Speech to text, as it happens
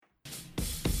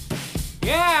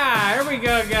Yeah, here we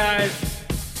go, guys.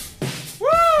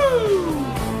 Woo!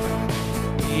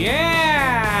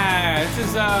 Yeah, this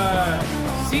is a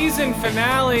season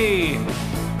finale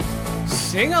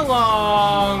sing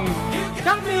along.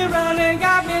 Got me running,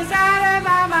 got me out of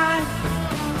my mind.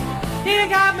 You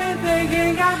got me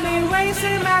thinking, got me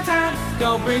wasting my time.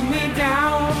 Don't bring me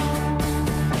down.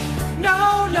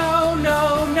 No, no,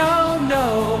 no, no,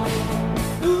 no.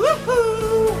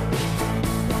 Ooh.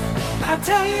 I'll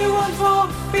tell you once more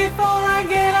before I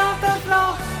get off the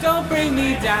floor. Don't bring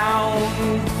me down.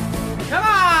 Come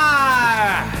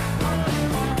on!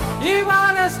 You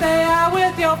wanna stay out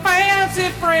with your fancy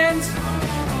friends?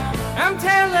 I'm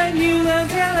telling you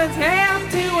until it's time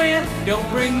to win. Don't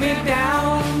bring me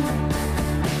down.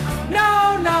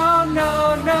 No, no,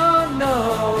 no, no,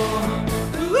 no.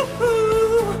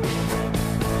 Ooh.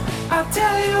 I'll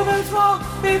tell you once more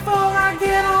before I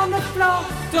get on the floor.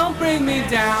 Don't bring me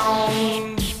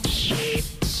down.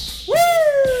 Woo!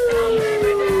 Don't bring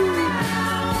me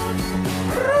down.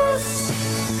 Bruce,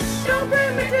 don't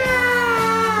bring me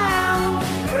down.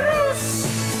 Bruce,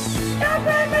 don't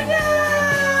bring me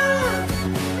down.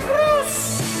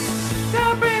 Bruce,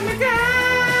 don't bring me down.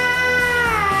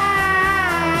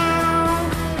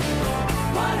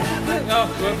 What happened? Oh,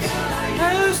 whoops. I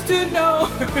used to know.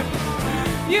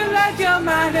 You let your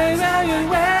mind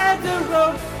evaluate the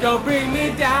road. Don't bring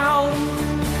me down.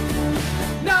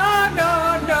 No,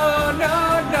 no, no,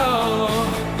 no, no.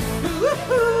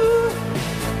 Ooh.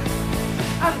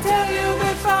 I'll tell you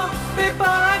before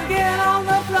I get on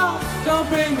the floor. Don't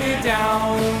bring me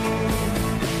down.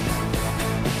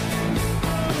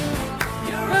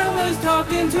 Your brother's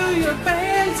talking to your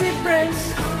fancy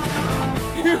friends.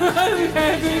 You really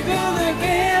have to do the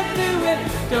can't do it.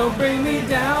 Don't bring me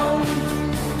down.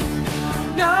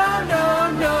 No, no,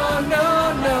 no, no,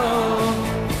 no.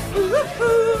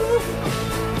 Ooh.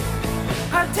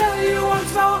 I'll tell you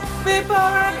once more before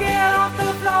I get off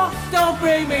the floor. Don't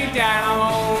bring me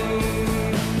down.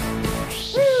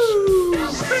 Woo.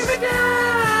 Don't bring me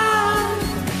down.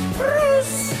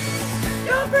 Bruce,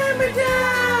 don't bring me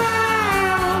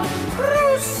down.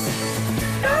 Bruce,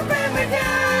 don't bring me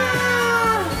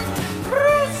down.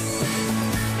 Bruce,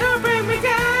 don't bring me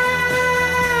down.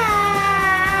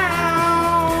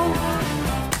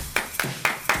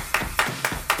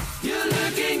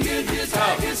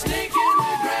 Like a snake in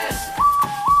the grass.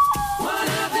 One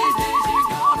of these days you're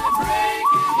gonna break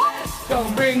your glass.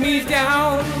 Don't bring me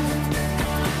down.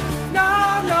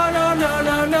 No, no, no, no,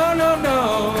 no, no, no, no.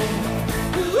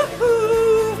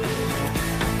 Ooh.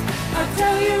 I'll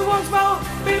tell you once more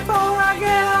before I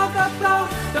get off the floor.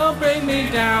 Don't bring me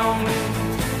down.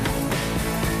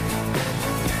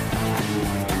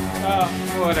 Oh,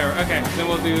 whatever. Okay, then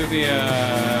we'll do the,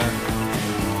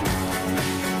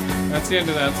 that's the end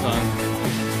of that song.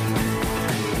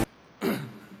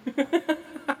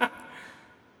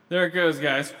 There it goes,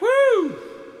 guys. Woo!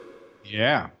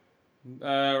 Yeah.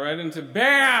 Right into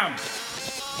BAM!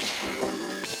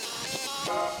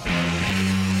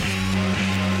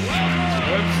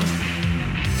 Whoops.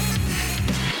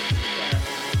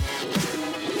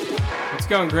 It's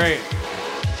going great.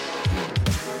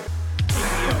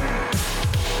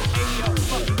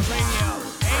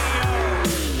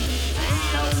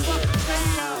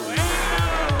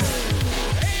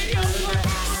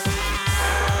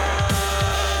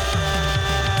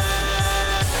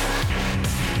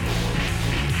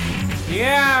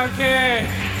 Yeah, okay.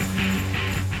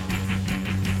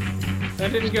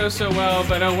 That didn't go so well,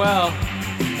 but oh well.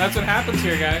 That's what happens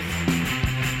here, guys.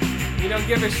 We don't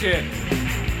give a shit.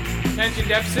 Attention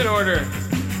deficit order.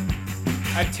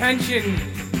 Attention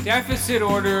deficit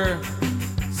order.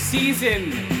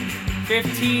 Season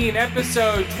 15,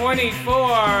 episode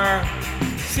 24.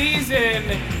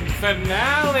 Season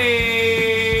finale.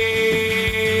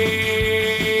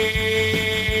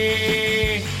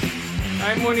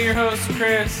 I'm one of your hosts,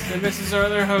 Chris, and this is our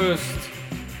other host.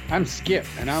 I'm Skip,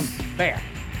 and I'm back.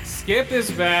 Skip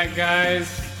is back, guys.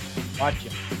 Watch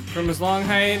it. From his long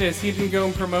hiatus, he didn't go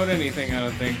and promote anything, I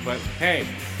don't think, but hey.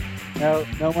 No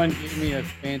one gave me a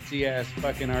fancy-ass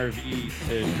fucking RV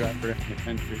to drive around the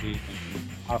country and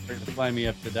offer to fly me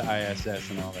up to the ISS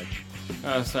and all that shit.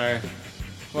 Oh, sorry.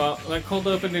 Well, that cold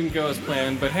open didn't go as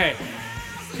planned, but hey,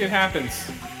 shit happens.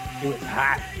 It was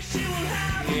hot.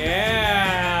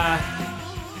 Yeah.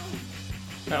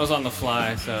 That was on the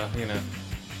fly, so, you know.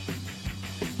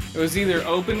 It was either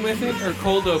open with it or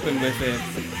cold open with it.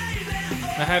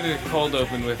 I had to cold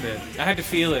open with it. I had to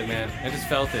feel it, man. I just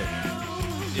felt it.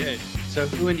 Yeah. So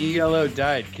who in ELO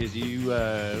died? Because you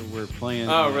were playing...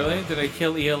 Oh, really? Did I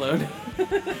kill ELO?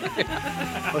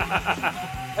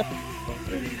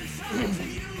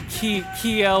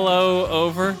 Kielo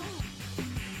over.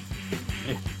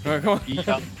 Come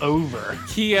on. Over.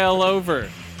 Keel over.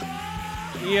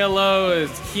 ELO is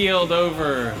keeled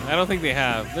over. I don't think they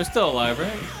have. They're still alive,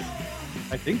 right?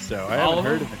 I think so. I All haven't of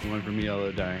heard them? of anyone from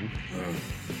ELO dying.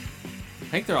 I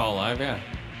think they're all alive, yeah.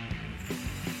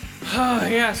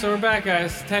 Yeah, so we're back,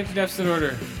 guys. Attention Deficit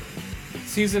Order.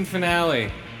 Season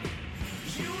finale.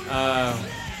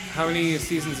 How many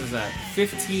seasons is that?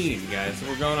 15, guys. So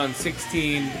we're going on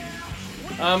 16.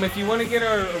 If you want to get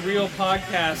a real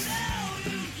podcast,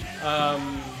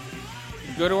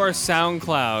 go to our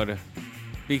SoundCloud,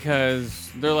 because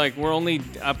they're like, we're only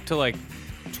up to like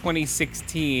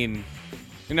 2016.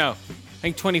 No, I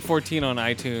think 2014 on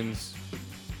iTunes.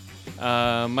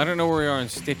 I don't know where we are on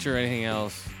Stitcher or anything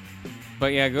else.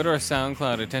 But yeah, go to our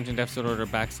SoundCloud, Attention Deficit Order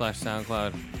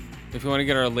 /SoundCloud, if you want to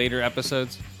get our later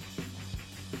episodes.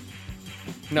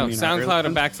 No, mean our SoundCloud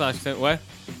early / what?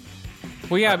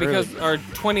 Well, yeah, Our because early- our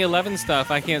 2011 stuff,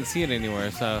 I can't see it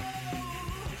anywhere, so.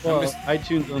 Well, just-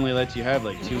 iTunes only lets you have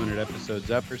like 200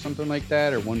 episodes up or something like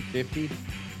that, or 150.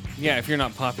 Yeah, if you're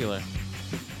not popular.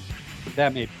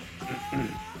 That may.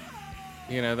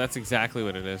 You know, that's exactly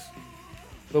what it is.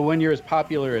 But when you're as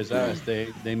popular as us,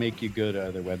 they make you go to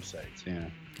other websites. Yeah.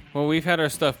 Well, we've had our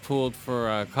stuff pulled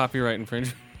for copyright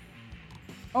infringement.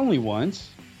 Only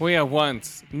once. Well, yeah,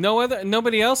 once.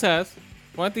 Nobody else has.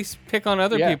 Why don't they pick on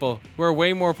other Yeah. people who are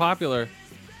way more popular?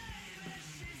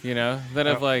 You know, that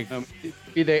have like,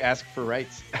 Maybe they ask for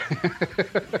rights. I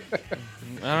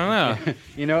don't know.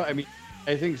 You know, I mean,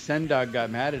 I think Sendog got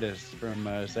mad at us from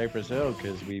Cypress Hill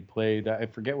because we played, I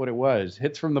forget what it was,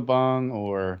 Hits from the Bong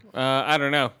or I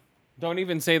don't know. Don't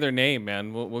even say their name,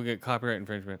 man. We'll get copyright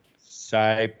infringement.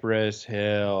 Cypress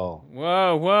Hill.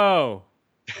 Whoa.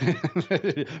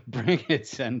 Bring it,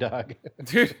 Sendog.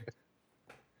 Dude.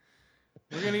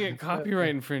 We're going to get copyright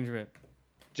infringement.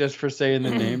 Just for saying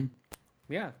the name?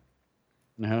 Yeah.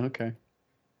 No, okay.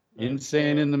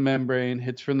 Insane in the Membrane,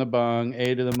 Hits from the Bong,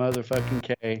 A to the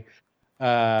motherfucking K. So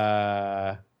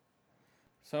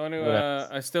I want to,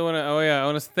 I still want to, I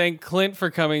want to thank Clint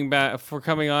for coming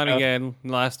on again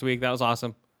last week. That was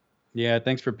awesome. Yeah,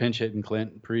 thanks for pinch hitting,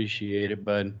 Clint. Appreciate it,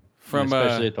 bud. From,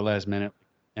 especially at the last minute,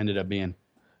 ended up being.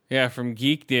 Yeah, from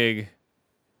Geek Dig.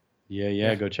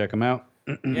 Yeah, go check him out.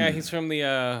 Yeah, he's from the,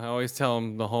 I always tell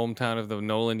him, the hometown of the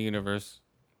Nolan universe.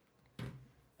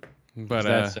 But,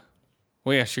 That's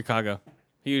well, yeah, Chicago.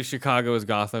 He used Chicago as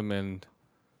Gotham and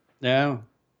no.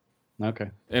 Okay.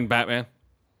 Batman.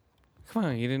 Come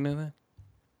on, you didn't know that?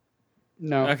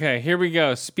 No. Okay, here we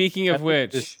go. Speaking of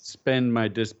which, Just spend my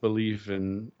disbelief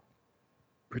and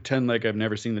pretend like I've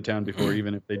never seen the town before,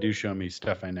 even if they do show me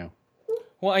stuff I know.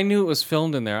 well, I knew it was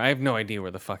filmed in there. I have no idea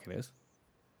where the fuck it is.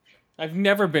 I've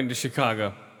never been to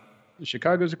Chicago.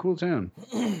 Chicago's a cool town.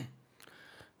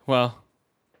 Well,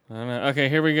 I don't know. Okay,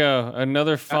 here we go.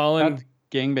 Another fallen. Not the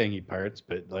gangbangy parts,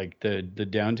 but like the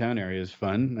downtown area is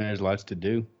fun. There's lots to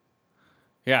do.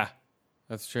 Yeah,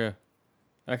 that's true.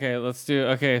 Okay, let's do.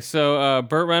 Okay, so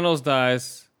Burt Reynolds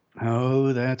dies.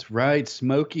 Oh, that's right.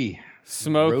 Smokey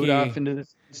Smokey. rode off into the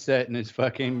set in his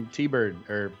fucking T-Bird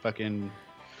or fucking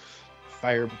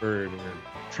Firebird or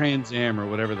Trans Am or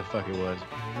whatever the fuck it was.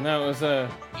 No, it's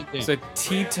a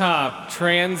T-top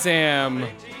Trans Am.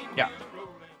 Yeah.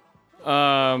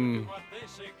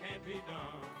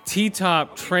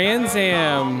 T-top Trans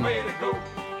Am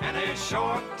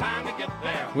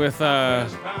with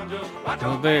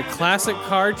the classic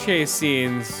car chase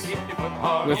scenes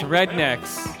with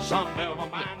rednecks.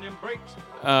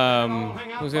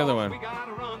 What was the other one?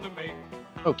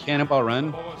 Oh, Cannonball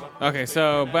Run. Okay,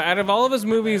 so, but out of all of his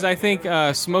movies, I think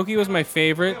Smokey was my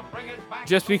favorite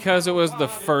just because it was the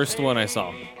first one I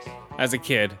saw as a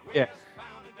kid. Yeah.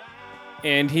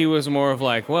 And he was more of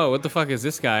like, whoa, what the fuck is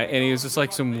this guy? And he was just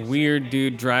like some weird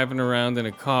dude driving around in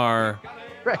a car.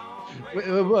 Right.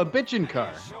 A bitchin'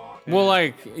 car. Well,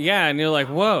 like, yeah, and you're like,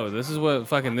 whoa, this is what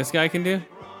fucking this guy can do?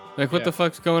 Like, what Yeah. the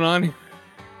fuck's going on here?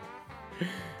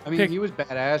 I mean, Pick- he was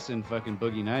badass in fucking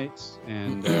Boogie Nights,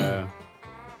 and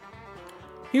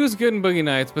He was good in Boogie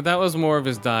Nights, but that was more of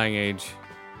his dying age.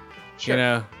 sure. You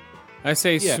know? I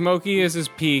say Yeah. Smokey is his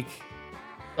peak.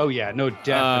 Oh yeah, no,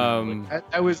 definitely.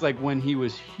 That was like when he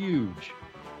was huge.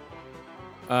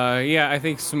 Yeah, I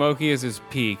think Smokey is his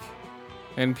peak.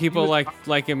 And people was-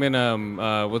 like him in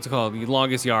what's it called? The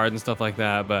Longest Yard and stuff like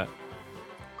that, but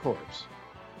Of course,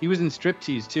 he was in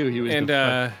Striptease too. He was and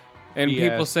the and fucking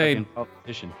people say fucking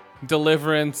politician.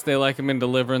 Deliverance, they like him in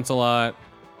Deliverance a lot.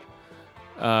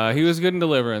 He was good in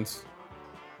Deliverance.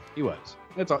 He was.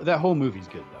 That's all. That whole movie's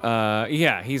good though.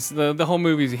 Yeah, he's the whole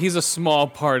movie. He's a small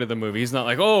part of the movie. He's not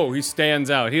like, oh, he stands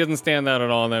out. He doesn't stand out at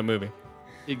all in that movie.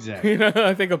 Exactly. You know,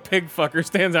 I think a pig fucker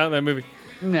stands out in that movie.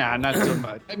 Nah, not so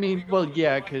much. I mean, well,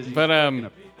 yeah, because. But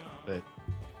But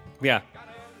yeah.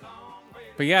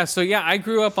 But yeah, so yeah, I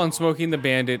grew up on Smoking the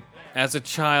Bandit as a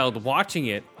child, watching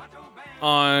it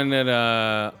on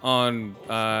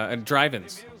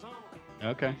drive-ins.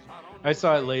 okay, I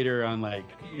saw it later on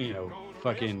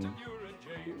fucking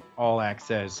all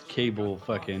access cable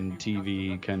fucking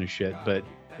TV kind of shit. But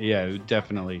yeah,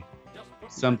 definitely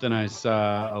something I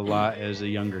saw a lot as a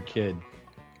younger kid.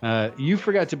 You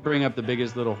forgot to bring up the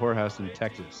biggest little whorehouse in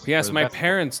Texas. Yes, Or my that's-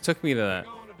 parents took me to that.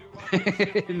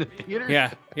 in the theater.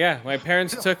 Yeah. My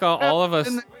parents took all of us.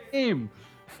 In the game.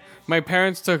 My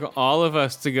parents took all of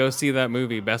us to go see that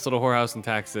movie, Best Little Whorehouse in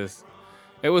Texas.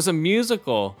 It was a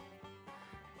musical,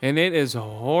 and it is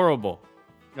horrible.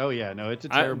 Oh yeah, no, it's a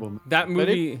terrible movie. That But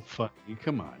movie- it's funny.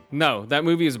 Come on. No, that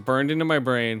movie is burned into my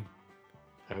brain.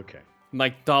 Okay.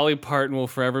 Like Dolly Parton will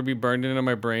forever be burned into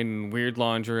my brain in weird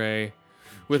lingerie,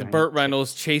 with Giant Burt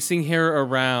Reynolds chasing her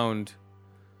around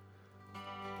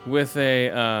with a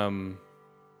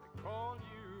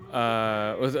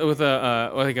with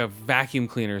a vacuum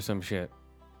cleaner or some shit.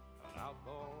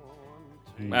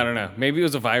 I don't know. Maybe it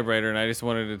was a vibrator and I just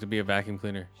wanted it to be a vacuum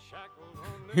cleaner.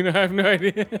 You know, I have no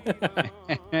idea.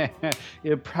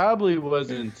 It probably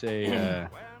wasn't a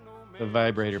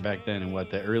vibrator back then in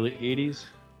the early 80s?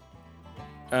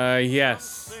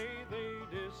 Yes.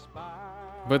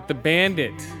 But The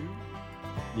Bandit.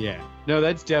 Yeah. No,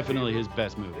 that's definitely his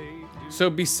best movie. So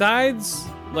besides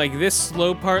like this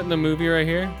slow part in the movie right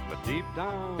here,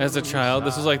 as a child,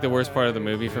 this was like the worst part of the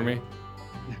movie for me.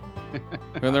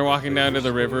 When they're walking down to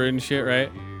the river and shit,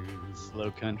 right?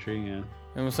 Slow country, yeah.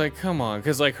 I was like, come on,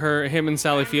 because like him and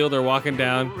Sally Field are walking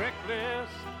down,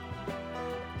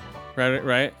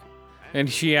 right? And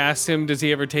she asks him, does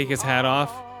he ever take his hat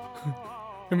off?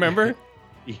 Remember?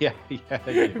 Yeah.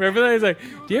 Remember that? He's like,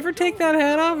 do you ever take that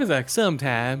hat off? He's like,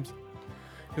 sometimes.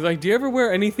 He's like, do you ever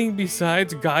wear anything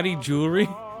besides gaudy jewelry?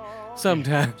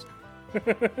 Sometimes.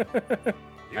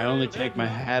 I only take my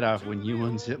hat off when you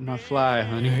unzip my fly,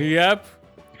 honey. Yep.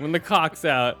 When the cock's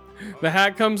out. The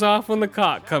hat comes off when the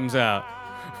cock comes out.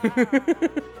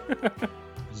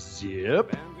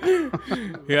 Zip.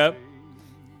 Yep.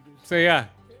 So yeah.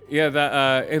 Yeah,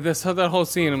 that whole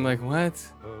scene, I'm like, what?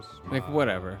 Like,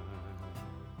 whatever.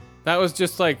 That was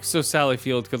just like so Sally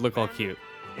Field could look all cute.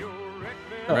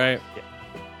 Right?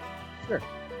 Sure.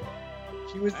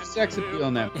 She was the sex appeal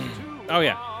in that movie. Oh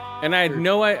yeah. And I had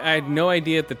no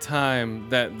idea at the time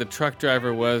that the truck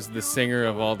driver was the singer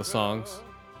of all the songs.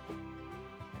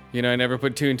 You know, I never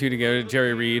put two and two together.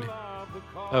 Jerry Reed.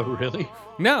 Oh, really?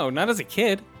 No, not as a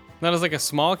kid. Not as like a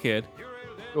small kid.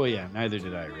 Well, yeah, neither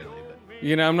did I really. But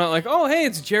You know, I'm not like, oh, hey,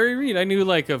 it's Jerry Reed. I knew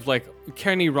like of like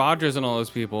Kenny Rogers and all those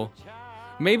people.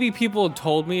 Maybe people had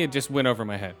told me, it just went over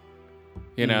my head.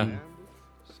 You know?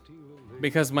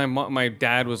 Because my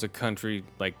dad was a country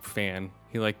like fan.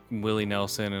 He liked Willie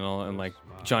Nelson and all, and like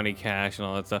Johnny Cash and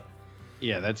all that stuff.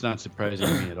 yeah, that's not surprising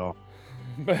to me at all.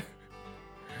 But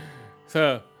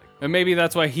so, and maybe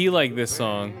that's why he liked this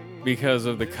song, because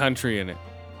of the country in it.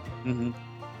 Mm-hmm.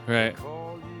 Right.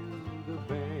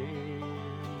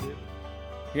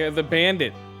 Yeah, the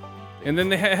Bandit. And then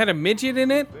they had a midget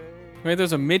in it. Right,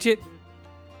 there's a midget.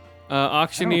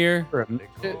 Auctioneer. For a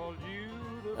minute.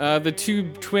 The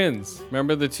two twins.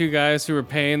 Remember the two guys who were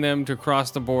paying them to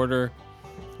cross the border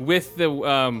with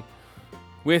the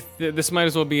this might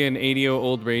as well be an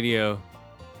 80-old radio.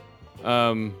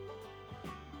 The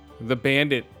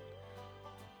Bandit.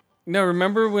 No,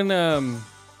 remember when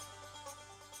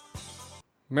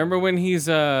he's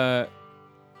God,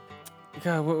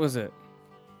 what was it?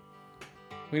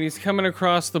 When he's coming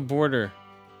across the border.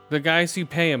 The guys who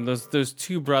pay him, those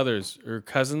two brothers or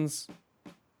cousins.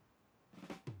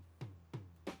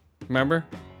 Remember?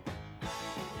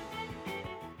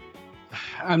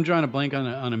 I'm drawing a blank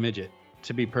on a midget,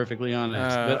 to be perfectly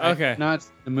honest. But okay. I've not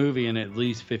seen the movie in at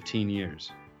least 15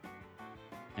 years.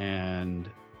 And,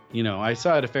 you know, I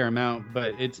saw it a fair amount,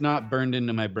 but it's not burned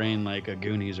into my brain like a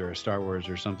Goonies or a Star Wars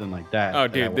or something like that. Oh,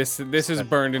 that I dude, this is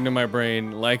burned into my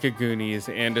brain like a Goonies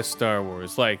and a Star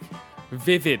Wars. Like,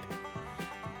 vivid.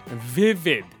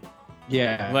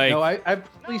 Yeah. like- No, I've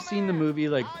probably seen the movie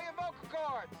like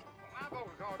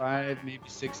 5, maybe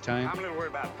 6 times I'm a little worried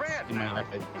about Fred in my now. life.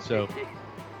 So,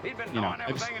 He's been you know, doing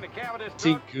everything in the cab of this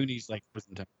seen truck. Goonies like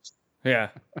 1,000 times. Yeah.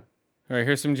 All right,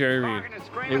 here's some Jerry Reed. Barking and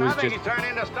screaming. It was I think just- he turned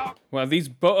into stock. Wow,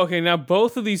 okay, now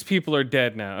both of these people are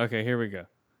dead now. Okay, here we go.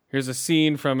 Here's a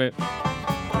scene from it.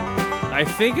 I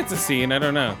think it's a scene, I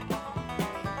don't know.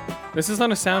 This is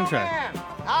on a soundtrack. Man,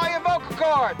 how are your vocal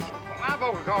cords? Well, my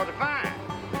vocal cords are fine.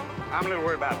 I'm a little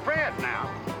worried about Fred now.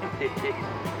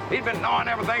 He's been gnawing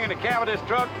everything in the cab of this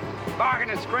truck, barking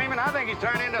and screaming. I think he's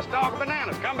turned into a stalk of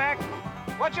bananas. Come back.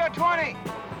 What's your 20?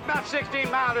 About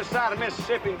 16 miles this side of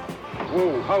Mississippi.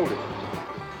 Whoa, hold it.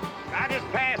 I just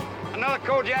passed another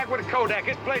Kojak with a Kodak.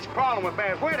 This place crawling with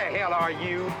bears. Where the hell are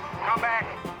you? Come back.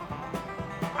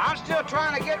 I'm still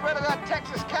trying to get rid of that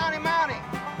Texas County Mountie.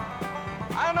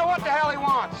 I don't know what the hell he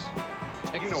wants.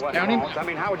 You know what he wants. I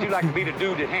mean, how would you like to be the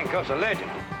dude that handcuffs a legend?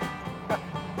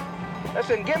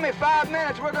 Listen, give me 5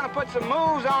 minutes. We're gonna put some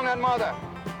moves on that mother.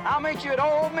 I'll meet you at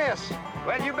Ole Miss.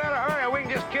 Well, you better hurry or we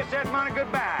can just kiss that money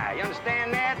goodbye. You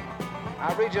understand that?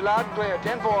 I'll read you loud and clear.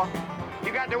 10-4.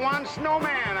 You got the one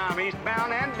snowman. I'm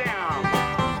eastbound and down.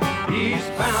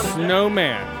 Eastbound and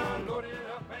Snowman. down, loaded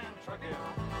up and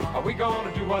trucking. Are we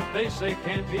gonna do what they say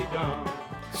can't be done?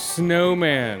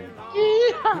 Snowman.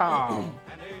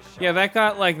 Yeah, that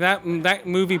got like that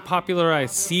movie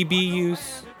popularized CB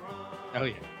use, Oh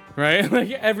yeah. right?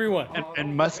 Like everyone.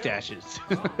 And mustaches.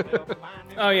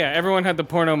 Oh yeah, everyone had the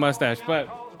porno mustache, but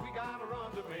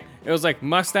it was like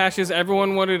mustaches.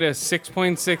 Everyone wanted a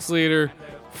 6.6 liter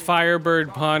Firebird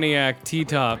Pontiac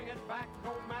T-top,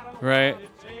 right?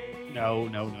 No.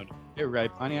 You're right.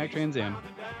 Pontiac Trans Am.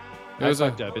 It was I a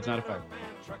fucked up. It's not a fire.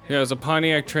 Yeah, it was a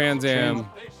Pontiac Trans Am,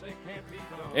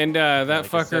 and that Like a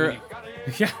fucker,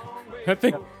 70. yeah,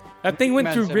 that thing went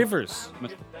through 70. rivers.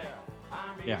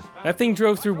 Yeah. That thing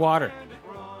drove through water.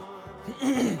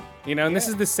 You know, and this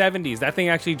is the 70s. That thing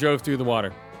actually drove through the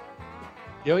water,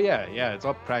 Oh yeah. It's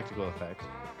all practical effects.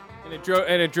 and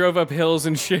it drove up hills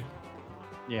and shit.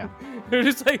 Yeah. They're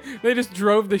just like they just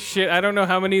drove the shit. I don't know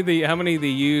how many they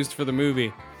used for the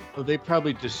movie, Well, they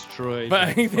probably destroyed. but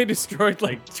I think they destroyed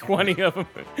like 20 of them.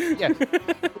 Yeah.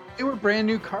 They were brand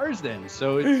new cars then,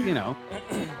 so it's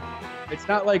it's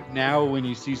not like now when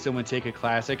you see someone take a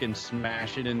classic and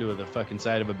smash it into the fucking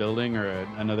side of a building or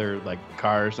another like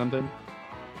car or something.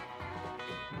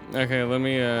 Okay, let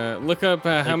me look up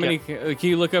how many. Can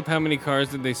you look up how many cars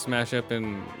did they smash up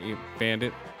in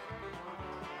Bandit?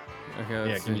 Okay, Yeah,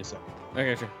 let's give me see. a sec.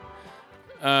 Okay, sure.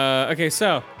 Okay,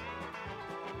 so,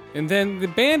 and then the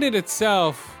Bandit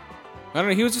itself, I don't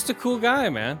know. He was just a cool guy,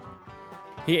 man.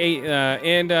 He ate,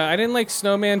 and I didn't like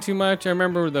Snowman too much. I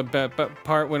remember the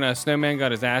part when Snowman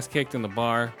got his ass kicked in the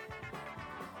bar.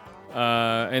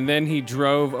 And then he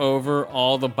drove over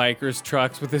all the bikers'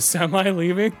 trucks with his semi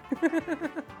leaving.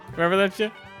 Remember that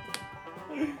shit?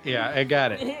 Yeah, I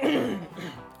got it.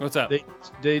 What's up?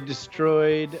 They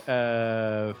destroyed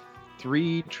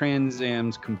 3 Trans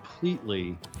Ams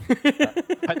completely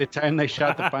by the time they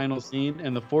shot the final scene,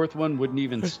 and the 4th one wouldn't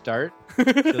even start. So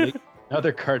they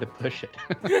another car to push it.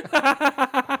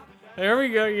 There we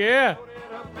go. Yeah.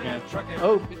 Yeah.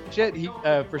 Oh shit! He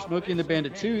for Smokey and the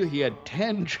Bandit 2, he had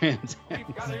 10 Trans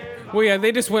Ams. Well, yeah,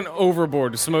 they just went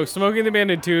overboard. Smoking the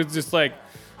Bandit 2 is just like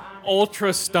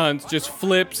ultra stunts, just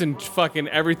flips and fucking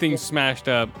everything smashed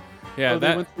up. Yeah, Oh,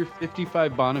 they went through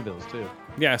 55 Bonnevilles too.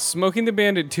 Yeah, Smoking the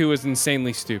Bandit 2 is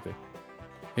insanely stupid.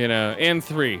 You know, and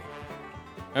 3.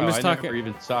 I'm just I talking. never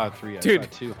even saw 3. I Dude. saw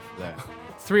 2 after that.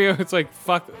 3. It's like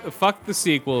fuck the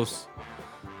sequels.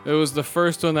 It was the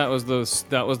first one that was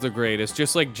the greatest.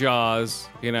 Just like Jaws,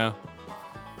 you know.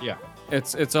 Yeah.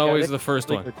 It's always the first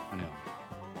one.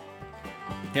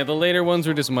 Yeah, the later ones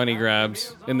were just money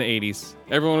grabs in the 80s.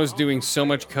 Everyone was doing so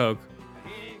much coke.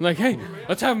 Like, hey,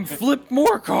 let's have them flip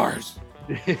more cars.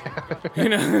 You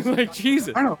know, it's like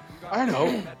Jesus. I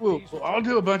know. We'll all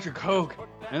do a bunch of coke,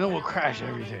 and then we'll crash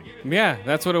everything. Yeah,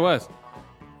 that's what it was.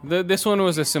 This one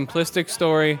was a simplistic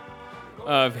story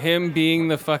of him being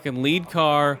the fucking lead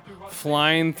car,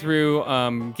 flying through,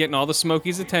 getting all the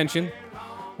Smokies' attention,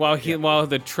 while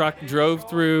the truck drove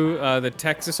through the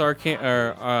Texas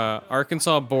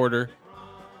Arkansas border.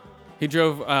 He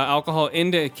drove alcohol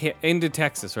into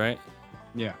Texas, right?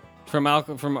 Yeah. From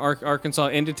Arkansas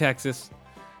into Texas,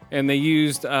 and they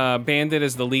used Bandit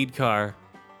as the lead car.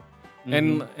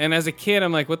 And as a kid,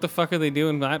 I'm like, what the fuck are they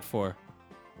doing that for?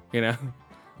 You know,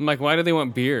 I'm like, why do they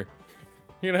want beer?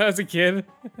 You know, as a kid.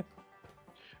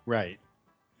 Right.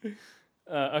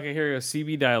 Okay, here we go.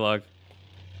 CB dialogue.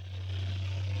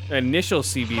 Initial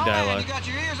CB Man, dialogue. you got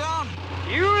your ears on?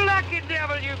 You lucky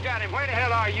devil, you got him. Where the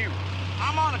hell are you?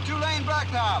 I'm on a 2-lane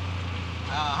blacktop.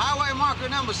 Highway marker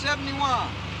number 71.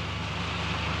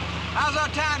 How's our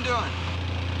time doing?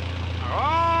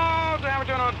 Oh, how we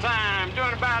doing on time?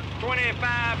 Doing about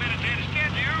 25 minutes ahead of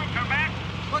schedule. Come back.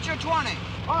 What's your 20?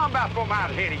 Oh, I'm about 4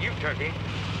 miles ahead of you, turkey.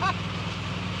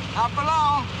 Not for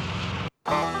long.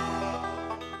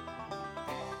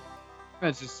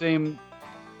 It's the same.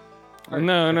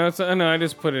 No, I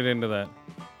just put it into that.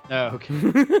 Oh, okay.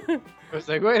 I was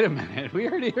like, wait a minute. We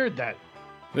already heard that.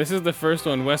 This is the first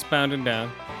one, Westbound and Down.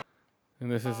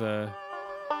 And this is The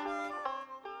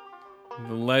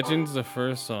Legend's the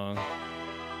first song.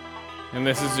 And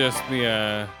this is just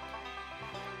the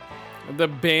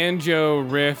banjo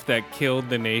riff that killed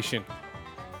the nation.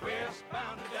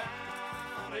 Westbound and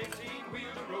down, 18-wheeler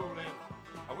rolling.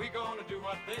 Are we gonna do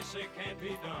what they say can't be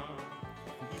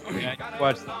done? Yeah, I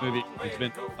watched the movie. It's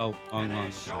been a long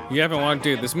time. You haven't watched,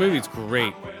 dude, this movie's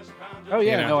great. Oh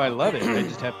yeah, You know. no, I love it. I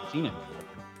just haven't seen it.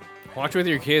 Watch with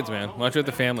your kids, man. Watch with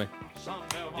the family.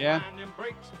 Yeah.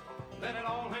 Let it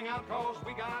all hang out 'cause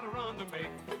we got a run to make.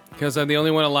 Because the only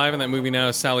one alive in that movie now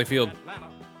is Sally Field.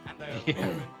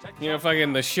 Yeah. You know,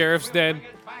 fucking the sheriff's dead.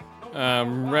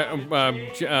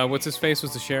 What's his face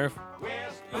was the sheriff?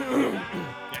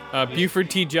 Buford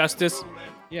T. Justice.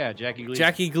 Yeah, Jackie Gleason.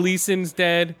 Jackie Gleason's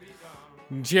dead.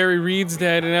 Jerry Reed's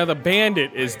dead, and now the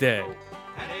bandit is dead.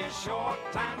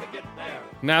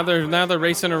 Now they're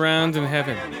racing around in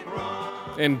heaven.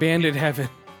 In bandit heaven.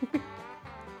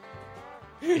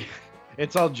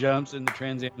 It's all jumps and the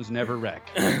Trans Am's never wreck.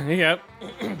 Yep.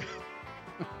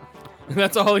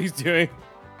 That's all he's doing.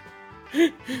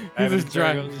 He's just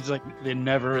driving. It's like the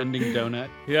never-ending donut.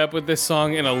 Yep, with this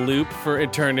song in a loop for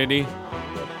eternity.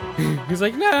 He's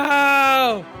like,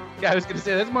 no! Yeah, I was gonna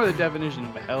say that's more the definition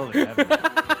of hell than heaven.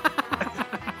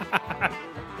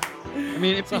 I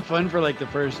mean, it'd be fun for like the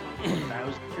first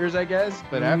 1,000 years, I guess,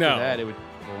 but after No. that, it would be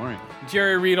boring.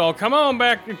 Jerry Reed all, come on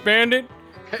back, bandit.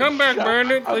 Come back, Shut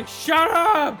bandit. up. Like, shut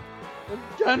up! I'm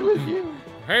done with you.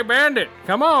 Hey, bandit,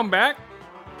 come on back.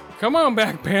 Come on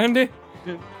back, bandit.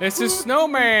 This is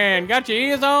Snowman. Got your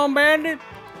ears on, bandit?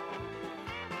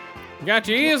 Got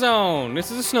your ears on. This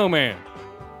is a snowman.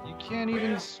 You can't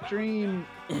even stream.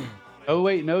 Oh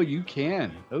wait, no, you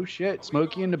can. Oh shit,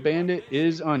 Smokey and the Bandit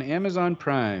is on Amazon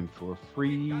Prime for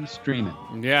free streaming.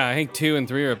 Yeah, I think 2 and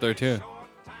 3 are up there too.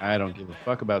 I don't give a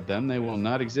fuck about them. They will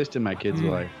not exist in my kid's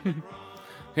life.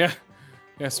 Yeah,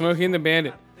 Smokey and the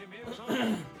Bandit.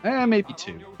 Maybe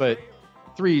 2, but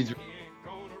 3's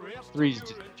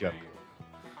just a joke.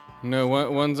 No,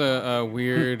 one's a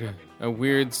weird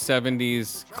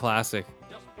 70s classic.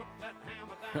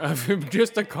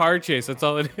 Just a car chase. That's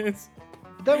all it is.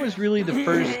 That was really the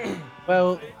first.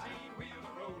 Well,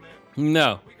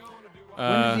 No.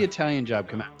 when did The Italian Job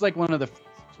come out? It's like one of the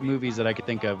movies that I could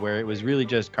think of where it was really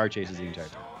just car chases the entire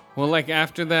time. Well, like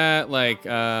after that, like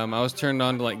I was turned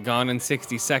on to like Gone in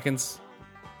 60 Seconds.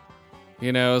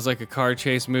 You know, it was like a car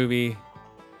chase movie,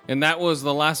 and that was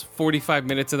the last 45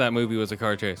 minutes of that movie was a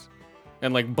car chase,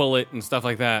 and like Bullet and stuff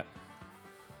like that.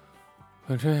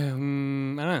 But I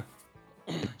don't know.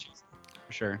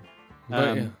 For sure.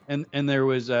 But, yeah. And there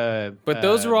was But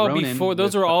those were all Ronin before.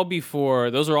 Those with- were all before.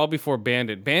 Those were all before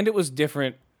Bandit. Bandit was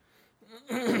different,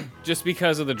 just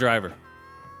because of the driver.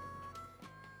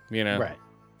 You know, right.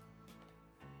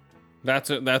 That's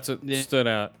what Yeah. stood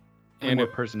out. And And more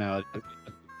it, personality.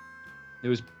 It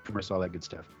was all that good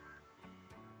stuff.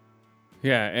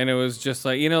 yeah, and it was just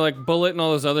like, you know, like Bullet and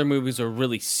all those other movies are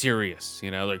really serious. You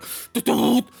know, like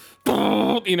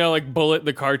you know, like Bullet,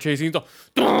 the car chasing.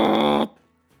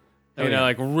 You know, yeah.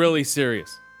 like really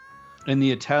serious. And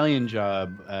The Italian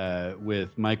Job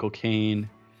with Michael Caine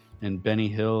and Benny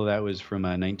Hill, that was from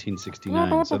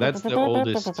 1969. So that's the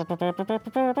oldest.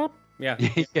 Yeah.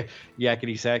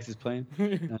 Yakety Sax is playing.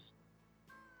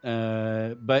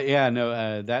 But yeah,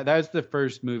 no, that was the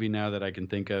first movie now that I can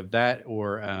think of. That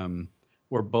or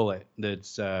Bullet.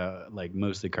 That's like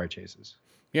mostly car chases.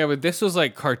 Yeah, but this was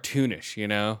like cartoonish, you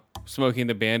know, Smokey and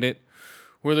the Bandit,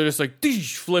 where they're just like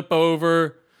 "Deesh," flip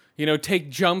over, you know, take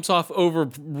jumps off over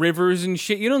rivers and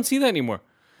shit. You don't see that anymore.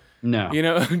 No. You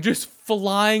know, just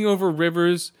flying over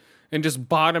rivers and just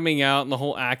bottoming out, and the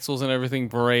whole axles and everything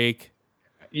break.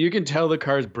 You can tell the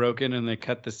car's broken, and they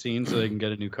cut the scene so they can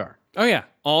get a new car. Oh yeah,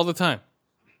 all the time.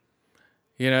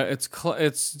 You know,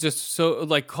 it's just so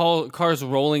like cars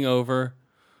rolling over.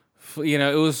 You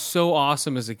know, it was so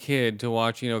awesome as a kid to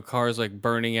watch. You know, cars like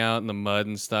burning out in the mud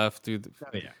and stuff through. Oh,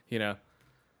 yeah. You know,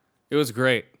 it was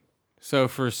great. So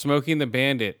for Smokey and the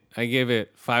Bandit, I give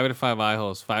it 5 out of 5 eye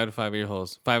holes, 5 out of 5 ear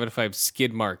holes, 5 out of 5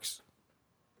 skid marks.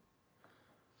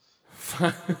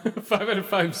 5 out of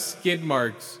 5 skid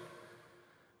marks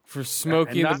for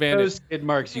Smokey and the Bandit. Those skid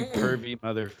marks, you pervy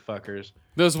motherfuckers.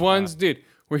 Those ones, dude,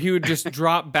 where he would just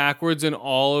drop backwards and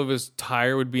all of his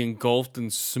tire would be engulfed in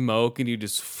smoke and he'd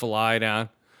just fly down.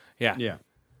 Yeah. Yeah.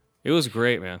 It was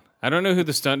great, man. I don't know who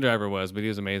the stunt driver was, but he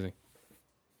was amazing.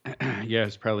 Yeah,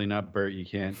 it's probably not Bert. You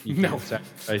can't No.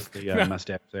 sacrifice the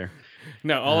mustache there.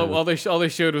 No, all they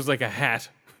showed was like a hat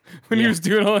when he Yeah. was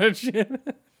doing all that shit.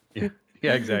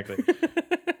 Yeah, exactly.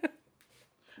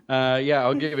 Yeah,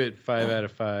 I'll give it 5 out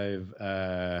of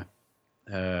 5.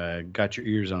 Got your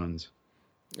ears ons.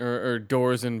 Or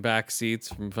doors and back seats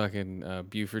from fucking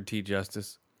Buford T.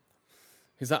 Justice.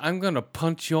 He's like, I'm gonna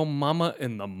punch your mama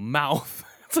in the mouth.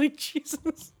 It's like,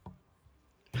 Jesus.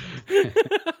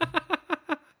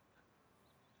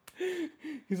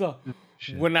 He's like,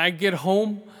 when I get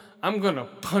home, I'm gonna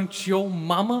punch your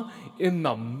mama in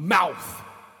the mouth.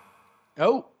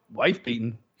 Oh, wife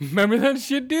beaten. Remember that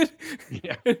shit, dude?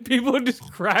 Yeah. And people would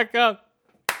just crack up.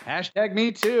 Hashtag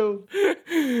me too.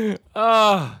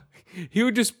 He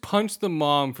would just punch the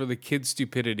mom for the kid's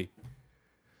stupidity.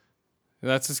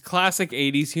 That's his classic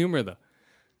 80s humor, though.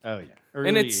 Oh, yeah. Early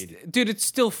And it's, 80s. dude, it's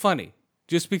still funny.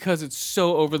 Just because it's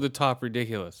so over the top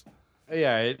ridiculous.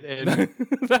 Yeah,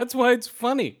 That's why it's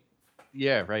funny.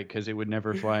 yeah, right, because it would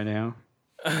never fly now.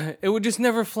 It would just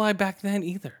never fly back then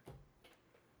either.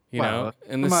 You know,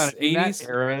 in the come on, in that 80s.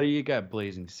 era, you got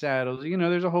Blazing Saddles. You know,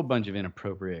 there's a whole bunch of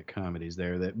inappropriate comedies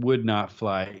there that would not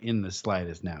fly in the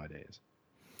slightest nowadays.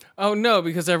 Oh, no,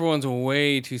 because everyone's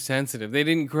way too sensitive. They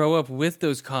didn't grow up with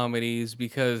those comedies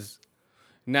because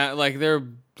not like their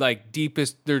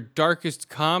darkest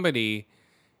comedy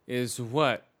is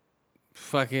what?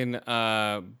 Fucking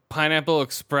Pineapple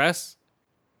Express?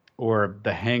 Or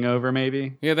The Hangover,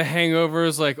 maybe. Yeah, The Hangover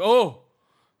is like, oh,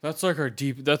 that's our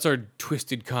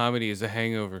twisted comedy is The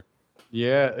Hangover.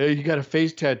 Yeah, you got a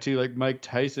face tattoo like Mike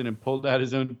Tyson and pulled out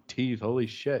his own teeth. Holy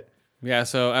shit. Yeah,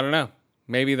 so I don't know.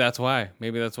 Maybe that's why.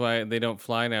 Maybe that's why they don't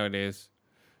fly nowadays.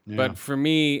 Yeah. But for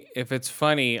me, if it's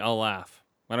funny, I'll laugh.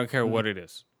 I don't care what it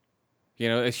is. You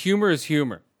know, humor is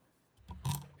humor.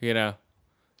 You know,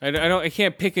 I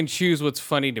can't pick and choose what's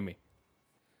funny to me.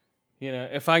 You know,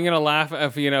 if I'm gonna laugh,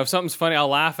 if something's funny, I'll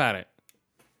laugh at it.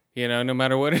 You know, no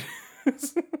matter what it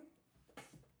is.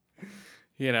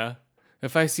 You know,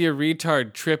 if I see a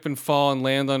retard trip and fall and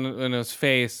land on his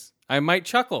face, I might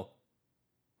chuckle.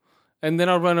 And then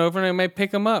I'll run over and I might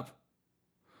pick him up.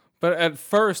 But at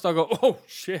first, I'll go, oh,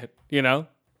 shit, you know?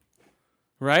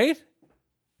 Right?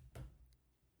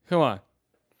 Come on.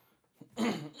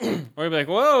 Or you'll be like,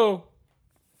 whoa.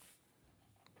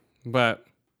 But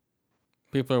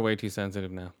people are way too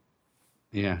sensitive now.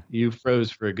 Yeah, you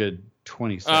froze for a good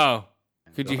 20 seconds. Oh,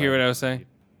 could you hear what I was saying?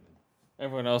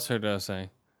 Everyone else heard what I was saying.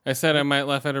 I said I might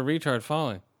laugh at a retard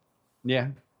falling. Yeah,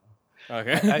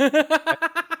 Okay.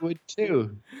 I would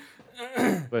too.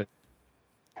 But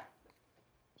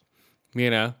You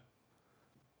know?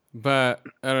 But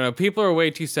I don't know. People are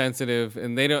way too sensitive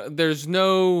and there's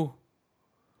no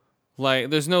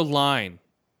line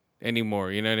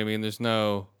anymore. You know what I mean? There's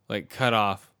no like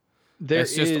cutoff.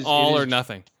 It's just all or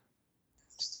nothing.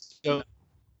 So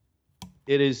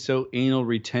it is so anal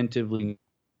retentively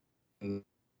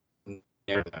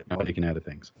taken out of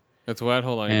things. That's what?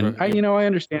 Hold on. And I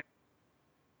understand.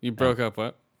 You broke up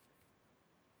what?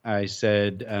 I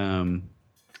said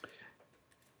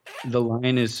the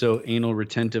line is so anal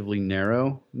retentively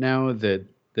narrow now that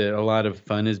a lot of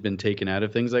fun has been taken out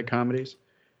of things like comedies.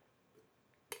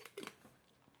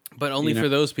 But only for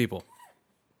those people.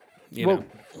 You know.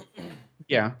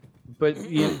 Yeah, but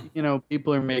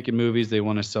people are making movies. They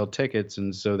want to sell tickets,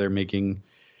 and so they're making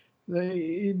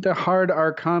the hard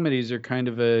R comedies are kind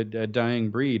of a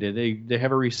dying breed. They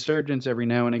have a resurgence every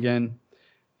now and again,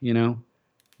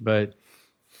 but.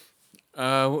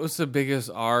 What was the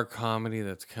biggest R comedy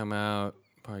that's come out?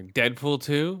 Probably Deadpool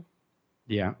 2?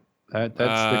 Yeah. That's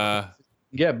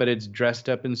yeah, but it's dressed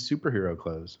up in superhero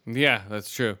clothes. Yeah, that's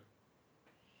true.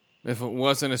 If it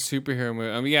wasn't a superhero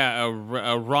movie, a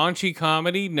raunchy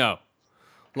comedy, no.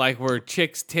 Like where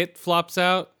chick's tit flops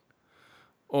out,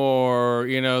 or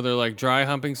they're like dry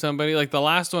humping somebody. Like the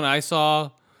last one I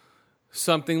saw,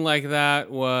 something like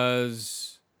that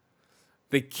was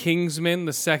The Kingsman,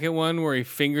 the second one where he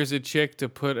fingers a chick to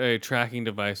put a tracking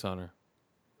device on her.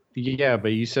 Yeah, but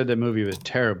you said that movie was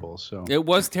terrible, so it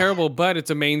was terrible, but it's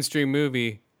a mainstream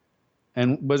movie.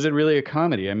 And was it really a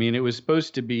comedy? I mean, it was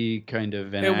supposed to be kind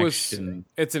of an action.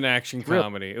 It's an action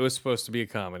comedy. It was supposed to be a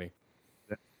comedy.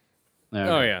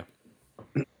 Oh, yeah.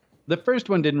 The first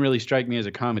one didn't really strike me as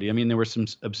a comedy. I mean, there were some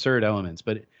absurd elements,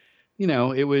 but,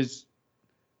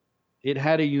 it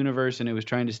had a universe and it was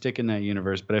trying to stick in that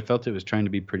universe, but I felt it was trying to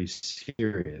be pretty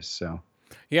serious, so.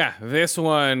 Yeah, this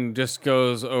one just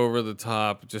goes over the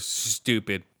top, just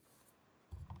stupid.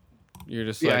 You're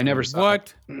just like, I never saw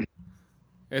what?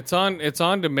 It's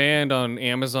on demand on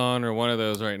Amazon or one of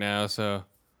those right now, so.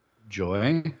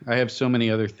 Joy. I have so many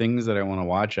other things that I want to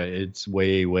watch. It's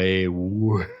way, way,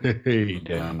 way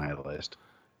down my list.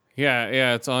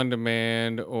 Yeah, it's on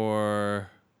demand or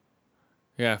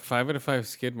 5 out of 5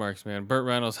 skid marks, man. Burt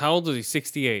Reynolds, how old is he?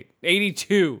 68.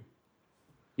 82.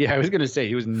 Yeah, I was gonna say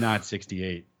he was not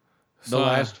 68. The So,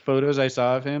 last photos I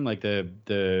saw of him, like the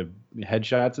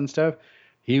headshots and stuff,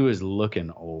 he was looking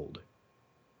old.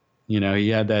 You know, he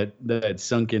had that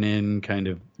sunken in kind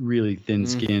of really thin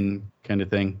skin kind of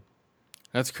thing.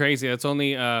 That's crazy. That's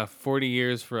only 40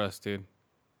 years for us, dude.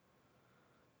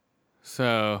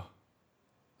 So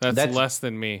that's less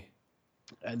than me.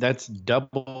 That's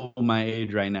double my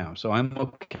age right now, so I'm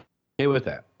okay with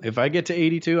that. If I get to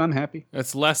 82, I'm happy.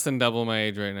 That's less than double my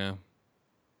age right now.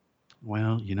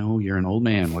 Well, you know, you're an old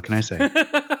man. What can I say?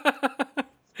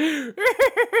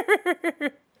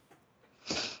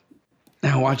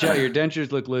 Now, watch out. Your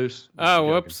dentures look loose. Oh,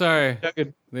 whoops. Sorry.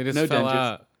 Joking. They just No fell dentures.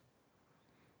 out.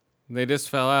 They just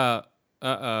fell out.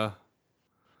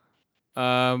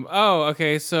 Oh,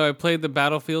 okay. So I played the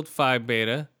Battlefield 5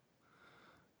 beta.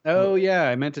 Oh, yeah.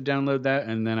 I meant to download that,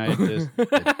 and then I just...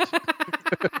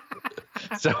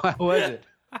 So how was it?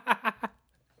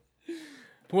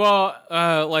 Well,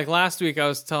 like last week, I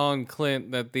was telling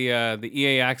Clint that the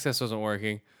EA Access wasn't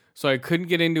working, so I couldn't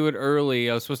get into it early.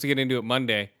 I was supposed to get into it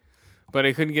Monday, but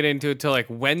I couldn't get into it till like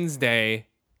Wednesday,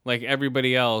 like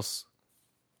everybody else.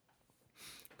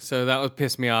 So that would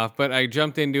piss me off. But I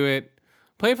jumped into it,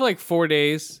 played for like 4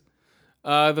 days.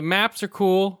 The maps are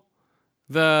cool.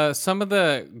 Some of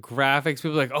the graphics,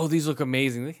 people are like, oh, these look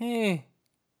amazing. Like, They're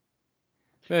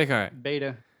like, all right.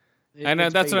 Beta. I know,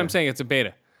 that's what I'm saying. It's a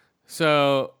beta.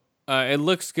 So it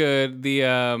looks good.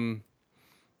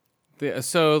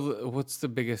 So what's the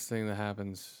biggest thing that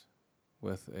happens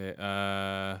with it?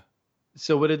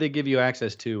 So what did they give you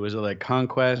access to? Was it like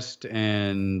Conquest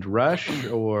and Rush,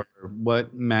 or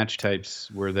what match types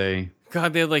were they?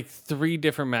 God, they had like 3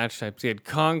 different match types. They had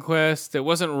Conquest. It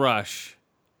wasn't Rush.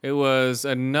 It was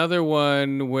another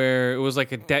one where it was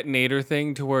like a detonator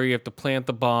thing to where you have to plant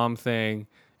the bomb thing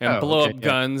and blow up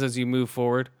guns as you move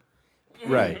forward.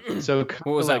 Right. So What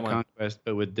was like that one? Conquest,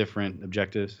 but with different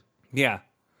objectives. Yeah.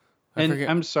 And forget-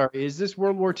 I'm sorry, is this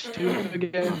World War II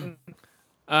again?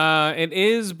 It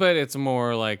is, but it's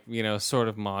more like, sort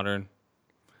of modern.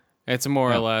 It's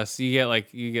more or less. You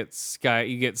get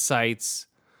sights.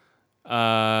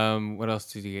 What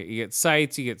else did you get? You get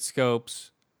sights, you get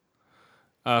scopes.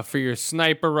 For your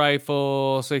sniper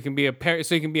rifle, so you can be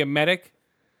a medic.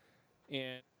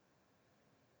 And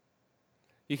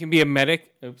you can be a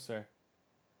medic. Oops, sorry.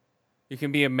 You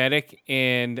can be a medic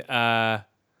and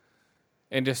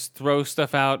just throw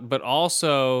stuff out, but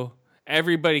also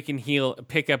everybody can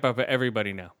pick up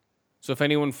everybody now. So if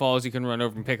anyone falls, you can run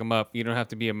over and pick them up. You don't have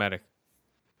to be a medic.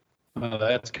 Oh,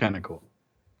 that's kind of cool.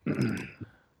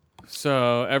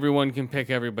 So everyone can pick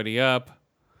everybody up.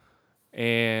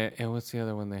 And what's the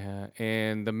other one they had?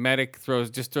 And the medic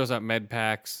throws out med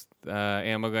packs.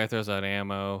 Ammo guy throws out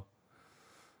ammo.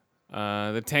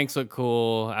 The tanks look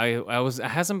cool. I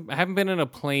haven't been in a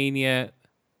plane yet.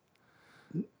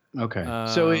 Okay,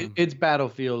 so it's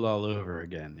Battlefield all over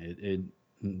again.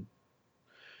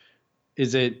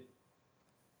 Is it?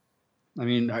 I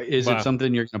mean, is it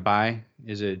something you're gonna buy?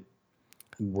 Is it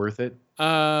worth it?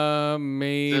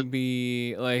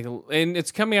 Maybe and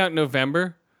it's coming out in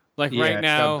November. Like Yeah, right it's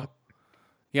now,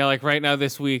 like right now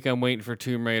this week, I'm waiting for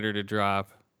Tomb Raider to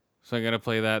drop, so I'm gonna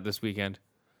play that this weekend.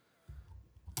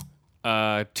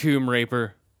 Tomb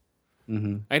Raper.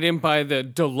 Mm-hmm. I didn't buy the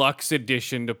deluxe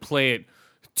edition to play it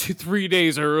 3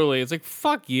 days early. It's like,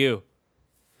 fuck you.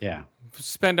 Yeah,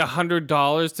 Spend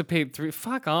 $100 to pay 3.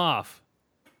 Fuck off.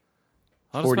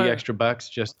 40 extra bucks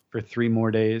just for 3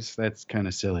 more days. That's kind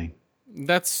of silly.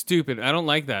 That's stupid. I don't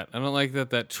like that. I don't like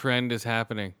that trend is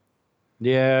happening.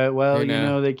 Yeah, well, You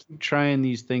know. they keep trying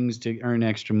these things to earn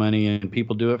extra money, and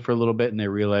people do it for a little bit, and they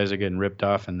realize they're getting ripped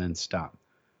off, and then stop.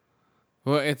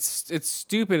 Well, it's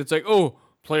stupid. It's like, oh,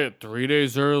 play it 3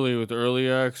 days early with early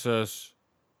access.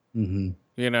 Mm-hmm.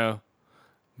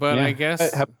 But Yeah. I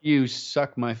guess How you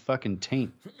suck my fucking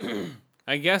taint?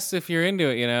 if you're into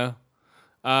it,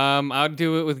 I'll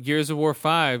do it with Gears of War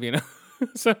 5.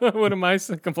 So what am I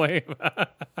complaining about?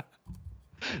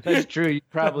 That's true. You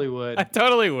probably I would.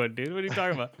 totally would, dude. What are you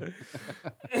talking about?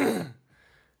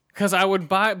 Because I would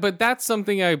buy, but that's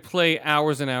something I play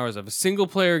hours and hours of. A single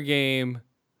player game,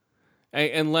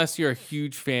 unless you're a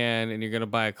huge fan and you're going to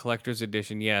buy a collector's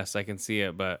edition, yes, I can see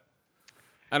it. But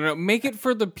I don't know. Make it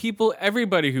for the people,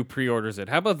 everybody who pre-orders it.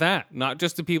 How about that? Not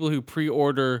just the people who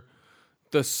pre-order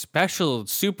the special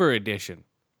super edition.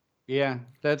 Yeah,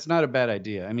 that's not a bad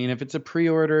idea. I mean, if it's a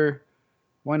pre-order,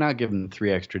 why not give them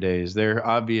 3 extra days? They're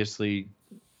obviously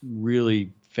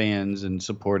really fans and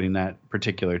supporting that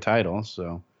particular title,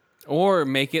 so. Or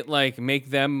make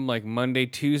them like Monday,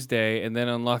 Tuesday, and then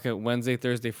unlock it Wednesday,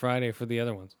 Thursday, Friday for the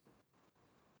other ones.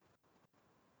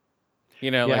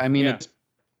 Yeah, I mean,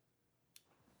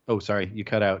 Oh, sorry, you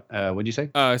cut out. What'd you say?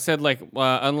 I said like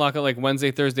unlock it like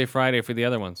Wednesday, Thursday, Friday for the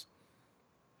other ones.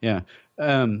 Yeah.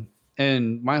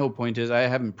 And my whole point is I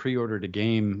haven't pre-ordered a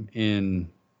game in,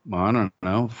 well, I don't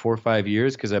know, 4 or 5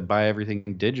 years because I buy everything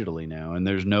digitally now, and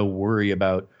there's no worry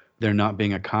about there not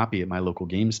being a copy at my local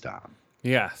GameStop.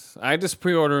 Yes, I just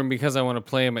pre-order them because I want to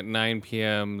play them at 9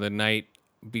 p.m. the night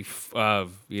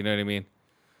of. You know what I mean?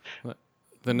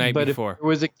 The night But before. if there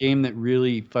was a game that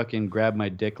really fucking grabbed my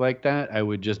dick like that, I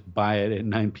would just buy it at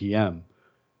 9 p.m.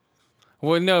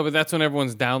 Well, no, but that's when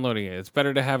everyone's downloading it. It's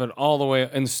better to have it all the way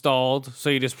installed, so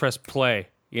you just press play.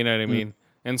 You know what I mean?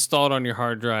 Installed on your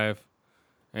hard drive,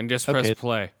 and just press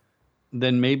play.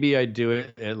 Then maybe I do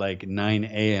it at like 9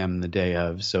 a.m. the day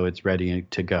of, so it's ready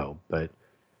to go. But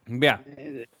Yeah.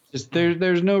 just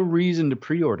there's no reason to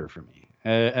pre-order for me,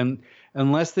 and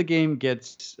unless the game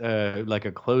gets like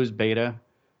a closed beta,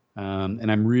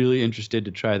 and I'm really interested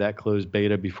to try that closed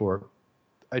beta before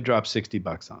I drop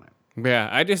 $60 on it. Yeah,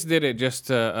 I just did it just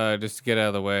to get out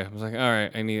of the way. I was like, all right,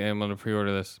 I'm gonna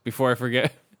pre-order this before I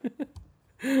forget.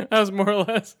 That was more or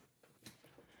less.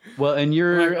 Well, and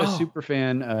you're Like, a super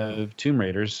fan of Tomb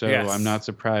Raider, so Yes. I'm not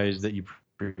surprised that you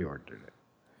pre-ordered it.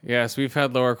 Yes, we've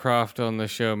had Laura Croft on the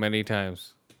show many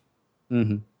times.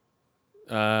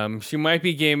 Mm-hmm. She might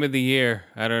be Game of the Year.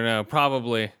 I don't know.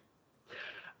 Probably.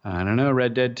 I don't know.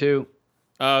 Red Dead 2.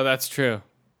 Oh, that's true.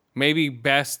 Maybe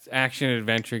Best Action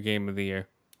Adventure Game of the Year.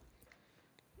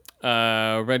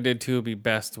 Red Dead 2 would be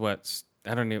best. I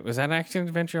don't know. Was that action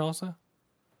adventure also?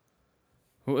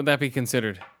 What would that be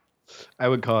considered? I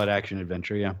would call it action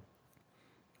adventure. Yeah.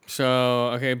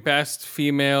 So, okay, best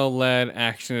female-led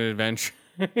action adventure.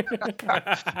 Now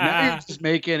you're just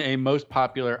making a most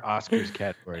popular Oscars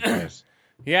category, Chris.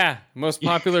 Yeah, most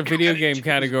popular video game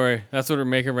category. That's what we're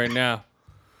making right now.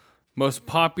 Most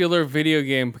popular video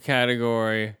game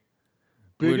category.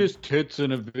 Biggest tits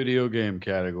in a video game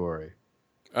category.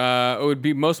 It would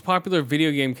be most popular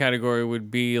video game category would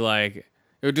be like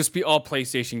it would just be all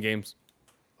PlayStation games.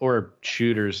 Or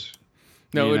shooters.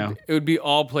 No, you know? it would be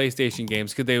all PlayStation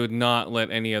games because they would not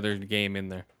let any other game in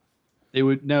there. It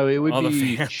would All the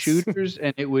be fans. shooters,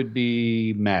 and it would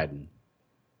be Madden.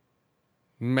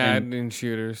 Madden and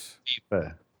shooters.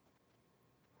 FIFA.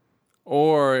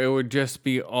 Or it would just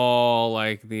be all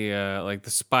like the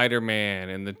Spider-Man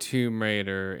and the Tomb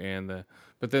Raider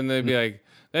but then they'd be like,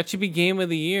 that should be Game of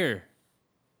the Year.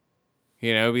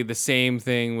 You know, it'd be the same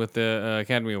thing with the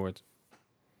Academy Awards.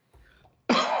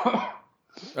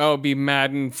 It'd be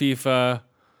Madden, FIFA,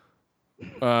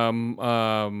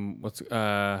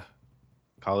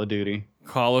 Call of Duty.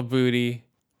 Call of Duty,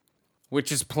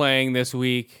 which is playing this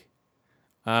week.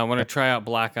 I want to try out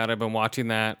Blackout. I've been watching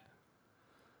that.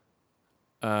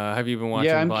 Have you been watching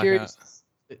Yeah, I'm Blackout? curious.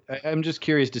 I'm just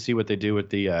curious to see what they do with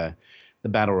the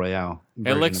Battle Royale. It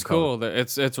version looks of Call of cool.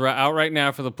 It's out right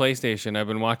now for the PlayStation. I've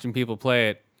been watching people play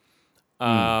it.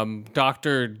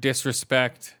 Dr.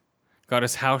 Disrespect got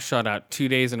his house shot out 2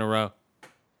 days in a row.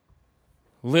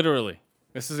 Literally.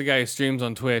 This is a guy who streams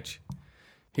on Twitch.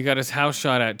 He got his house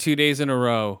shot at 2 days in a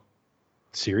row.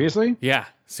 Seriously? Yeah,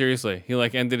 seriously. He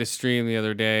ended his stream the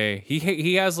other day.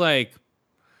 He has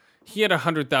he had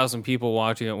 100,000 people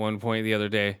watching at one point the other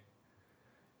day.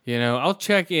 You know, I'll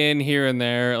check in here and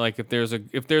there. Like if there's a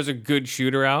good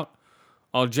shooter out,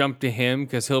 I'll jump to him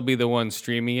because he'll be the one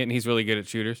streaming it, and he's really good at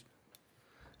shooters.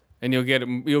 And you'll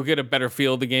get a better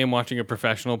feel of the game watching a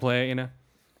professional play it, you know.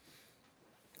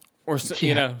 Or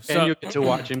you know, and you get to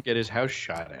watch him get his house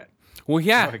shot at. well,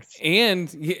 yeah,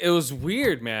 and it was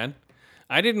weird, man.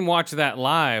 I didn't watch that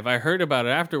live. I heard about it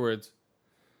afterwards.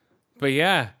 But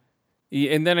yeah,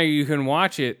 and then you can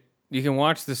watch it. You can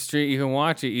watch the stream. You can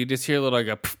watch it. You just hear a little like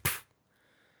a,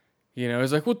 you know.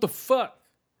 He's like, "What the fuck?"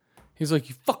 He's like,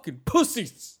 "You fucking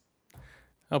pussies."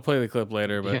 I'll play the clip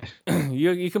later, but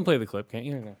you can play the clip, can't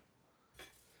you?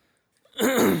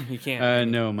 No. You can't.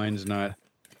 No, mine's not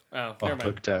Oh, all never mind.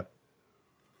 hooked up.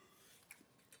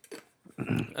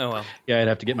 Oh well. Yeah, I'd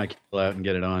have to get my cable out and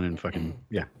get it on and fucking,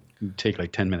 it'd take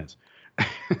like 10 minutes.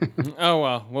 Oh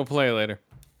well. We'll play it later.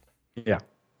 Yeah.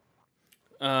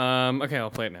 Okay, I'll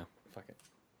play it now. Fuck it.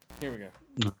 Here we go.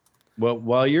 Well,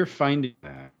 while you're finding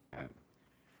that,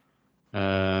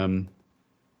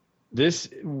 this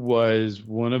was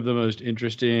one of the most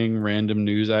interesting random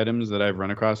news items that I've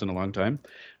run across in a long time.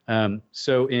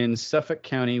 So in Suffolk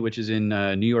County, which is in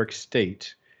New York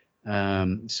State,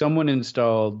 someone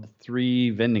installed 3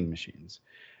 vending machines,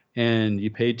 and you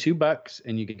pay $2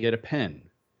 and you could get a pen.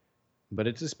 But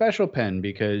it's a special pen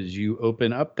because you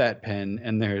open up that pen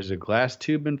and there's a glass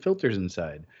tube and filters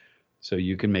inside, so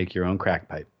you can make your own crack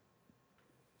pipe.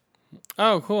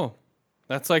 Oh, cool.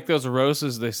 That's like those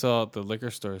roses they sell at the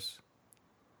liquor stores.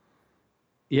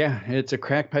 Yeah, it's a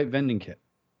crack pipe vending kit.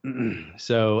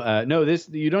 So no, this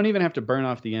you don't even have to burn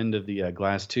off the end of the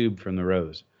glass tube from the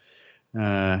rose.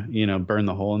 Burn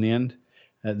the hole in the end.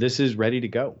 This is ready to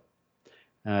go.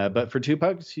 But for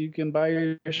 $2, you can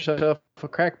buy yourself a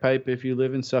crack pipe if you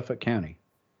live in Suffolk County.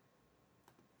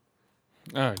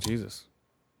 Oh, Jesus.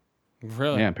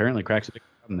 Really? Yeah, apparently crack's a big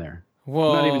problem there.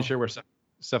 Well, I'm not even sure where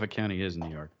Suffolk County is in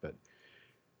New York, but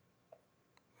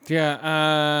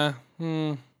yeah,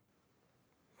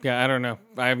 yeah, I don't know.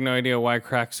 I have no idea why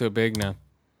crack's so big now.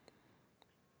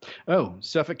 oh,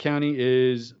 Suffolk County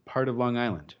is part of Long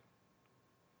Island.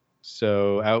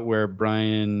 So out where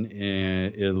Brian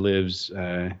lives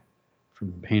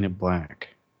from Painted Black,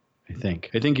 I think.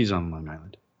 I think he's on Long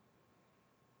Island.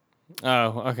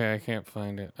 Oh, okay. I can't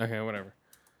find it. Okay, whatever.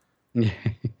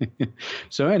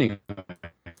 So anyway,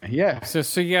 yeah.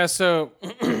 So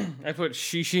I put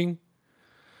shishing.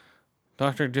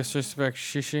 Dr. Disrespect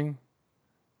shishing.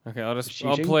 Okay,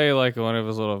 I'll play like one of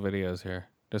his little videos here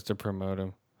just to promote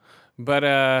him. But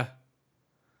a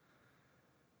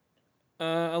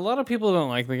lot of people don't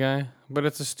like the guy, but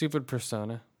it's a stupid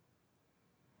persona.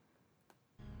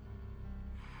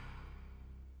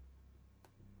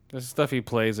 This stuff he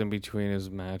plays in between his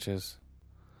matches.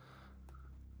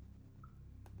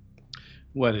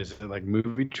 What is it, like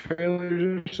movie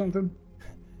trailers or something?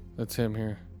 That's him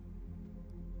here.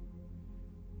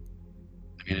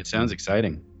 I mean, it sounds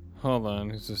exciting. Hold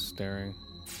on, he's just staring.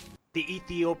 The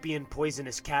Ethiopian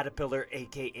poisonous caterpillar,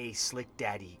 aka Slick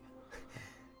Daddy,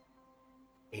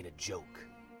 ain't a joke.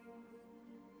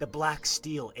 The black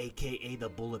steel, aka the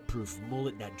bulletproof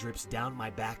mullet that drips down my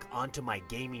back onto my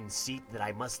gaming seat that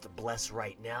I must bless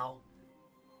right now.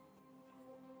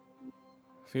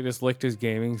 So he just licked his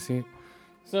gaming seat.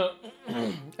 So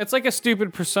it's like a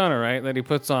stupid persona, right? That he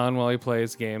puts on while he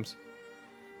plays games.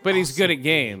 But he's good at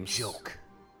games. Joke.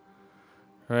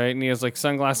 Right? And he has like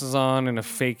sunglasses on and a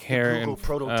fake hair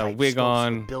and wig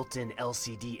on. Built-in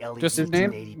LCD LED Just his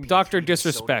name? Dr.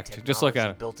 Disrespect. Just look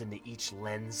at it. Built into each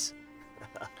lens.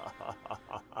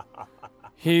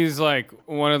 He's like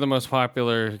one of the most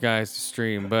popular guys to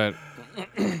stream, but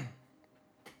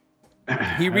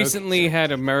he recently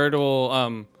had a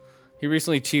marital he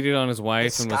recently cheated on his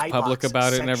wife and was public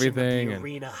about it and everything. And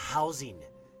Arena Housing,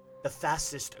 the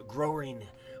fastest growing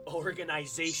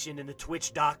organization in the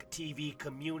Twitch.tv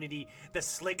community, the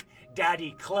Slick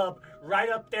Daddy Club, right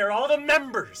up there, all the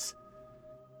members.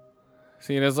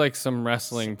 See, he does like some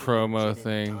wrestling promo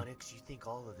thing. You think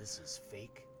all of this is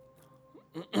fake?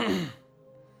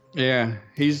 Yeah,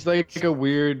 he's like a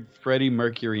weird Freddie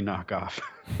Mercury knockoff.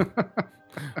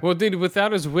 Well, dude,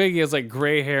 without his wig, he has like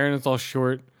gray hair and it's all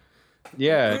short.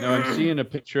 Yeah, no, I'm seeing a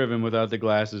picture of him without the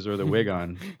glasses or the wig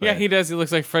on. Yeah, he does. He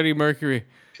looks like Freddie Mercury.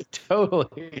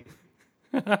 Totally.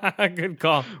 Good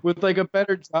call. With like a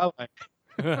better jawline.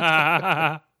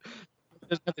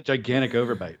 Doesn't have the gigantic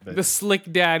overbite. But the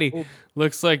Slick Daddy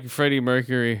looks like Freddie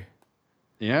Mercury.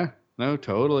 Yeah, no,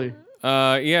 totally.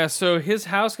 Yeah, so his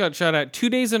house got shot at 2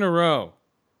 days in a row.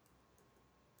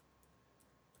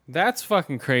 That's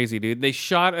fucking crazy, dude. They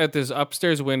shot at this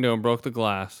upstairs window and broke the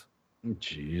glass.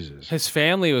 Jesus. His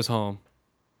family was home.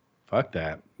 Fuck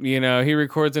that. You know, he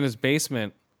records in his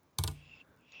basement.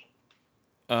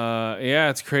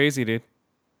 Yeah, it's crazy, dude.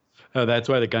 Oh, that's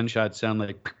why the gunshots sound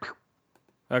like...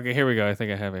 Okay, here we go. I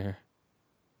think I have it here.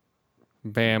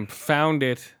 Bam. Found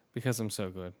it because I'm so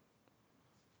good.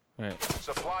 All right.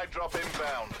 Supply drop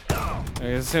inbound.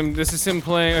 Okay, this is him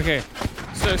playing. Okay.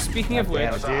 So speaking of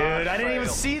which... Dude, I didn't even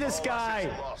see this guy.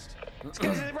 This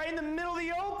guy's right in the middle of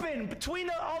the open, between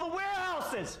all the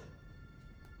warehouses.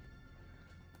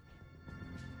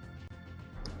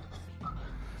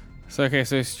 So, okay,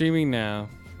 so streaming now.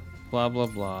 Blah, blah,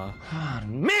 blah. Oh,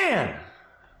 man! I'm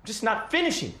just not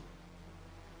finishing.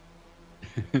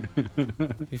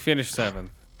 He finished 7th.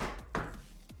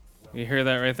 You hear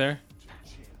that right there?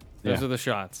 Those are the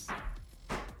shots.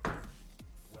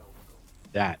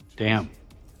 That. Damn.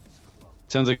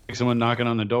 Sounds like someone knocking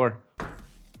on the door.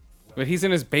 But he's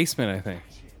in his basement, I think.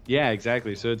 Yeah,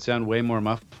 exactly. So it'd sound way more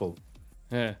muffled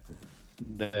Yeah.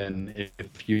 than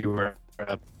if you were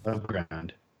above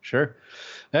ground. Sure.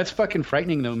 That's fucking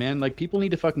frightening, though, man. Like, people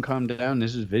need to fucking calm down.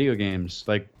 This is video games.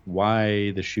 Like,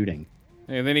 why the shooting?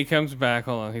 And then he comes back.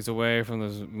 Hold on. He's away from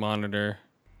this monitor.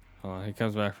 Hold on. He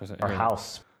comes back for a second. Our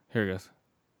house. Here he goes.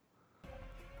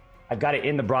 I got it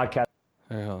in the broadcast.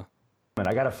 Hey, hold on.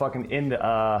 I got it fucking in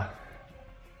the,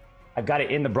 I've got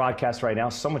it in the broadcast right now.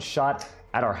 Someone shot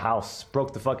at our house.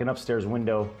 Broke the fucking upstairs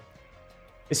window.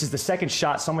 This is the second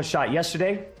shot. Someone shot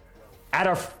yesterday at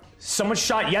our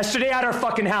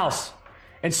fucking house.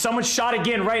 and someone shot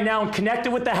again right now and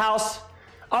connected with the house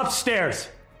upstairs,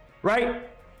 right?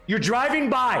 You're driving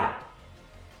by,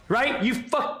 right?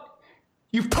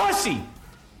 You pussy!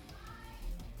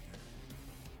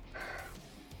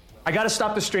 I gotta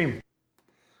stop the stream.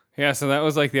 Yeah, so that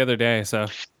was like the other day, so.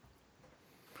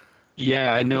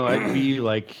 Yeah, I know. I'd be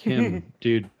like him,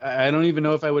 dude. I don't even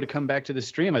know if I would have come back to the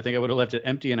stream. I think I would have left it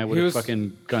empty and I would have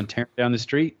fucking gone tearing down the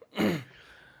street.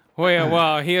 Well, yeah,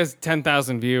 well, he has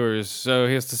 10,000 viewers, so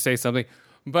he has to say something.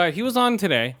 But he was on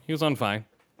today. He was on fine.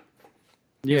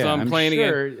 Yeah, I'm I'm playing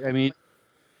sure. again. I mean,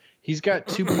 he's got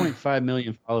 2.5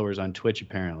 million followers on Twitch,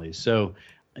 apparently. So,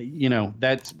 you know,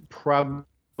 that's probably...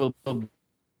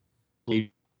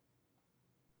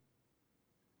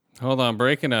 Hold on,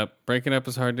 breaking up. Breaking up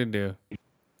is hard to do.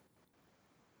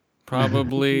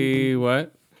 Probably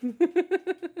what?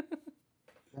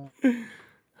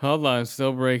 Hold on,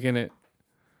 still breaking it.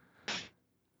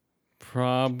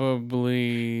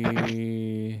 Probably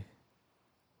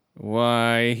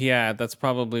why? Yeah, that's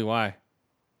probably why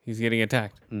he's getting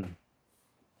attacked.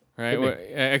 Right? Well,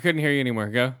 I couldn't hear you anymore.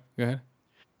 Go ahead.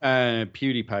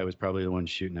 PewDiePie was probably the one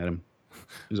shooting at him.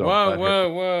 He was all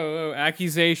Whoa!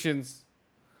 Accusations.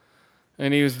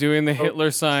 And he was doing the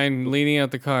Hitler sign, leaning out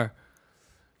the car.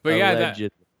 But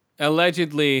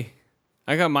allegedly,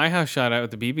 I got my house shot at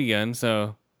with the BB gun,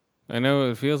 so I know what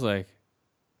it feels like.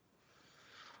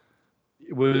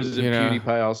 Was it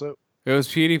PewDiePie also? It was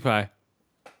PewDiePie.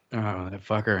 Oh, that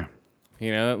fucker.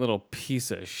 You know, that little piece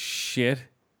of shit.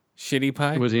 Shitty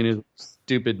pie? Was he in his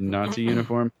stupid Nazi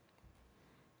uniform?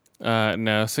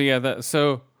 No. So, yeah,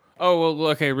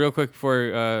 okay, real quick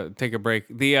before take a break.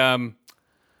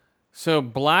 So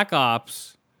Black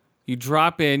Ops, you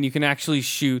drop in, you can actually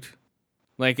shoot.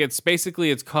 Like, it's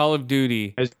Call of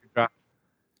Duty.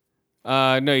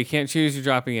 No, you can't shoot as you're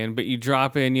dropping in, but you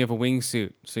drop in, you have a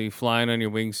wingsuit. So you fly in on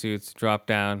your wingsuits, drop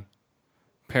down,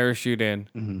 parachute in.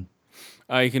 Mm-hmm.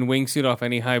 You can wingsuit off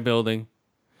any high building.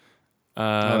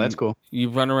 That's cool. You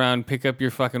run around, pick up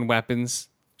your fucking weapons,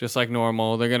 just like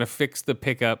normal. They're going to fix the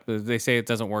pickup. They say it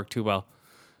doesn't work too well,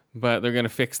 but they're going to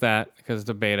fix that because it's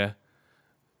a beta.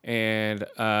 And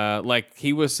like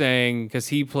he was saying, because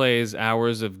he plays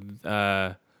hours of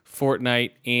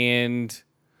Fortnite and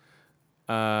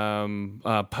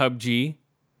PUBG,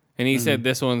 and he said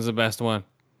this one's the best one.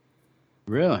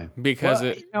 Really? Because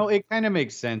it kind of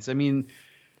makes sense. I mean,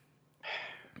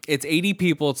 it's 80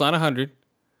 people. It's not 100.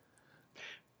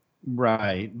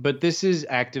 Right, but this is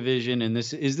Activision, and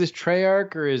is this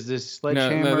Treyarch or is this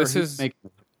Sledgehammer? No, this is.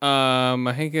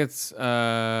 I think it's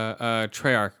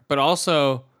Treyarch, but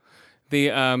also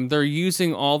they're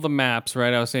using all the maps.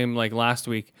 Right, I was saying like last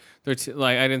week. I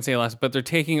didn't say last, but they're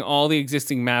taking all the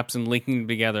existing maps and linking them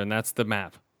together, and that's the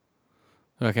map.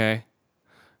 Okay,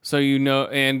 so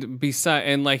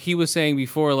and like he was saying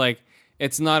before, like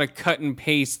it's not a cut and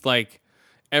paste like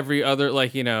every other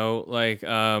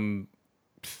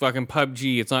fucking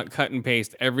PUBG. It's not cut and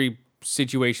paste. Every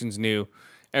situation's new.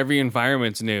 Every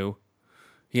environment's new.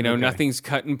 Nothing's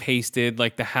cut and pasted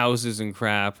like the houses and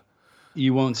crap.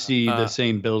 You won't see the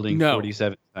same building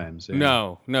 47 times.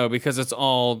 Yeah. No, because it's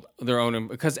all their own.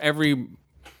 Because every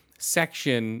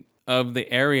section of the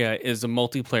area is a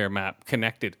multiplayer map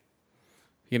connected.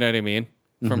 You know what I mean?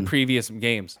 From previous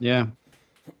games. Yeah.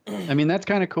 I mean, that's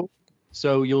kind of cool.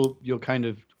 So you'll kind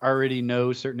of already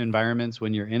know certain environments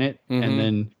when you're in it, and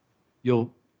then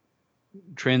you'll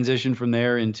transition from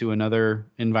there into another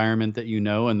environment that and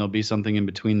there'll be something in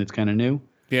between that's kind of new.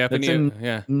 Yeah, that's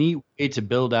a neat way to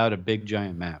build out a big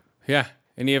giant map. Yeah,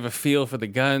 and you have a feel for the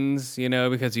guns,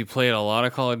 because you played a lot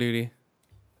of Call of Duty.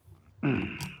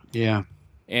 Yeah.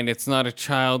 And it's not a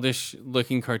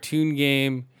childish-looking cartoon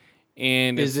game,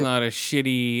 and it's not a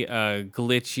shitty,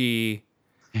 glitchy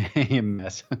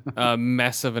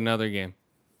mess of another game.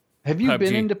 Have you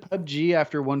been into PUBG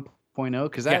after 1.0?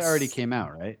 Because that already came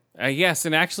out, right? Yes,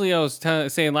 and actually I was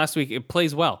saying last week, it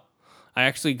plays well. I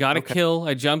actually got a kill.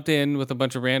 I jumped in with a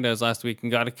bunch of randos last week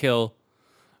and got a kill.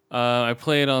 I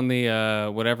played on the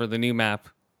the new map.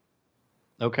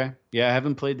 Okay. Yeah, I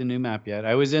haven't played the new map yet.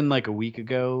 I was in like a week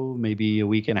ago, maybe a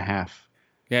week and a half.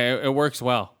 Yeah, it works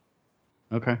well.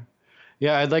 Okay.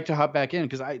 Yeah, I'd like to hop back in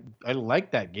because I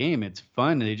like that game. It's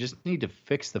fun. They just need to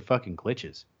fix the fucking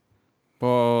glitches.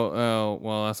 Well,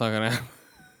 that's not gonna happen.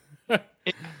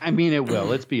 I mean, it will.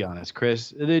 Let's be honest,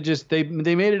 Chris. They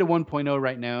made it a 1.0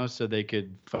 right now so they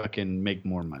could fucking make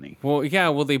more money. Well, yeah.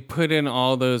 Well, they put in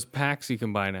all those packs you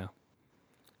can buy now.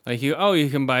 Like you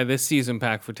can buy this season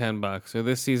pack for $10 or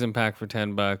this season pack for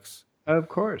 $10. Of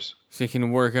course. So you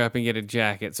can work up and get a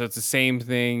jacket. So it's the same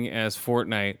thing as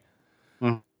Fortnite.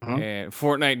 and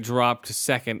Fortnite dropped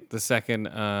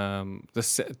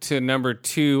to number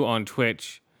 2 on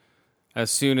Twitch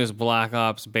as soon as Black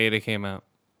Ops beta came out.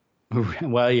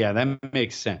 Well, yeah, that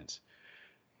makes sense.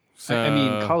 So, I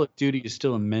mean, Call of Duty is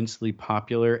still immensely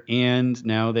popular, and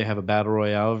now they have a battle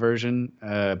royale version.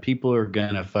 People are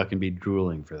gonna fucking be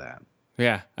drooling for that.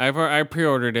 yeah, I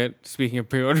pre-ordered it. Speaking of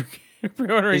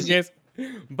pre-ordering games,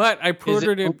 but I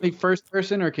pre-ordered Is it only first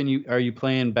person, or are you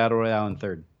playing battle royale in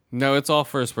third? No, it's all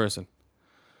first person.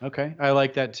 Okay, I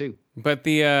like that too. But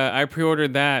I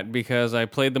pre-ordered that because I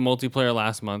played the multiplayer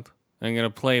last month. I'm gonna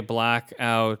play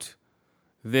Blackout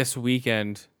this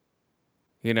weekend.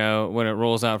 You know, when it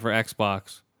rolls out for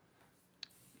Xbox.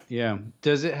 Yeah.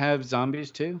 Does it have zombies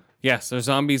too? Yes, there's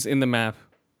zombies in the map.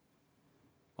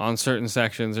 On certain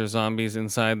sections, there's zombies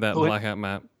inside that Blackout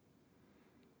map.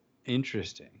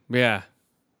 Interesting. Yeah.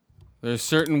 There's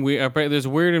there's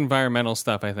weird environmental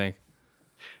stuff, I think.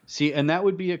 See, and that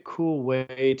would be a cool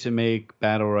way to make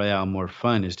Battle Royale more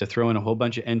fun, is to throw in a whole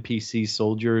bunch of NPC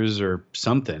soldiers or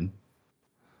something.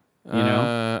 You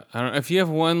know? I don't know. If you have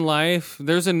one life,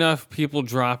 there's enough people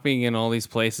dropping in all these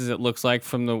places, it looks like,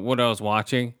 from what I was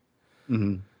watching,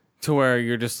 to where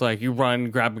you're just like, you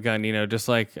run, grab a gun, you know, just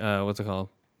like, what's it called?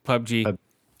 PUBG,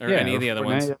 or any of the other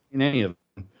ones. In any of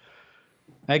them.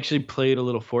 I actually played a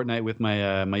little Fortnite with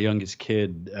my my youngest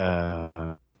kid,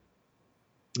 like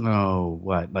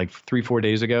 3-4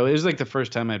 days ago. It was like the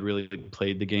first time I'd really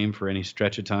played the game for any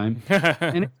stretch of time.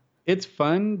 And it's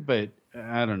fun, but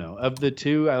I don't know. Of the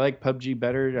two, I like PUBG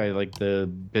better. I like the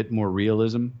bit more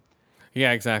realism.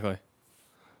 Yeah, exactly.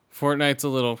 Fortnite's a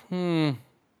little,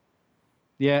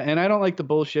 Yeah, and I don't like the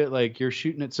bullshit, like you're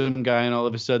shooting at some guy and all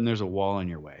of a sudden there's a wall in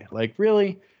your way. Like,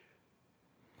 really?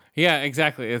 Yeah,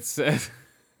 exactly. It's it's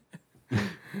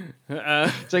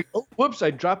like, oh, whoops,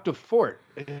 I dropped a fort.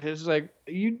 It's like,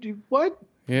 you do what?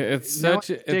 Yeah, it's now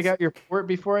such. Take out your fort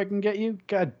before I can get you?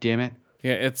 God damn it.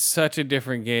 Yeah, it's such a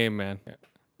different game, man.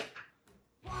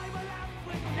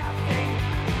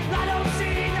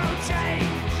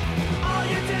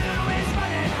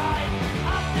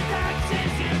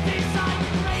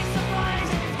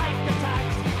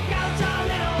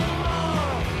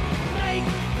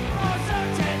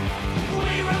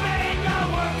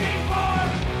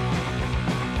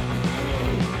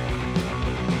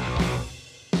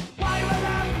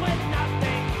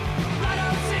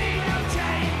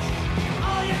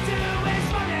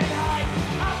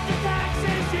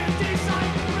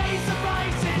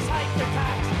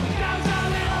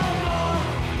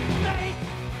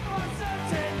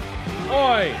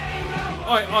 Oi!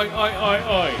 Oi, oi, oi, oi,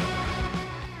 oi!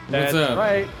 That's What's up?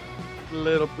 right.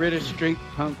 Little British street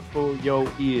punk for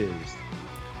your ears.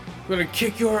 I'm gonna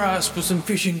kick your ass for some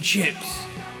fish and chips.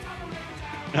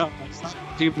 No, it's not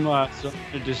too much. I'm going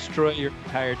to destroy your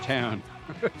entire town.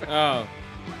 Oh.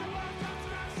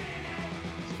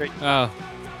 Straight. Oh.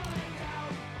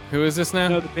 Who is this now?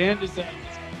 No, the band is...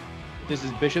 this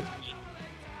is Bishop.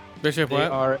 Bishop They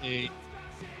what? are a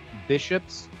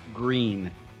Bishop's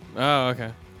Green. Oh,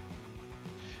 okay.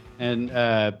 And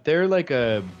they're like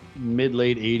a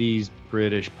mid-late 80s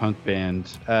British punk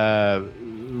band.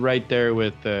 Right there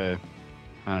with, I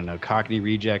don't know, Cockney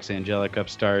Rejects, Angelic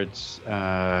Upstarts.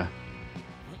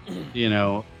 You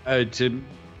know, to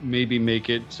maybe make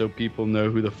it so people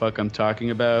know who the fuck I'm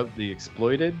talking about, The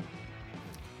Exploited.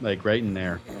 Like right in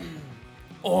there.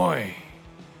 Oi!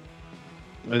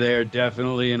 They're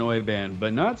definitely an oi band,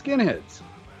 but not skinheads.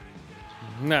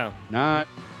 No. Not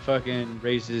fucking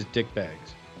racist dickbags.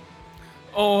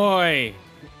 Oi!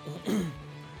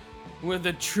 We're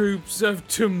the troops of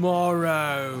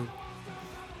tomorrow.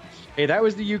 Hey, that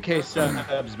was the UK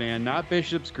subs, man, not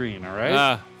Bishop's Green, all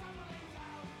right?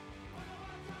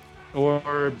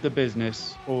 Or the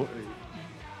business. Or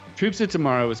Troops of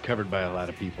Tomorrow was covered by a lot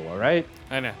of people, all right?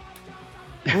 I know.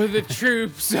 We're the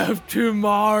troops of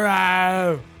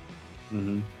tomorrow.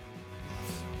 Mm-hmm.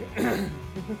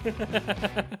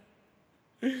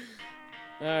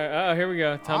 All right, oh, here we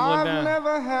go. Tumbling down.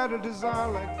 Never had a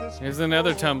desire like this. Here's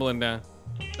another tumbling down.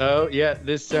 Oh, yeah,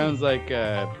 this sounds like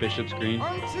Bishop's Green.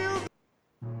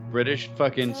 British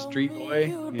fucking street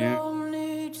boy. Yeah.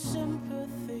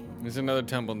 There's another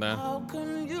tumble down. A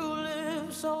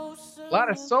lot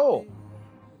of soul.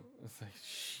 It's like,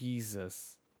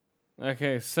 Jesus.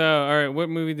 Okay, so, all right, what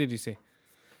movie did you see?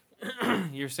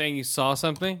 You're saying you saw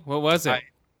something? What was it?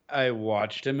 I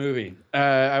watched a movie.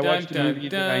 I watched a movie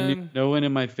that I knew no one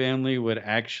in my family would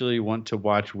actually want to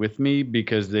watch with me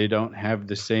because they don't have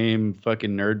the same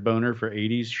fucking nerd boner for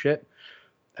 80s shit.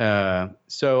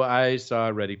 So I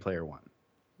saw Ready Player One.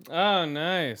 Oh,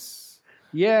 nice.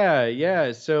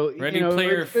 Yeah. So Ready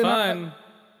Player it's been Fun.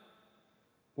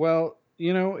 Well,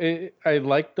 I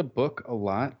like the book a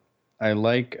lot. I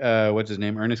like what's his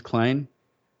name, Ernest Cline.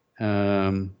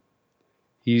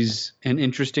 He's an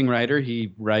interesting writer.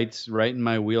 He writes right in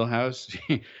my wheelhouse.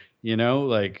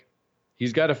 Like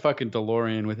he's got a fucking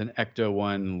DeLorean with an Ecto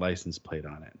 1 license plate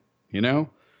on it.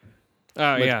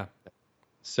 Oh, yeah.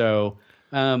 So,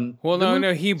 well,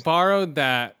 no, he borrowed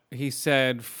that, he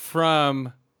said,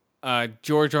 from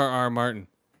George R.R. Martin.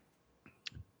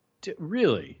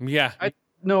 Really? Yeah. I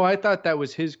thought that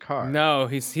was his car. No,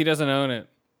 he doesn't own it.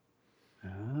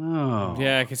 Oh.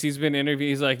 Yeah, because he's been interviewed.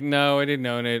 He's like, no, I didn't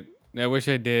own it. I wish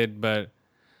I did, but...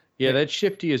 Yeah, that's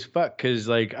shifty as fuck, because,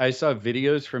 like, I saw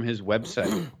videos from his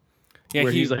website yeah,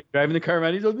 where he's, like, driving the car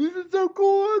around. He's like, this is so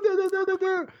cool.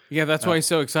 Yeah, that's why he's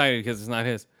so excited, because it's not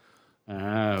his.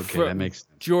 Okay, that makes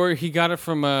sense. He got it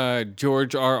from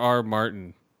George R.R.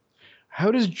 Martin.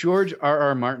 How does George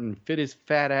R.R. Martin fit his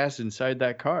fat ass inside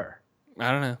that car?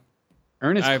 I don't know.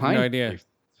 Ernest I have Cline no idea.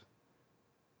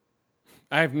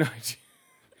 I have no idea.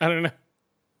 I don't know.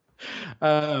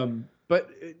 But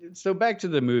so back to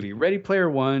the movie. Ready Player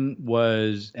One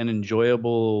was an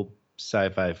enjoyable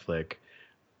sci-fi flick.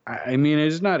 I mean,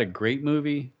 it's not a great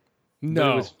movie. No,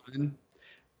 but it was fun.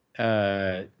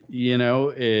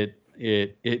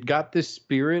 It got the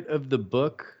spirit of the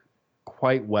book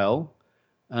quite well.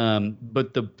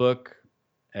 But the book,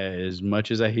 as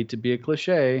much as I hate to be a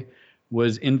cliche,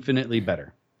 was infinitely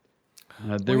better.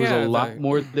 There was a lot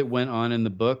more that went on in the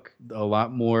book, a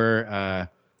lot more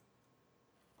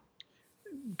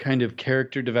kind of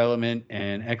character development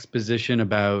and exposition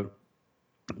about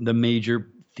the major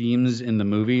themes in the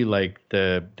movie, like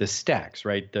the stacks,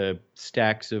 right? The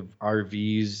stacks of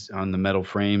RVs on the metal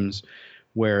frames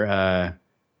where,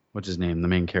 what's his name? The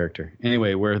main character.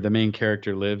 Anyway, where the main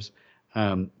character lives.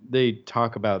 They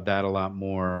talk about that a lot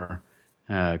more,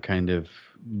 kind of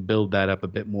build that up a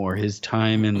bit more. His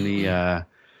time in the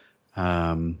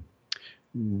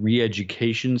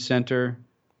re-education center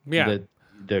that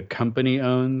the company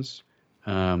owns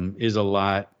is a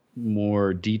lot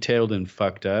more detailed and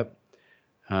fucked up.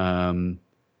 They're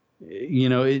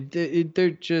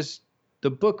just,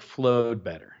 the book flowed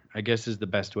better, I guess is the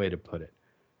best way to put it.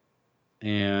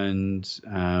 And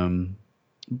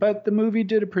but the movie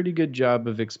did a pretty good job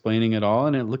of explaining it all,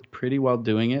 and it looked pretty well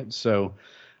doing it. So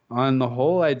on the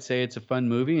whole, I'd say it's a fun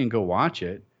movie and go watch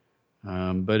it.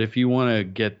 But if you want to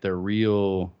get the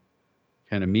real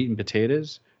kind of meat and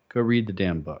potatoes, go read the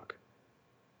damn book.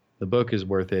 The book is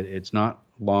worth it. It's not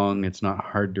long. It's not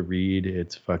hard to read.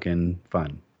 It's fucking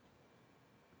fun.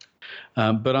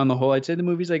 But on the whole, I'd say the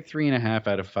movie's like 3.5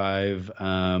 out of 5.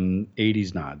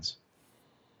 80s nods.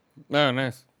 Oh,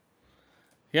 nice.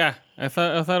 Yeah, I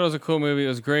thought it was a cool movie. It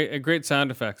was great. Great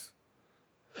sound effects.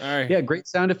 All right. Yeah, great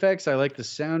sound effects. I like the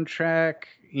soundtrack.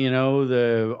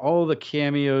 All the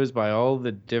cameos by all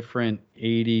the different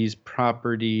 80s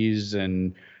properties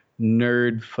and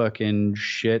nerd fucking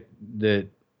shit that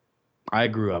I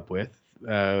grew up with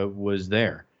was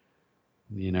there.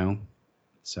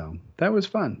 So that was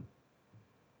fun.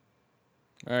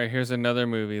 All right, here's another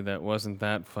movie that wasn't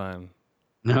that fun.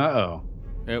 Uh-oh.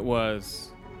 It was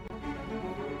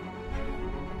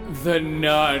The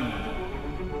Nun.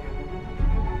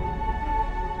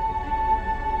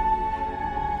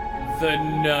 The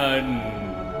Nun.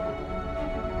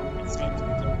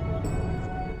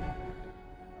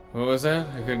 What was that?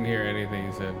 I couldn't hear anything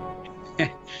you said.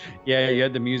 Yeah, you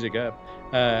had the music up.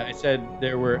 I said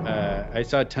there were. I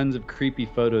saw tons of creepy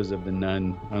photos of the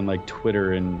Nun on like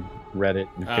Twitter and Reddit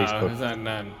and Facebook. Oh, it's not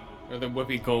Nun or the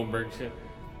Whoopi Goldberg shit.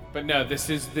 But no, this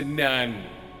is The Nun.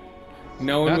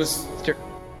 No one was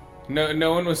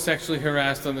sexually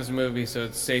harassed on this movie, so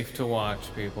it's safe to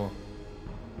watch, people.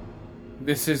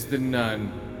 This is The Nun.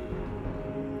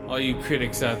 All you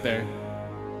critics out there,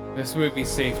 this movie's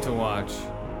safe to watch.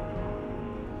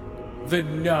 The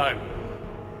Nun.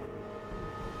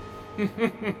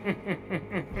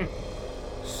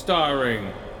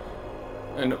 Starring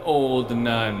an old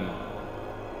nun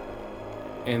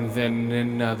and then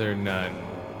another nun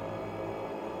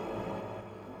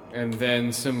and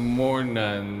then some more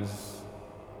nuns,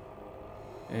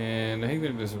 and I think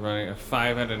they're just running a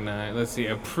 5 out of 9. Let's see,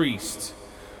 a priest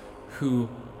who,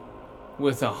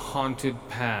 with a haunted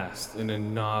past and a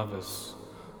novice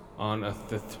on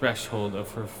the threshold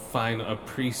of her final,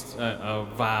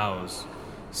 vows,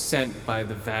 sent by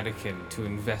the Vatican to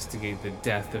investigate the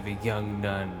death of a young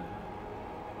nun.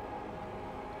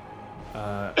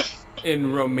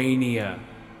 In Romania,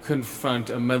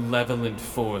 confront a malevolent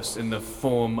force in the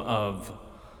form of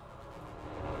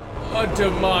a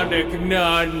demonic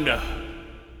nun.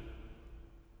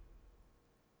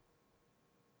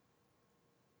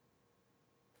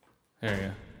 There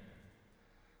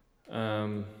you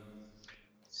go.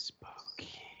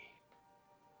 Spooky.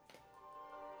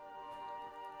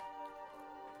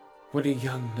 When a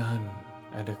young nun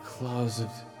and a closet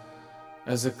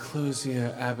as a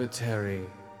closier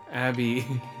abbey,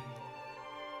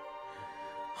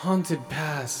 haunted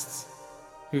past.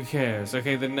 Who cares?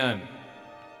 Okay, the nun.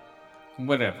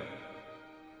 Whatever.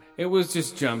 It was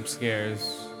just jump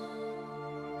scares.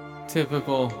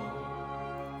 Typical.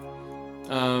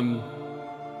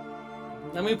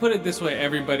 Let me put it this way,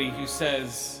 everybody who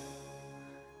says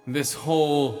this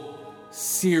whole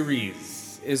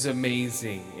series is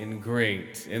amazing and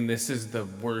great, and this is the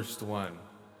worst one.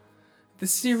 The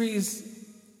series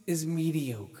is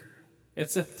mediocre.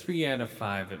 It's a 3 out of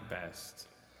 5 at best.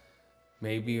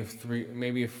 Maybe a 3,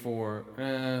 maybe a 4.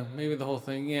 Maybe the whole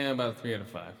thing. Yeah, about a 3 out of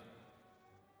 5.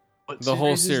 The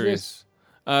whole series.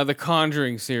 The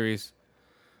Conjuring series.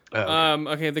 Oh,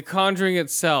 Okay, The Conjuring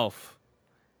itself.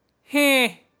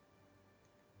 I'm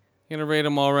gonna rate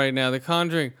them all right now. The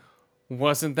Conjuring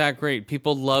wasn't that great.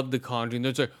 People loved The Conjuring.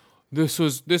 They're like,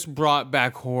 this brought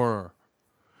back horror.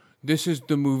 This is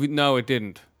the movie. No, it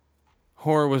didn't.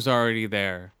 Horror was already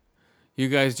there. You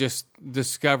guys just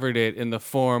discovered it in the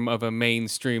form of a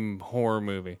mainstream horror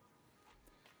movie.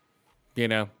 You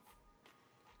know?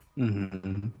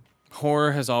 Mm-hmm.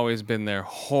 Horror has always been there.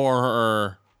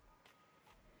 Horror.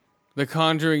 The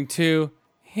Conjuring 2.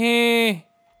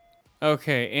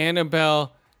 Okay,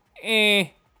 Annabelle.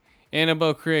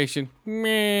 Annabelle Creation.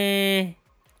 Meh.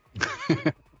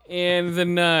 And The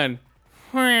Nun.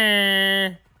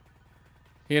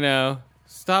 You know,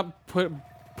 stop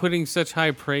putting such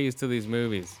high praise to these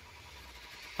movies.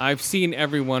 I've seen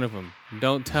every one of them.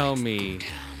 Don't tell me.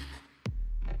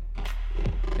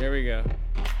 Here we go.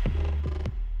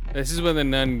 This is when the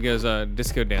nun goes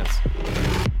disco dance.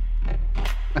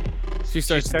 She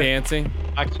starts dancing.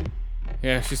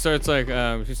 Yeah, she starts like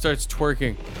she starts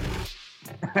twerking.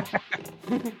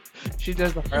 She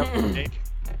does the Harlem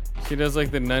She does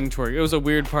like the nun twerk. It was a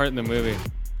weird part in the movie.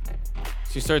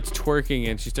 She starts twerking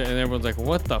and and everyone's like,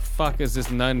 "What the fuck is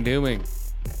this nun doing?"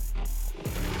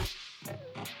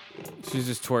 She's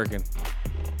just twerking.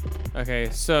 Okay,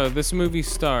 so this movie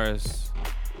stars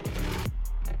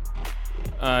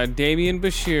Damian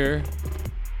Bashir,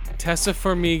 Tessa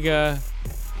Farmiga,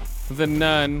 the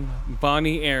nun,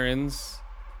 Bonnie Aarons,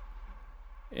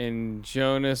 and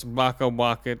Jonas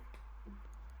Baka-Wakat,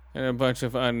 and a bunch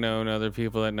of unknown other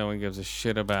people that no one gives a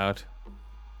shit about.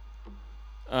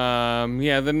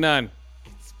 Yeah, The Nun.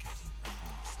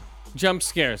 Jump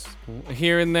scares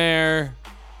here and there.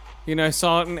 You know, I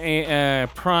saw it in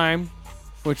Prime,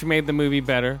 which made the movie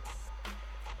better.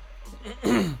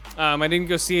 I didn't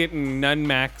go see it in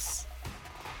Nunmax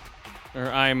or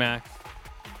IMAX.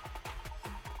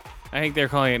 I think they're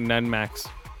calling it Nunmax.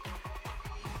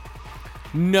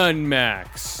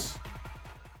 Nunmax.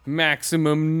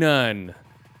 Maximum Nun.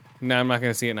 No, I'm not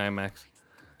gonna see it in IMAX.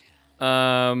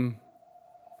 I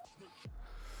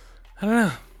don't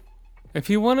know. If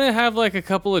you want to have like a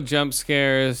couple of jump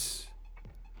scares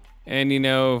and, you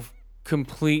know,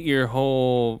 complete your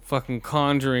whole fucking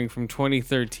Conjuring from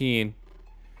 2013,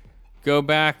 go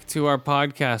back to our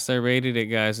podcast. I rated it,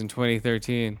 guys, in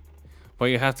 2013. But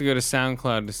you have to go to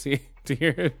SoundCloud to hear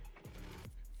it.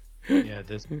 Yeah,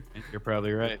 you're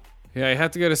probably right. Yeah, you have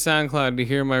to go to SoundCloud to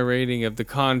hear my rating of The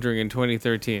Conjuring in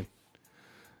 2013.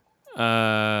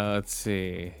 Let's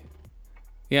see.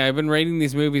 Yeah, I've been rating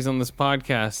these movies on this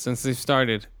podcast since they've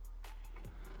started.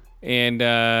 And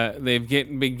they've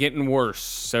been getting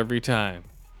worse every time.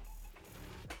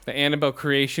 The Annabelle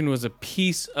Creation was a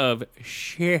piece of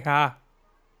shit. You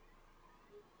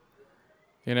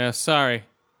know, sorry.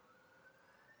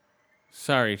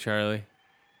 Sorry, Charlie.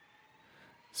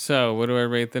 So, what do I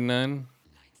rate The Nun?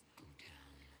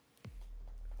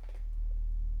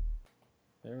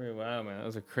 Wow, man, that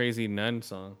was a crazy nun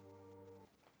song.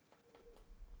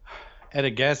 At a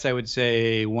guess, I would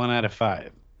say 1 out of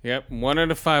 5. Yep, 1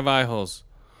 out of 5 eye holes.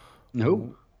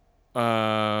 No.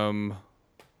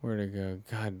 Where'd it go?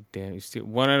 God damn, you still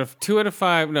 2 out of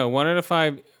 5. No, 1 out of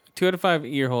 5. 2 out of 5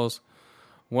 ear holes.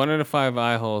 1 out of 5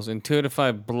 eye holes, and 2 out of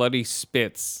 5 bloody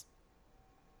spits.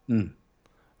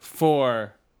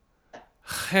 For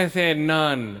Jefe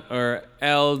Nun or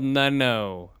El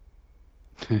Nunno.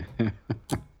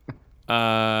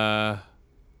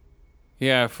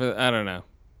 Yeah, for I don't know.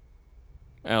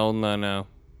 El Nunno.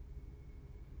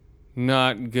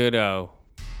 Not good-o.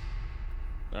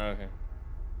 Okay.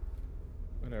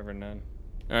 Whatever, none.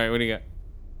 All right, what do you got?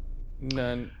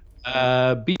 None.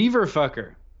 Beaver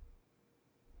fucker.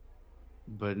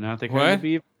 But not the kind What? of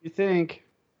beaver you think.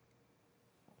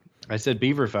 I said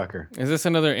beaver fucker. Is this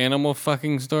another animal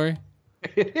fucking story?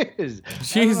 It is. I don't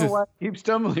Jesus. know why I keep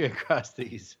stumbling across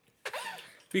these.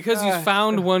 Because you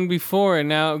found one before, and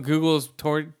now Google's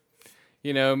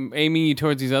aiming you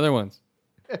towards these other ones.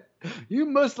 You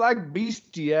must like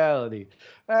bestiality.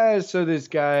 So this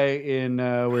guy in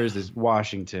where is this?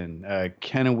 Washington,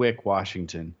 Kennewick,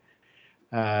 Washington.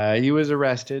 He was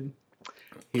arrested.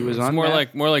 He was on more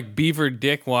meth. like Beaver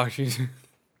Dick Washington.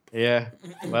 Yeah.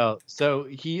 Well, so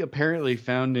he apparently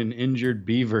found an injured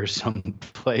beaver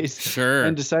someplace. Sure.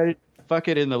 And decided to fuck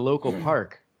it in the local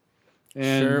park.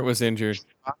 And Sure, it was injured.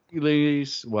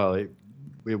 Well, it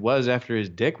was after his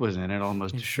dick was in it,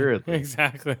 almost assuredly.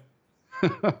 Exactly.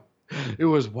 It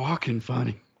was walking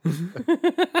funny.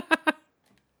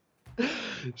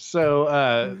 So,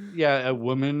 a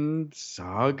woman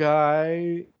saw a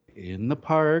guy in the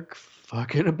park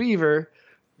fucking a beaver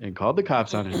and called the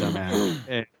cops on his dumb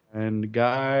ass. And the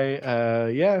guy,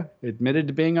 admitted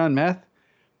to being on meth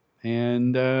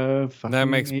and That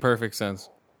makes perfect sense.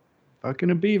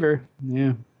 Fucking a beaver.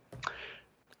 Yeah.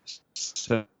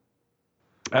 So,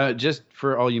 just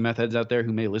for all you meth heads out there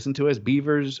who may listen to us,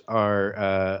 beavers are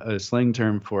a slang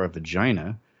term for a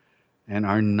vagina and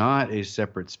are not a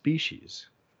separate species.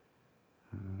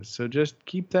 So just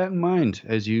keep that in mind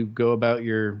as you go about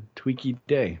your tweaky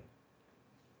day.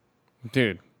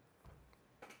 Dude.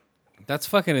 That's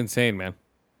fucking insane, man.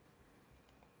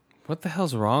 What the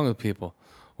hell's wrong with people?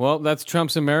 Well, that's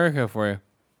Trump's America for you.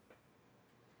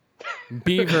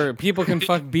 Beaver. People can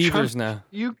fuck beavers now.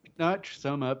 You could not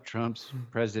sum up Trump's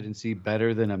presidency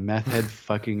better than a meth head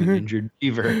fucking an injured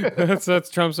beaver. That's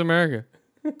Trump's America.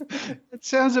 That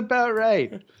sounds about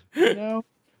right. You know?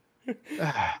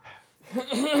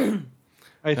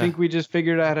 I think we just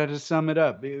figured out how to sum it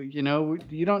up. You know,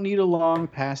 you don't need a long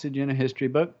passage in a history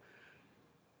book.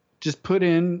 Just put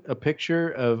in a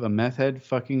picture of a meth head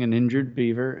fucking an injured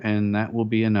beaver, and that will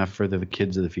be enough for the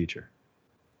kids of the future.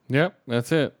 Yep,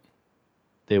 that's it.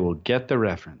 They will get the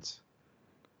reference.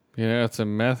 Yeah, it's a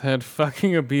meth head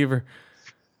fucking a beaver.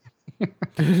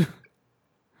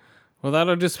 Well,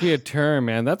 that'll just be a term,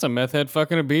 man. That's a meth head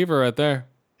fucking a beaver right there.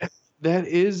 That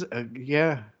is,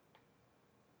 yeah.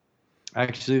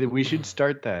 Actually, we should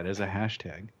start that as a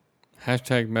hashtag.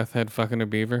 Hashtag meth head fucking a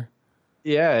beaver.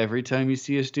 Yeah, every time you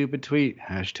see a stupid tweet,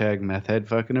 hashtag meth head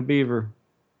fucking a beaver.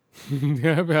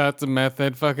 Yeah, that's a meth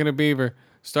head fucking a beaver.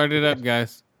 Start it up,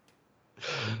 guys.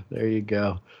 There you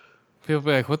go. People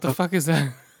be like, what the fuck is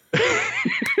that?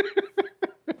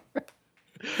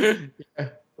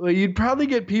 Well, you'd probably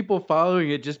get people following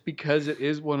it just because it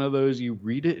is one of those you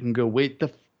read it and go, wait,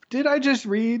 did I just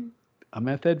read a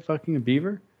meth head fucking a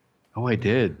beaver? Oh, I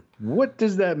did. What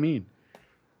does that mean?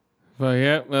 Well,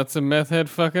 yeah, that's a meth head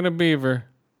fucking a beaver.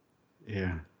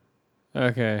 Yeah.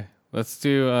 Okay, let's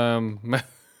do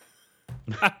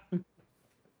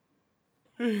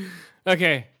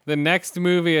Okay, the next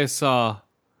movie I saw,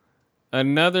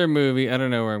 another movie. I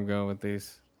don't know where I'm going with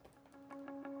these.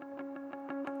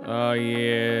 Oh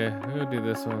yeah, we'll do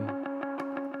this one.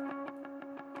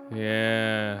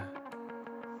 Yeah,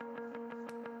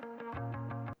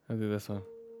 I'll do this one.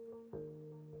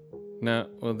 No,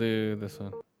 we'll do this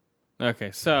one.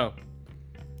 Okay, so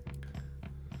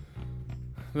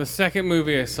the second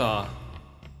movie I saw,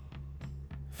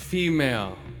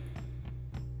 female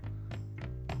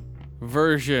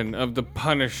version of the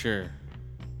Punisher,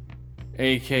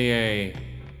 aka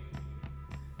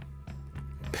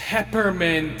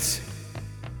Peppermint.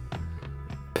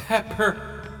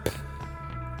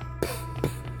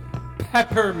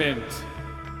 Peppermint,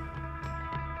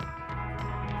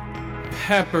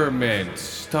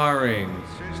 starring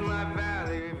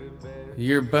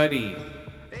your buddy.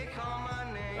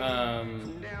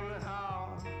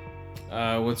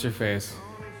 What's her face?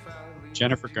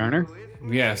 Jennifer Garner?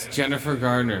 Yes, Jennifer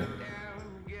Garner.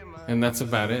 And that's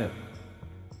about it.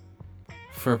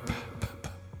 For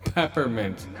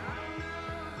Peppermint.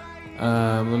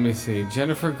 Let me see.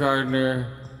 Jennifer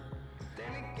Gardner.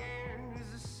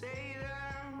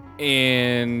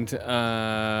 And,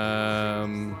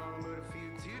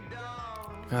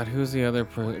 God, who's the other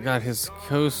person? God, his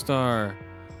co-star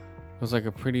was like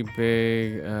a pretty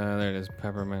big, there it is,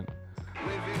 Peppermint.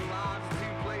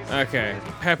 Okay,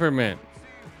 Peppermint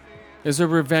is a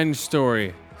revenge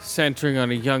story centering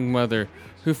on a young mother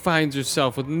who finds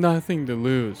herself with nothing to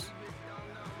lose.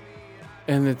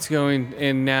 And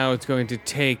now it's going to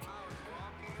take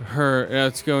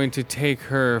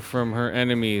her from her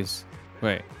enemies.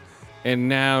 Wait.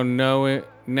 And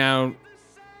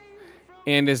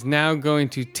is now going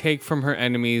to take from her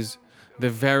enemies the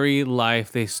very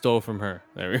life they stole from her.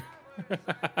 There we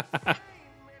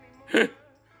go.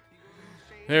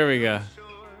 There we go.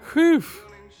 Whew.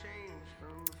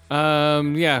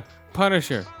 Yeah,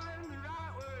 Punisher.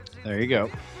 There you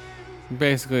go.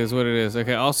 Basically is what it is.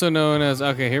 Okay, also known as...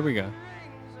 Okay, here we go.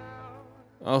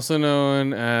 Also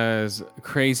known as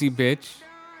Crazy Bitch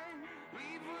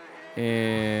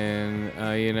in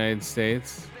United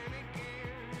States.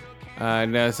 Now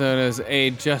it's known as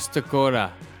A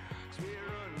Justacora.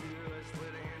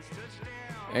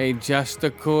 A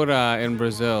Justacora in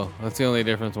Brazil. That's the only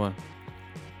difference one.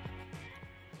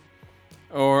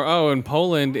 Or, in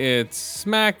Poland, it's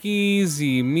Smaki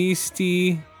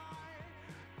Zimisti.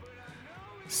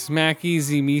 Smaki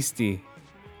Zimisti.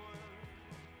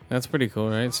 That's pretty cool,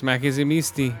 right? Smaki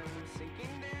Zimisti.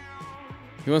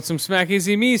 You want some Smaki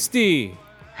Zimisti?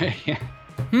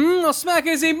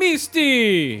 Smaki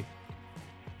Zimisti!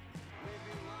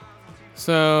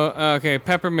 So, okay,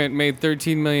 Peppermint made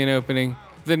 $13 million opening.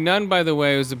 The Nun, by the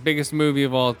way, was the biggest movie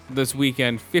of all this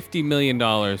weekend. $50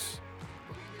 million.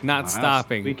 Not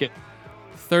stopping.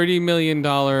 $30 million,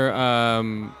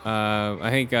 I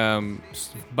think,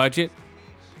 budget.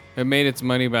 It made its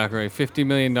money back, right? $50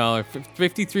 million,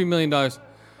 $53 million. I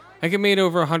think it made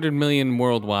over $100 million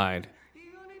worldwide.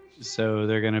 So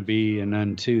they're going to be a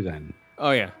Nun 2 then.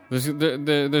 Oh, yeah.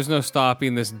 There's no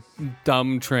stopping this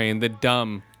dumb train. The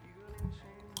dumb.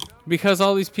 Because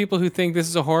all these people who think this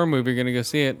is a horror movie are going to go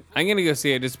see it. I'm going to go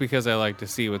see it just because I like to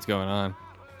see what's going on.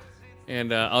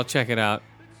 And I'll check it out.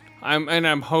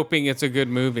 I'm hoping it's a good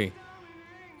movie.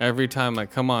 Every time,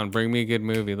 like, come on, bring me a good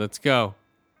movie. Let's go.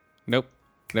 Nope.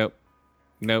 You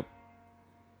know,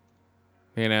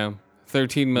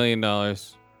 $13 million. It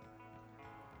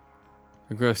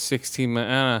grossed $16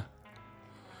 million.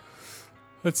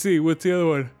 Let's see, what's the other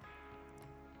one?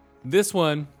 This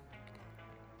one.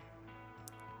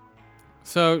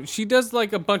 So she does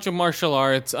like a bunch of martial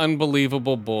arts,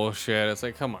 unbelievable bullshit. It's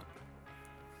like, come on.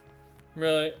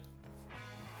 Really?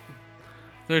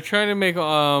 They're trying to make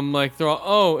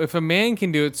if a man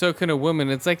can do it, so can a woman.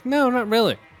 It's like, no, not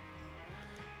really.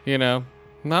 You know,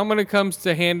 not when it comes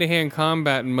to hand-to-hand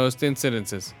combat in most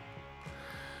incidences.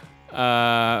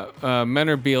 Men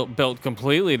are built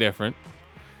completely different,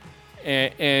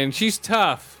 and she's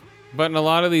tough, but in a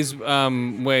lot of these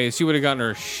ways, she would have gotten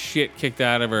her shit kicked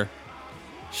out of her.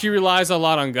 She relies a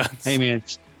lot on guns. Hey, man.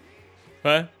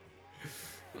 What?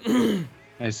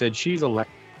 I said she's Electra.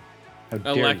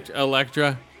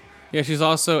 Yeah, she's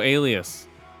also Alias.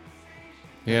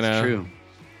 That's true.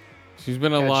 She's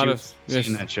been a lot of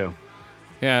in that show.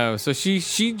 Yeah, so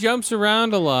she jumps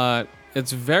around a lot.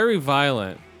 It's very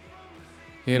violent.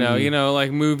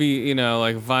 Like movie,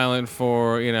 like violent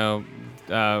for,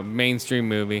 mainstream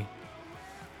movie.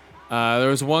 There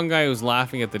was one guy who was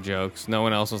laughing at the jokes. No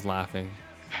one else was laughing.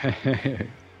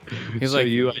 So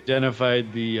you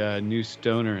identified the new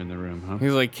stoner in the room, huh?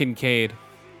 He's like Kincaid.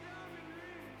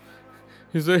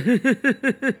 He's like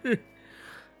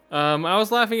I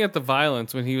was laughing at the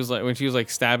violence when she was like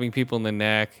stabbing people in the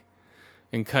neck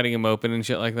and cutting them open and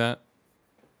shit like that.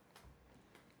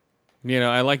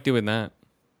 I like doing that.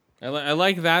 I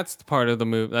like that's part of the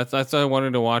movie. That's why I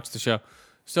wanted to watch the show.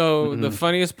 So the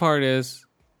funniest part is,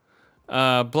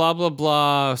 blah blah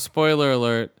blah. Spoiler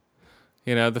alert.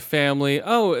 The family.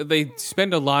 Oh, they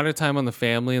spend a lot of time on the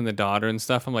family and the daughter and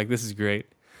stuff. I'm like, this is great.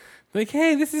 Like,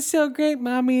 hey, this is so great,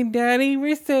 mommy and daddy.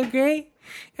 We're so great.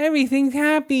 Everything's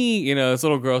happy. This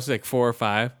little girl, she's like 4 or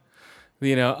 5.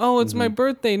 It's my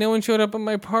birthday. No one showed up at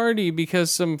my party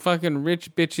because some fucking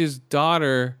rich bitch's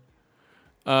daughter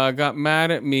got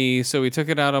mad at me, so we took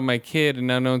it out on my kid, and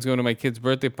now no one's going to my kid's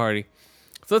birthday party.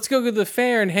 So let's go to the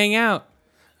fair and hang out.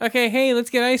 Okay, hey, let's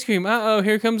get ice cream. Uh-oh,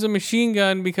 here comes a machine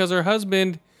gun because her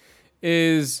husband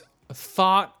is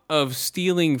thought of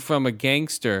stealing from a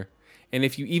gangster. And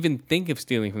if you even think of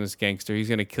stealing from this gangster, he's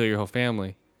going to kill your whole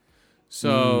family.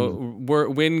 So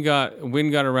Win got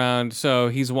around. So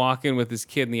he's walking with his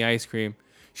kid in the ice cream.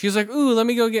 She's like, ooh, let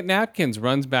me go get napkins.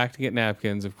 Runs back to get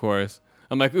napkins, of course.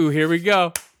 I'm like, ooh, here we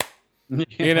go.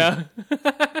 And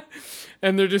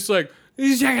they're just like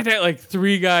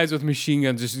 3 guys with machine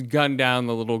guns just gun down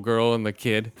the little girl and the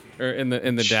kid, or in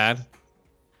the dad.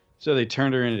 So they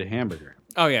turned her into a hamburger.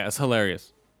 Oh yeah, it's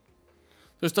hilarious.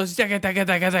 There's those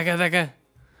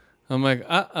I'm like,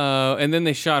 uh-oh. And then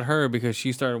they shot her because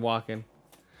she started walking.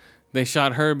 They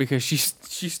shot her because she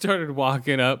started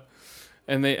walking up.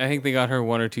 And I think they got her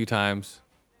 1 or 2 times.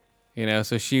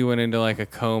 So she went into like a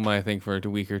coma, I think, for a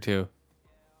week or 2.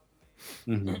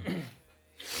 Mm-hmm.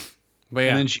 But yeah.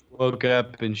 And then she woke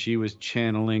up and she was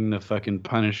channeling the fucking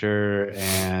Punisher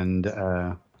and...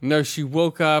 No, she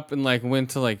woke up and like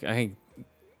went to like, I think,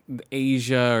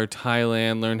 Asia or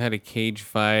Thailand, learned how to cage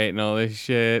fight and all this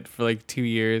shit for like 2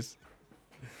 years.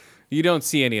 You don't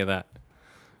see any of that.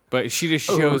 But she just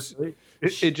shows.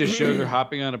 It just shows her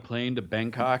hopping on a plane to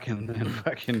Bangkok and then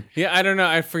fucking. Yeah, I don't know.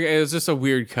 I forget. It was just a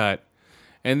weird cut.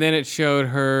 And then it showed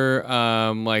her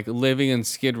like living in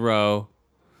Skid Row,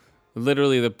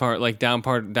 literally the part like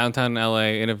downtown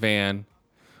LA in a van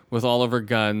with all of her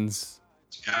guns.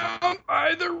 Down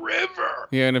by the river.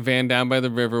 Yeah, in a van down by the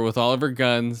river with all of her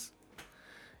guns.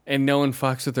 And no one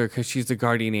fucks with her because she's the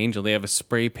guardian angel. They have a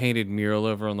spray painted mural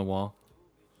over on the wall.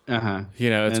 Uh-huh. You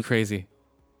know, it's crazy.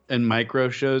 And Micro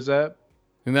shows up.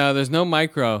 No, there's no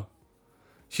Micro.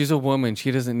 She's a woman. She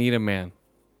doesn't need a man.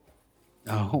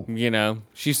 Oh. You know,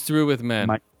 she's through with men.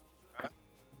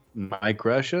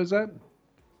 Micro shows up?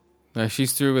 No,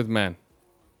 she's through with men.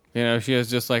 You know, she has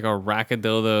just like a rack of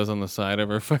dildos on the side of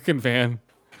her fucking van.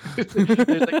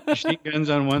 There's like machine guns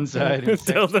on one side. And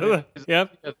Dildo,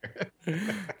 yep.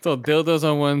 So dildos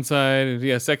on one side.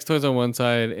 Yeah, sex toys on one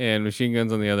side and machine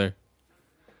guns on the other.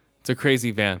 It's a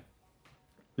crazy van.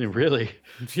 Really?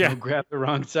 Yeah. Don't grab the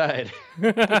wrong side.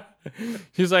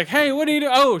 She's like, hey, what are you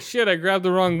doing? Oh, shit, I grabbed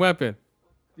the wrong weapon.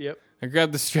 Yep. I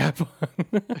grabbed the strap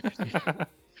on.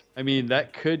 I mean,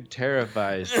 that could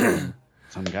terrify some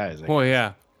guys. Oh,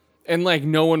 yeah. And, like,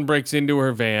 no one breaks into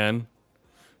her van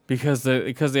because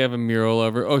they have a mural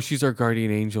of her. Oh, she's our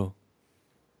guardian angel.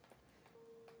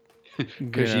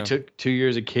 Because she took 2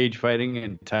 years of cage fighting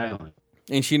in Thailand.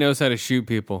 And she knows how to shoot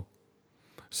people.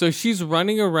 So she's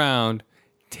running around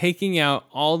taking out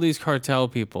all these cartel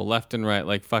people left and right,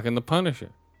 like fucking the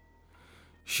Punisher.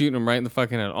 Shooting them right in the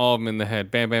fucking head, all of them in the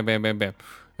head. Bam, bam, bam, bam, bam.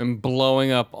 And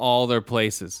blowing up all their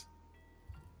places.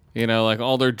 You know, like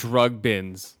all their drug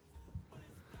bins.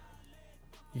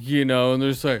 You know, and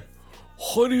they're just like,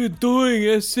 what are you doing?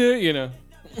 That's it, you know.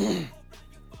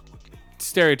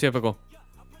 Stereotypical.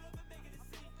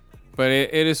 But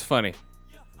it is funny.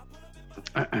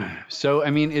 So, I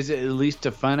mean, is it at least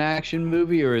a fun action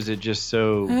movie, or is it just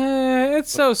so...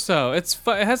 It's so-so. It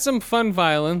has some fun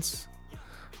violence.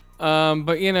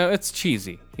 But, you know, it's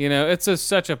cheesy. You know, it's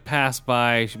such a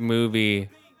pass-by movie.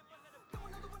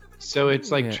 So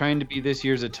it's like trying to be this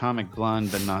year's Atomic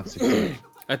Blonde, but not succeeding.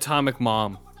 Atomic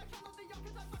Mom.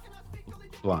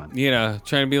 Blonde. You know,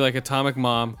 trying to be like Atomic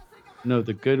Mom. No,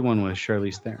 the good one was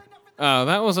Charlize Theron. Oh,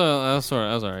 that was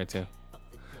all right, too.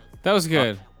 That was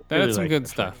good. That really had some like good that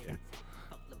stuff. fight,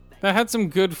 That had some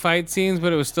good fight scenes,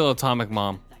 but it was still Atomic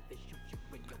Mom.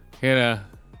 You know,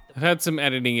 it had some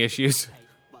editing issues.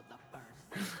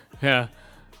 Yeah.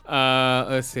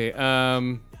 Let's see. I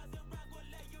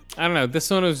don't know. This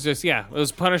one was just, it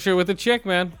was Punisher with a chick,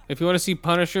 man. If you want to see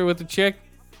Punisher with a chick,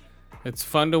 it's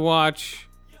fun to watch.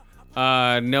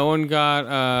 No one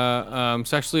got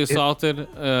sexually assaulted.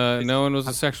 No one was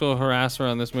a sexual harasser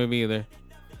on this movie either.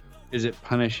 Is it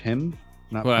Punish Him?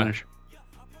 Not What? Punish.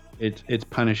 It's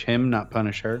Punish Him, not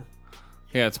Punish Her.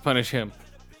 Yeah, it's Punish Him.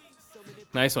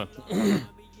 Nice one.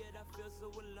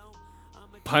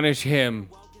 Punish Him.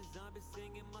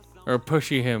 Or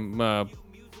Pushy Him.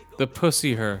 The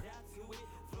Pussy Her.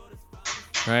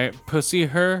 Right? Pussy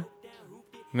Her?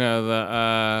 No,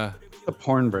 The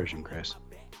porn version, Chris.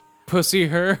 Pussy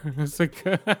Her? It's like...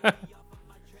 Yeah,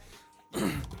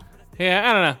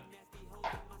 I don't know.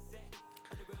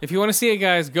 If you want to see it,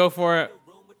 guys, go for it.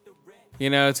 You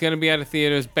know, it's going to be out of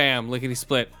theaters. Bam, lickety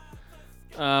split.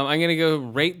 I'm going to go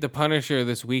rate The Punisher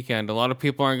this weekend. A lot of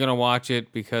people aren't going to watch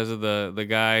it because of the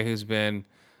guy who's been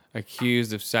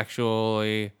accused of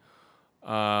sexually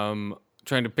trying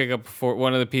to pick up...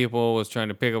 One of the people was trying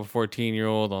to pick up a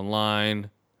 14-year-old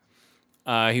online.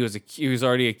 He was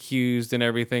already accused and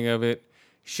everything of it.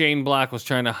 Shane Black was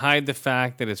trying to hide the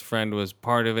fact that his friend was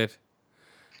part of it.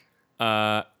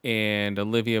 And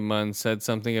Olivia Munn said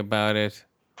something about it.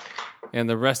 And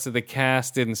the rest of the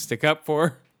cast didn't stick up for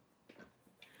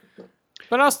her.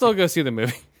 But I'll still go see the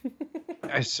movie.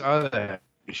 I saw that.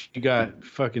 She got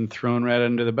fucking thrown right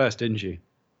under the bus, didn't she?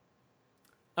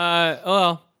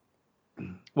 Well, and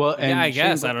yeah, I Shane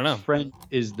guess. I Black's don't know. Friend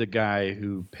is the guy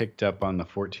who picked up on the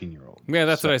 14-year-old. Yeah,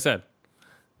 that's what I said.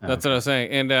 That's what I was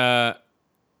saying.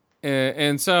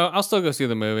 And so I'll still go see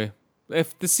the movie.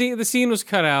 If the scene was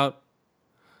cut out,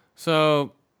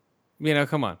 so you know,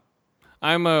 come on.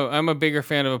 I'm a bigger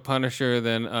fan of a Punisher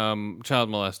than child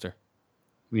molester.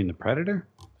 You mean the Predator?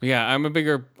 Yeah, I'm a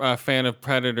bigger fan of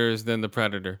Predators than the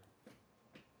Predator.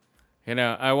 You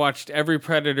know, I watched every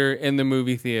Predator in the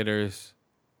movie theaters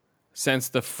since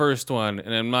the first one,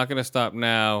 and I'm not going to stop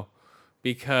now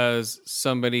because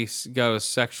somebody got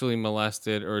sexually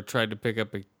molested or tried to pick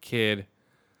up a kid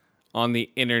on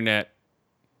the internet.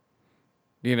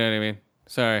 You know what I mean?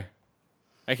 Sorry.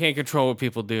 I can't control what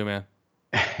people do, man.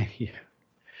 Yeah.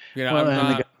 You know, Well, I'm and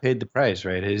not... paid the price,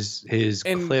 right? His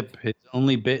And- clip, his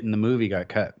only bit in the movie got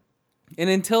cut. And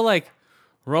until like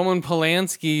Roman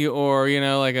Polanski or,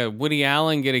 like a Woody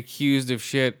Allen get accused of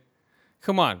shit,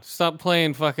 come on, stop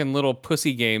playing fucking little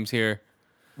pussy games here.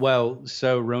 Well,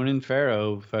 so Ronan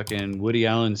Farrow, fucking Woody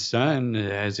Allen's son,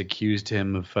 has accused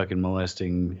him of fucking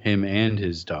molesting him and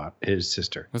his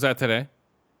sister. Was that today?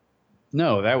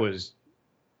 No, that was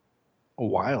a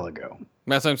while ago.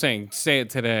 That's what I'm saying. Say it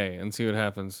today and see what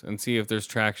happens and see if there's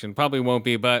traction. Probably won't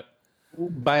be, but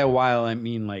By a while, I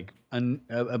mean like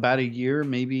about a year,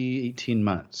 maybe 18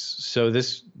 months. So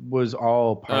this was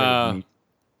all part of me.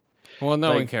 Well,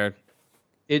 no one cared.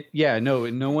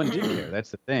 No one did care.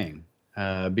 That's the thing.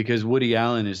 Because Woody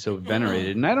Allen is so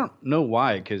venerated. And I don't know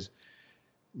why, because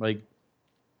like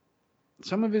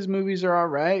some of his movies are all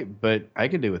right, but I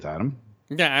could do without him.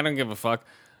 Yeah, I don't give a fuck.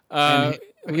 And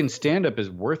fucking stand-up is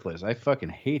worthless. I fucking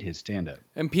hate his stand-up.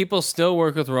 And people still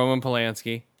work with Roman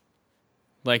Polanski.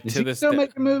 Like Is to he this still day.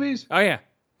 making movies? Oh yeah.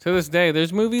 To this day.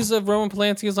 There's movies of Roman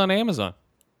Polanski's on Amazon.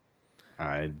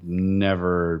 I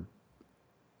never.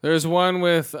 There's one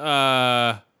with who's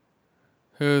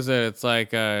it? It's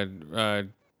like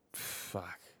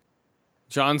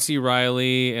John C.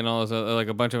 Reilly and all this like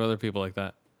a bunch of other people like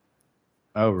that.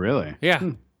 Oh, really? Yeah.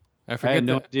 I I forget had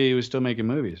no that. idea he was still making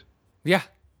movies. Yeah.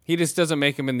 He just doesn't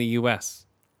make them in the US.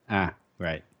 Ah,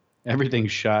 right.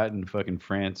 Everything's shot in fucking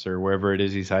France or wherever it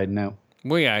is he's hiding out.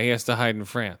 Well, yeah, he has to hide in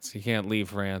France. He can't leave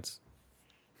France.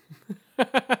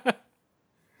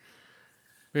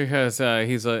 Because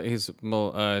he's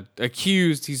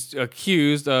accused. He's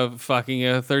accused of fucking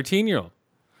a 13-year-old.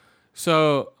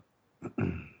 So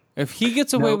if he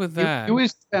gets away with that, He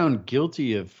was found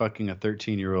guilty of fucking a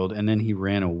 13-year-old, and then he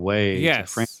ran away to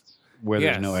Yes. France, where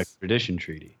there's no Yes. extradition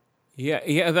treaty.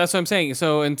 yeah, that's what I'm saying.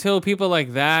 So until people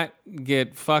like that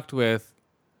get fucked with,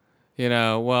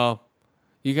 well,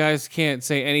 you guys can't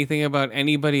say anything about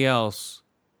anybody else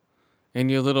in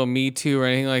your little Me Too or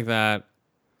anything like that.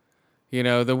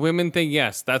 The women thing,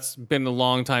 yes, that's been a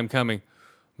long time coming.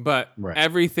 But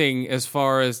everything, as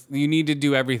far as you need to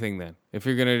do everything then, if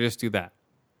you're going to just do that.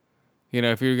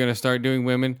 If you're going to start doing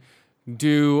women,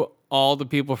 do all the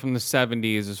people from the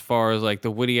 70s as far as like the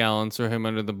Woody Allen, throw him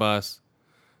under the bus.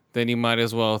 Then you might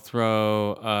as well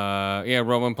throw,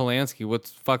 Roman Polanski. What's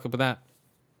the fuck up with that?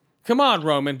 Come on,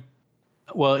 Roman.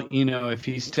 Well, if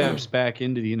he steps back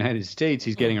into the United States,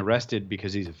 he's getting arrested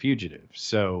because he's a fugitive.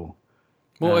 So,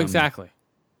 Well, exactly.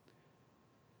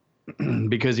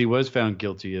 because he was found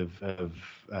guilty of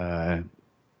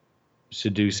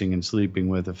seducing and sleeping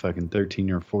with a fucking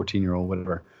 13 or 14-year-old,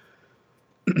 whatever.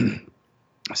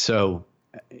 So,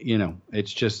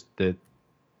 it's just that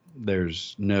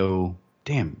there's no...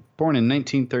 Damn, born in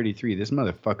 1933. This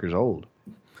motherfucker's old.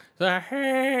 So,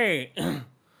 hey.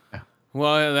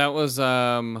 Well, that was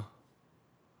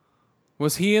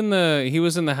he in the... He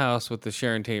was in the house with the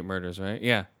Sharon Tate murders, right?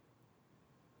 Yeah.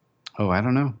 Oh, I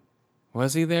don't know.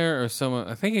 Was he there or someone?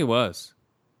 I think he was.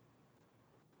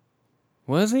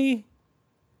 Was he?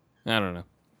 I don't know.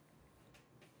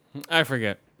 I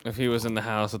forget if he was in the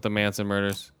house with the Manson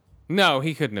murders. No,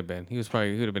 he couldn't have been. He would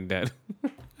have been dead.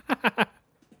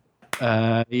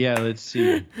 Yeah, let's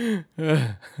see.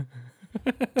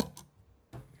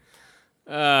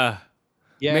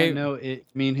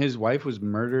 His wife was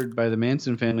murdered by the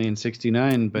Manson family in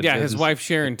 '69, but yeah, his wife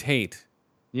Sharon Tate.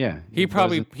 Yeah, he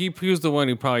was the one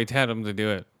who probably had him to do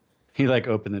it. He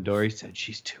opened the door. He said,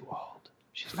 "She's too old.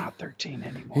 She's not 13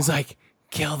 anymore." He's like,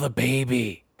 "Kill the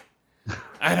baby.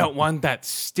 I don't want that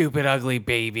stupid, ugly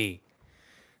baby."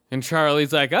 And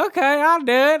Charlie's like, "Okay, I'll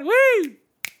do it. Woo!"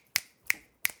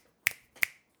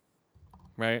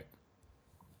 Right?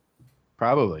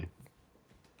 Probably.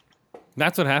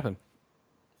 That's what happened.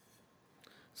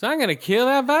 So I'm gonna kill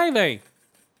that baby.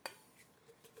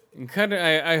 And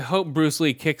I hope Bruce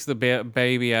Lee kicks the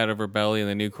baby out of her belly in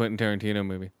the new Quentin Tarantino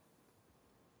movie.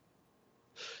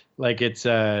 Like it's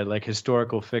like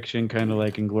historical fiction, kind of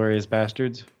like Inglourious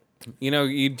Bastards. You know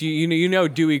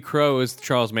Dewey Crowe is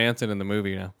Charles Manson in the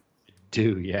movie now.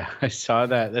 Yeah, I saw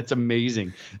that. That's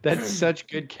amazing. That's such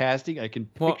good casting. I can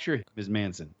picture him as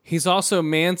Manson. He's also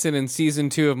Manson in season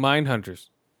 2 of Mindhunters.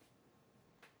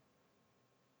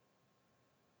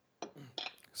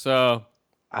 So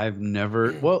I've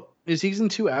never. Well, is season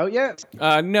 2 out yet?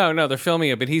 No, they're filming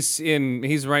it, but he's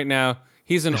right now.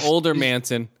 He's an older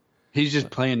Manson. He's just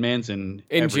playing Manson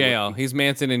in jail. He's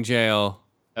Manson in jail.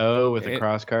 Oh, with a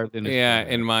cross carved in his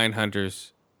in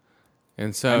Mindhunters.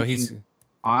 And so he's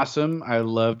awesome. I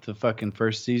loved the fucking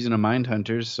first season of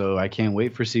Mindhunters, so I can't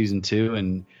wait for season 2.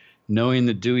 And knowing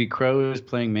that Dewey Crowe is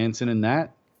playing Manson in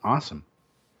that, awesome.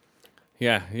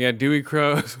 Yeah, Dewey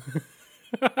Crowe.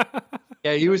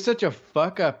 Yeah, he was such a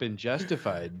fuck up in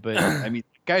Justified, but I mean,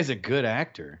 the guy's a good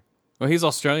actor. Well, he's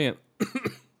Australian.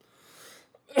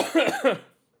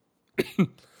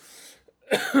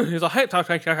 He's a hey, talk.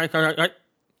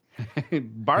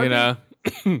 Barbie. You know.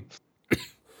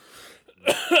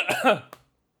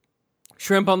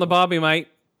 Shrimp on the bobby, mate.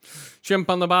 Shrimp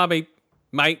on the bobby,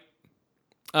 mate.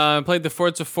 Played the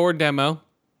Forza 4 demo.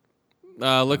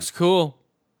 Looks cool.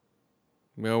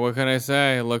 You know, what can I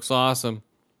say? It looks awesome.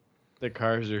 The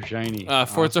cars are shiny.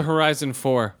 Forza Horizon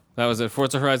 4. That was it.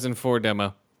 Forza Horizon 4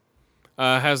 demo.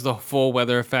 Has the full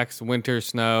weather effects, winter,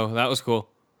 snow. That was cool.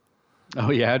 Oh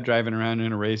yeah, driving around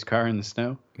in a race car in the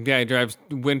snow. Yeah, it drives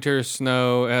winter,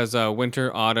 snow, has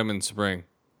winter, autumn, and spring.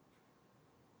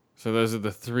 So those are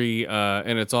the three,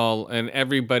 and it's all, and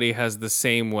everybody has the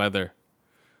same weather.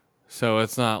 So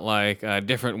it's not like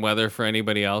different weather for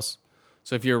anybody else.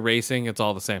 So if you're racing, it's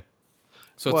all the same.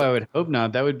 So Well, I would hope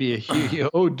not. That would be a huge.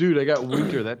 Oh, dude, I got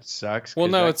winter. That sucks. well,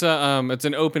 'cause no, that- it's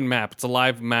an open map. It's a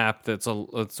live map. It's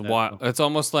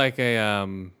almost like a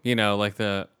like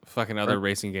the fucking other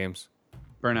racing games.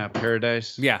 Burnout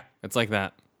Paradise. Yeah, it's like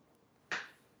that.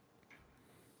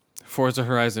 Forza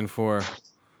Horizon 4,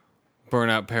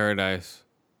 Burnout Paradise.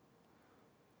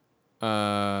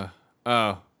 Oh,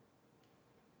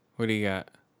 what do you got?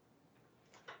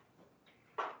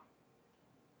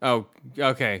 Oh,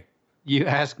 okay. You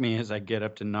ask me as I get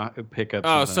up to not pick up.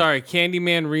 Oh, something. sorry.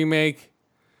 Candyman remake.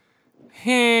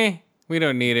 We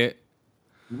don't need it.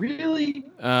 Really?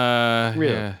 Really?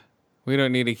 Yeah. We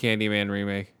don't need a Candyman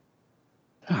remake.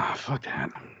 Oh, fuck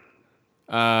that.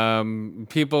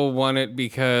 People want it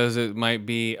because it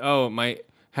might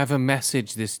have a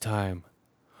message this time.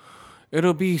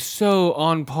 It'll be so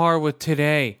on par with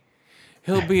today.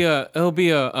 It'll be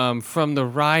from the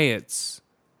riots.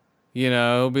 You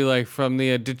know, it'll be like from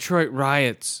the Detroit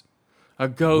riots. A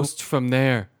ghost from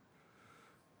there.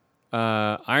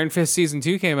 Iron Fist season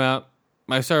 2 came out.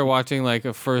 I started watching like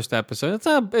a first episode.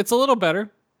 It's a little better.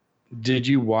 Did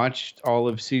you watch all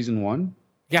of season 1?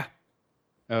 Yeah.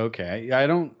 Okay.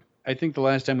 I think the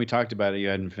last time we talked about it, you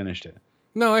hadn't finished it.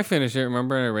 No, I finished it.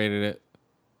 Remember, I rated it.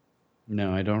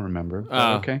 No, I don't remember. But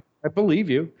Oh. Okay. I believe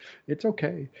you. It's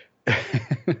okay.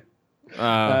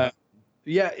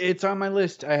 Yeah, it's on my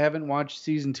list. I haven't watched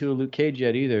season 2 of Luke Cage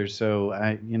yet either. So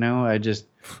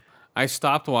I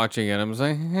stopped watching it. I was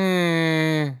like,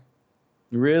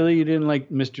 Really? You didn't like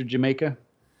Mr. Jamaica?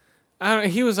 I don't.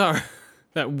 He was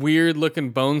that weird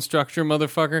looking bone structure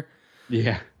motherfucker.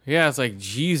 Yeah. Yeah, it's like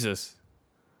Jesus.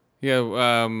 Yeah,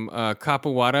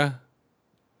 Capoeira.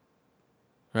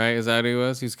 Right? Is that who he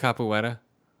was? He's Capoeira.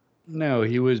 No,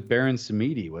 he was Baron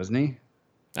Samedi, wasn't he?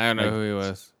 I don't know who he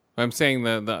was. I'm saying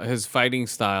his fighting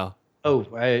style. Oh,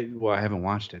 I haven't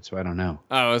watched it, so I don't know.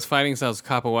 Oh, his fighting style is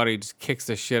Capoeira. He just kicks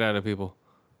the shit out of people.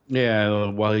 Yeah,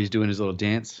 while he's doing his little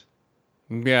dance.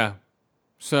 Yeah.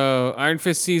 So Iron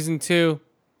Fist season 2,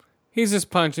 he's just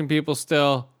punching people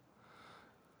still.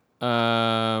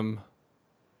 Better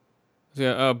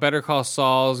Call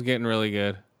Saul's getting really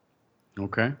good.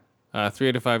 Okay.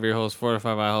 3 to 5 ear holes, 4 to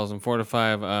 5 eye holes, and 4 to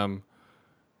 5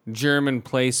 German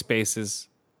play spaces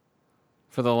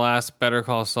for the last Better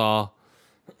Call Saul.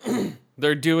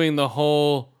 They're doing the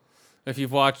whole. If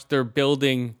you've watched, they're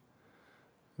building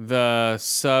the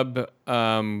sub.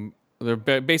 They're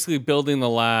basically building the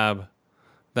lab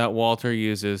that Walter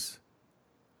uses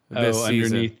this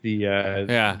season. Underneath the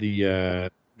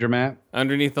laundromat.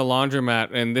 Underneath the laundromat,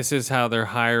 and this is how they're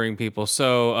hiring people.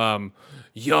 So,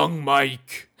 young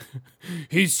Mike,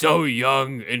 he's so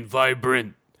young and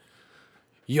vibrant.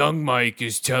 Young Mike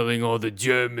is telling all the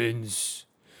Germans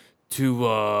to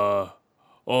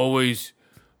always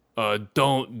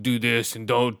don't do this and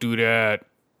don't do that.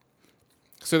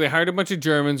 So they hired a bunch of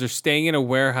Germans. They're staying in a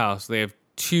warehouse. They have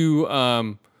two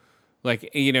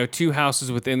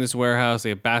houses within this warehouse. They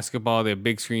have basketball. They have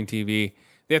big screen TV.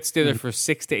 They have to stay there for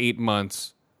 6 to 8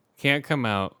 months. Can't come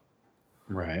out.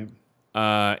 Right.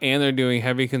 And they're doing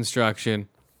heavy construction.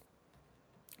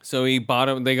 So they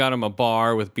got him a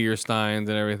bar with beer steins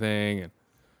and everything.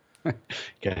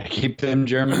 Gotta keep them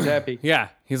Germans happy. Yeah.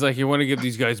 He's like, you want to give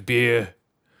these guys beer?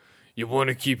 You want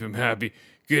to keep them happy?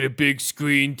 Get a big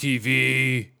screen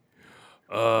TV,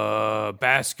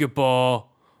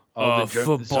 basketball,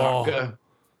 football. Soccer.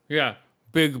 Yeah.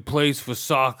 Big place for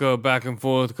soccer, back and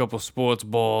forth, a couple sports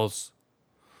balls.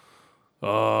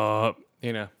 Stuff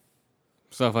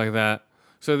like that.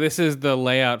 So this is the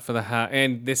layout for the house.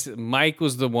 And Mike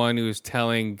was the one who was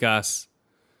telling Gus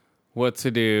what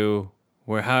to do,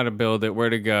 how to build it, where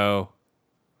to go.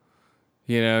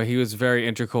 You know, he was very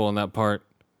integral in that part.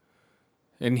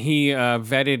 and he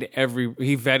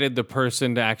vetted the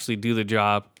person to actually do the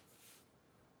job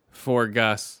for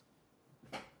Gus.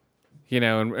 In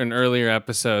earlier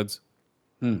episodes.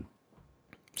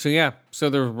 So yeah,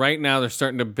 right now they're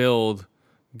starting to build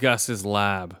Gus's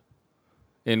lab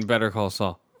in Better Call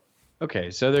Saul.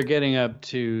 Okay, so they're getting up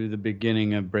to the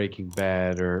beginning of Breaking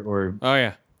Bad, or Oh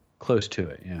yeah. close to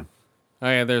it. Yeah. Oh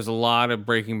yeah, there's a lot of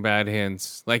Breaking Bad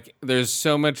hints. Like there's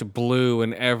so much blue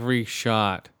in every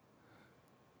shot.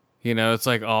 It's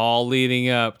like all leading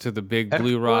up to the big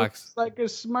blue rocks. It's like a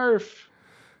Smurf.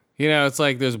 It's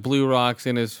like there's blue rocks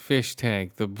in his fish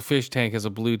tank. The fish tank has a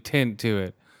blue tint to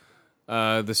it.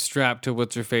 The strap to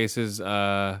what's-her-face's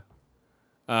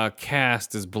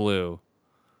cast is blue.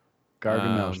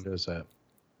 Gargamel shows up.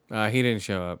 He didn't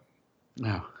show up.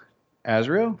 No.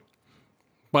 Azrael?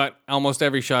 But almost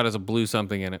every shot has a blue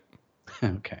something in it.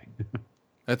 Okay.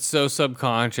 That's so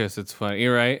subconscious. It's funny.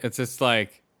 You're right. It's just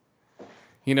like,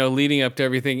 leading up to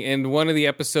everything. And one of the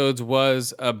episodes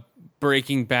was a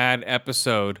Breaking Bad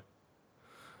episode.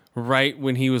 Right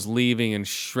when he was leaving and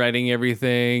shredding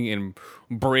everything and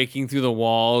breaking through the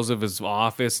walls of his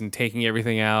office and taking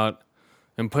everything out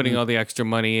and putting all the extra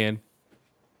money in.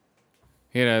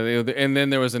 And then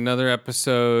there was another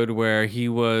episode where he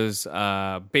was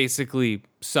basically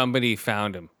somebody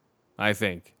found him, I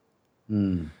think.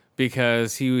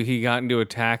 Because he got into a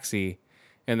taxi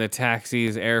and the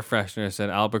taxi's air freshener said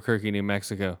Albuquerque, New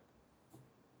Mexico.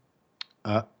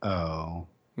 Uh-oh.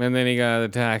 And then he got out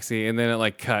of the taxi, and then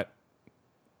it cut.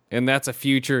 And that's a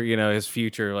future, his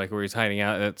future, where he's hiding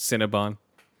out at Cinnabon.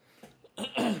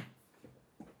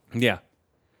 Yeah.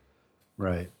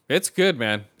 Right. It's good,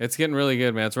 man. It's getting really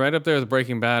good, man. It's right up there with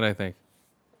Breaking Bad, I think.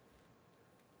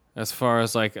 As far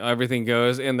as everything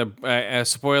goes. And the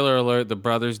spoiler alert, the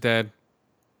brother's dead.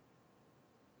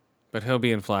 But he'll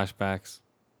be in flashbacks.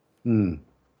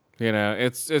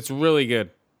 It's really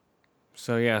good.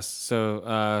 So yes,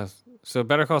 so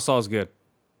Better Call Saul is good.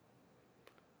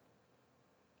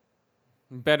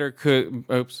 Better could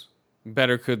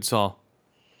Saul.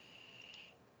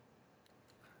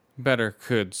 Better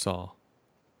could Saul.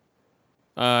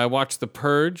 I watched The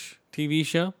Purge TV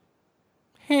show.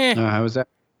 How was that?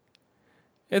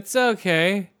 It's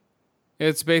okay.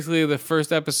 It's basically the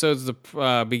first episode's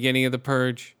the beginning of The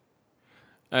Purge.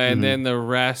 And then the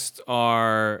rest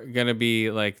are going to be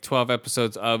 12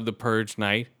 episodes of The Purge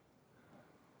night,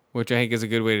 which I think is a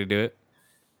good way to do it.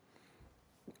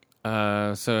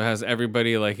 So it has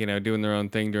everybody doing their own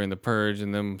thing during The Purge,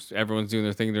 and then everyone's doing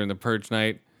their thing during The Purge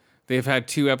night. They've had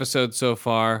 2 episodes so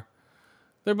far.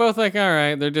 They're both all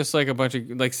right. They're just a bunch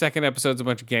of second episode's a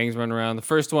bunch of gangs running around. The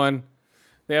first one,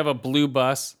 they have a blue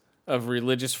bus of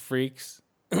religious freaks,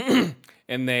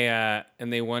 and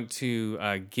they want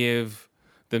to give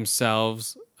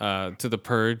themselves to the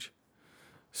Purge.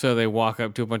 So they walk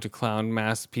up to a bunch of clown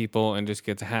masked people and just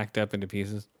gets hacked up into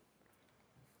pieces.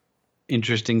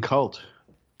 Interesting cult.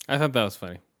 I thought that was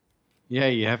funny. Yeah,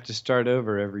 you have to start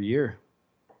over every year.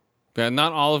 But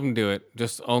not all of them do it.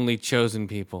 Just only chosen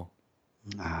people.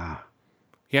 You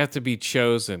have to be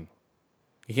chosen.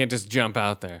 You can't just jump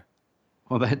out there.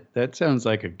 Well, that sounds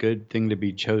like a good thing to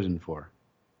be chosen for.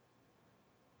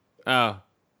 Oh.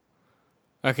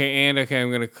 Okay, I'm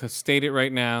going to state it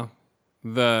right now.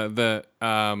 The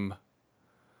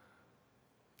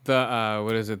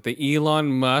what is it? The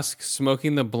Elon Musk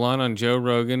smoking the blunt on Joe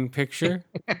Rogan picture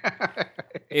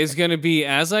is going to be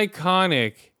as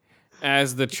iconic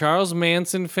as the Charles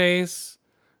Manson face,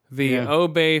 the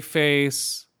Obey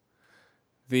face,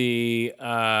 the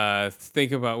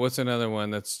think about what's another one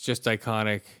that's just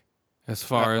iconic as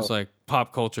far as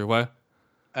pop culture. What?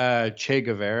 Che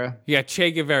Guevara. Yeah,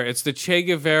 Che Guevara. It's the Che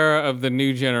Guevara of the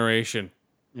new generation.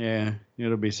 Yeah,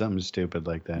 it'll be something stupid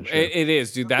like that. Sure. It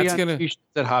is, dude. That's gonna.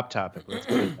 That Hot Topic. Let's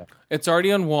put it that. It's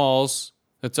already on walls.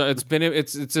 It's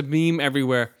a meme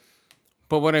everywhere.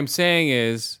 But what I'm saying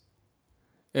is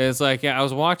I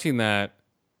was watching that,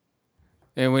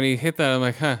 and when he hit that, I'm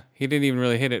like, he didn't even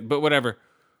really hit it. But whatever.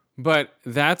 But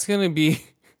that's gonna be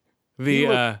the. He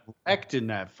looked wrecked in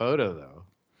that photo, though.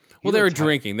 Well, they were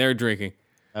drinking. They were drinking.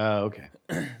 Oh, okay.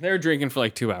 They were drinking for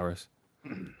 2 hours.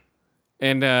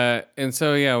 And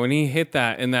so yeah, when he hit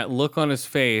that and that look on his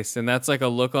face, and that's a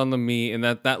look on the meat, and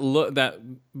that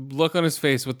look on his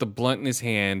face with the blunt in his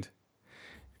hand,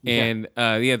 and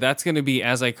that's gonna be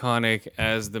as iconic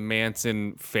as the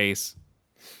Manson face.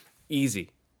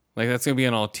 Easy, that's gonna be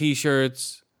on all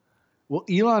T-shirts. Well,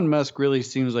 Elon Musk really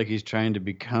seems like he's trying to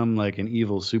become an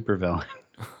evil supervillain.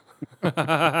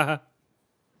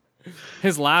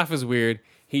 His laugh is weird.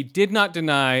 He did not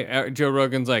deny. Joe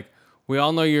Rogan's we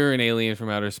all know you're an alien from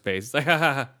outer space.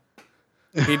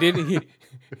 He did.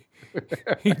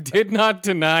 He did not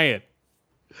deny it.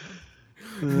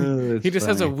 He just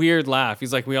has a weird laugh.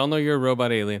 He's like, we all know you're a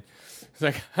robot alien. He's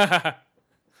like,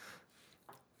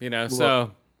 you know,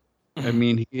 so. I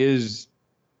mean, he is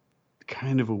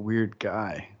kind of a weird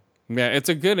guy. Yeah, it's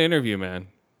a good interview, man.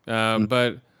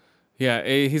 But yeah,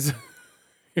 he's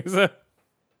a.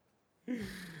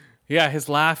 Yeah, his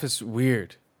laugh is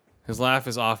weird. His laugh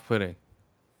is off-putting.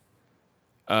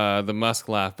 The Musk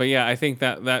laugh. But yeah, I think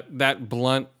that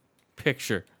blunt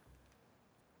picture.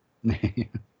 It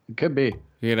could be.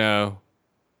 You know,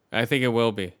 I think it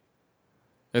will be.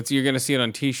 You're going to see it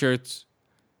on T-shirts.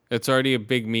 It's already a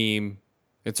big meme.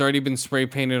 It's already been spray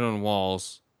painted on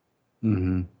walls.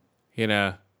 Mm-hmm. You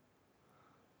know.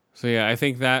 So yeah, I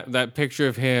think that picture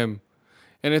of him,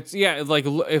 and it's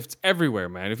it's everywhere,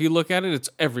 man. If you look at it, it's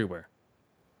everywhere.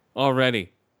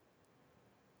 Already.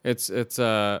 It's what's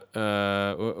the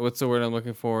word I'm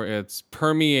looking for? It's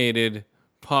permeated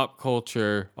pop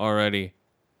culture already.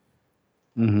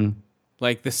 Mm-hmm.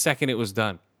 Like the second it was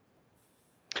done.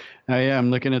 Oh yeah,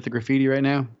 I'm looking at the graffiti right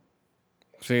now.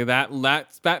 See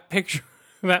that picture,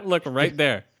 that look right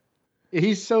there.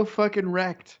 He's so fucking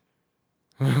wrecked.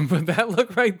 But that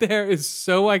look right there is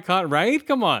so iconic, right?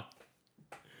 Come on.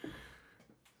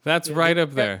 That's right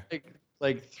up there.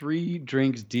 Like 3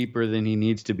 drinks deeper than he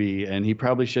needs to be, and he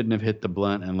probably shouldn't have hit the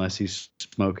blunt unless he's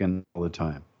smoking all the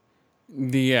time.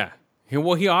 Yeah.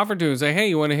 He offered to him. He's like, hey,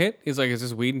 you want to hit? He's like, is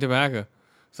this weed and tobacco?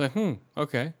 It's like,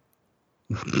 okay.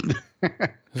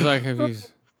 He's like, I've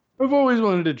always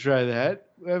wanted to try that.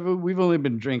 We've only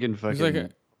been drinking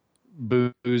fucking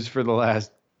booze for the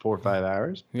last 4 or 5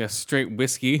 hours. Yeah, straight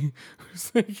whiskey.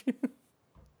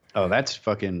 Oh, that's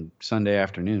fucking Sunday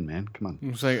afternoon, man. Come on.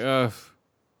 It's like,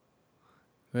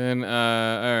 then, all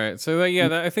right. So,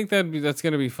 I think that's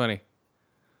going to be funny.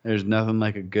 There's nothing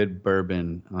like a good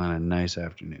bourbon on a nice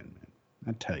afternoon, man.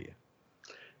 I tell you.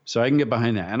 So I can get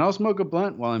behind that. And I'll smoke a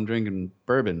blunt while I'm drinking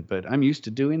bourbon, but I'm used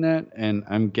to doing that, and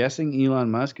I'm guessing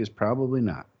Elon Musk is probably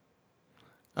not.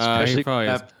 He probably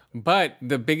is. But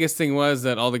the biggest thing was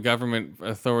that all the government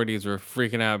authorities were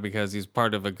freaking out because he's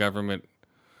part of a government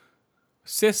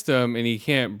system, and he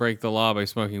can't break the law by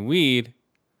smoking weed.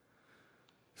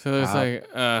 So there's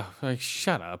like,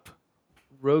 shut up.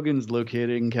 Rogan's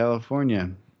located in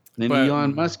California. And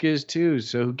Elon Musk is too,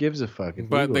 so who gives a fuck?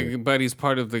 But he's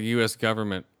part of the U.S.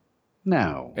 government.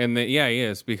 No. And he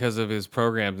is, because of his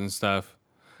programs and stuff.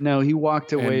 No, he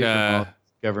walked away from all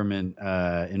government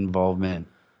involvement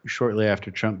shortly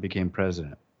after Trump became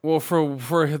president. Well,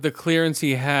 for the clearance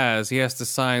he has to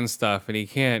sign stuff, and he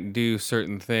can't do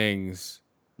certain things.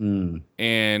 Mm.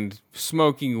 And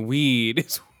smoking weed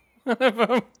is one of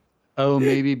them. Oh,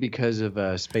 maybe because of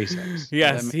SpaceX.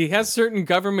 Yes, he has certain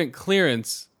government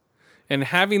clearance, and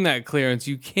having that clearance,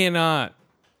 you cannot,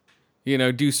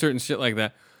 do certain shit like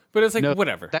that. But it's like,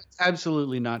 whatever. That's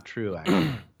absolutely not true,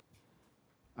 actually.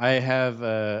 I have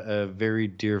a very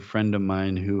dear friend of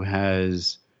mine who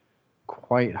has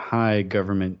quite high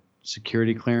government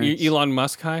security clearance. Elon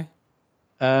Musk high?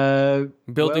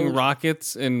 Building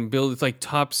rockets and it's like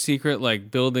top secret,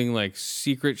 like building like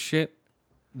secret shit.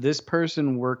 This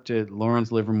person worked at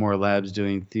Lawrence Livermore Labs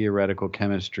doing theoretical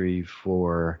chemistry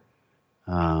for,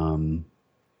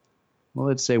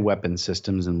 let's say weapon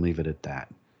systems and leave it at that.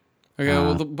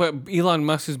 Okay, but Elon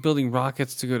Musk is building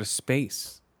rockets to go to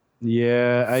space.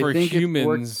 Yeah, I think humans. It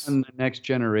works on the next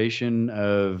generation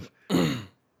of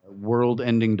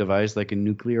world-ending device like a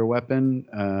nuclear weapon.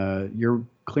 Your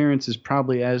clearance is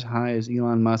probably as high as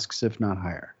Elon Musk's, if not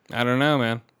higher. I don't know,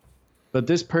 man. But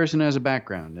this person has a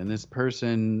background, and this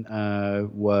person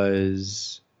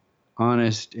was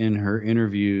honest in her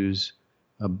interviews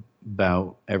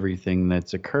about everything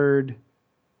that's occurred,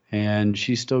 and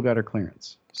she still got her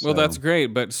clearance. So, well, that's great,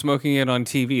 but smoking it on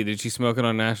TV, did she smoke it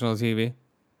on national TV?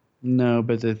 No,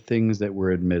 but the things that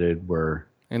were admitted were...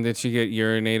 And did she get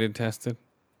urinated tested?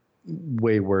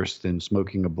 Way worse than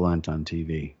smoking a blunt on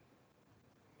TV.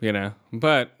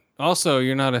 But... Also,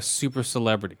 you're not a super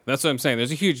celebrity. That's what I'm saying.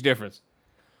 There's a huge difference.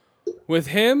 With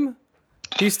him,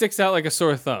 he sticks out like a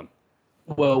sore thumb.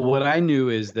 Well, what I knew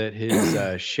is that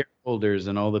his shareholders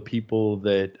and all the people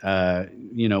that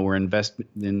were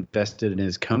invested in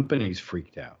his companies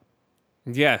freaked out.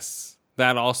 Yes,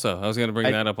 that also. I was going to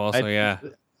bring that up also, yeah.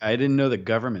 I didn't know the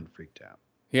government freaked out.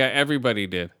 Yeah, everybody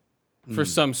did. For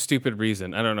some stupid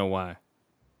reason. I don't know why.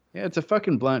 Yeah, it's a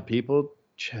fucking blunt, people.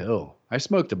 Chill. I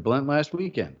smoked a blunt last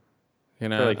weekend. For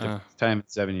like the first time in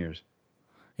 7 years.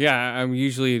 Yeah, I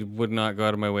usually would not go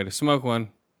out of my way to smoke one.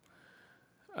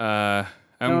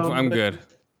 I'm good. If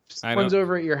someone's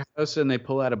over at your house and they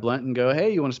pull out a blunt and go,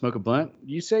 "Hey, you want to smoke a blunt?"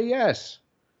 You say yes.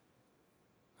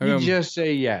 You just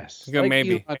say yes. Go like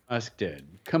maybe. Elon Musk did.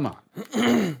 Come on.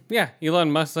 Yeah,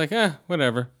 Elon Musk's like,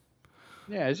 whatever.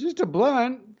 Yeah, it's just a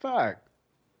blunt. Fuck.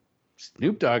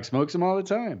 Snoop Dogg smokes them all the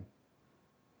time.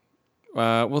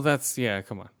 Well, that's,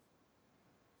 come on.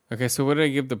 Okay, so what did I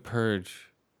give The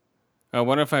Purge? 1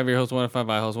 out of 5 ear holes, 1 out of 5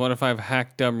 eye holes, 1 out of 5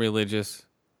 hacked up religious.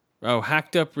 Oh,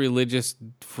 hacked up religious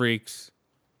freaks.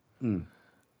 Okay.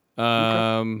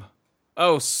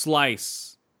 Oh,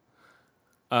 Slice.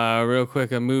 Real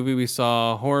quick, a movie we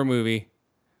saw, horror movie.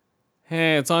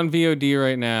 Hey, it's on VOD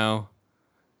right now.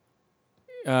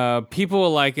 People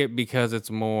will like it because it's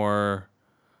more,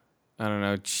 I don't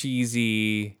know,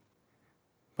 cheesy.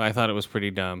 But I thought it was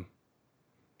pretty dumb.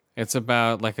 It's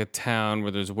about like a town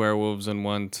where there's werewolves in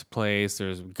one place,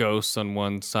 there's ghosts on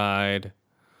one side.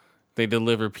 They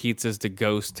deliver pizzas to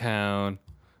Ghost Town.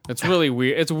 It's really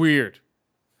weird. It's weird.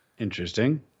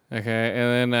 Interesting. Okay,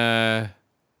 and then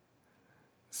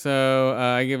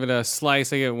I give it a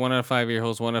Slice. I get 1 out of 5 ear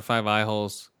holes, 1 out of 5 eye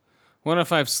holes, 1 out of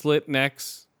 5 slit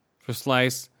necks for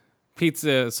Slice.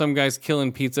 Pizza. Some guys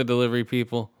killing pizza delivery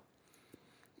people.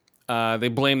 They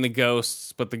blame the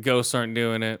ghosts, but the ghosts aren't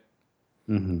doing it.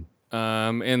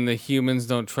 Mm-hmm. And the humans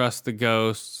don't trust the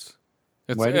ghosts.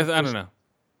 I don't know.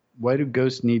 Why do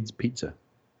ghosts need pizza?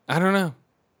 I don't know.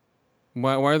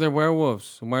 Why are there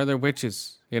werewolves? Why are there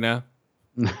witches? You know?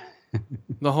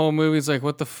 The whole movie's like,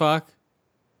 what the fuck?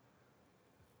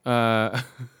 Okay.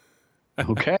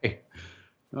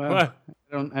 Well, What?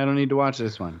 I don't need to watch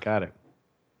this one. Got it.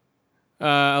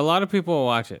 A lot of people will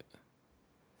watch it.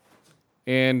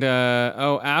 And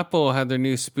Apple had their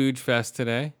new Spooge Fest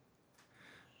today.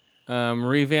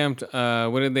 Revamped.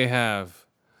 What did they have?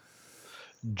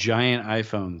 Giant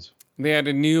iPhones. They had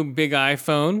a new big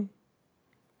iPhone,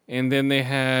 and then they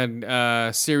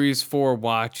had Series 4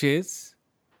 watches,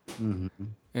 and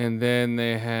then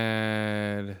they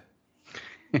had.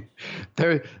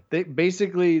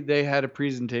 They had a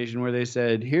presentation where they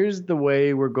said, "Here's the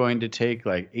way we're going to take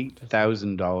like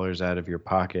 $8,000 out of your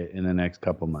pocket in the next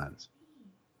couple months."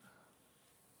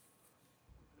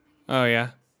 Oh yeah.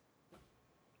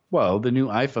 Well, the new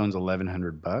iPhone's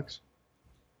 $1,100.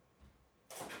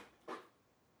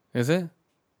 Is it?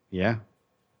 Yeah.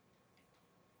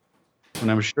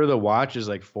 And I'm sure the watch is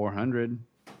like $400.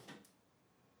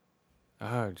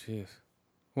 Oh jeez.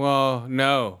 Well,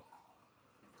 no.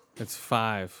 It's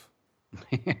 $5.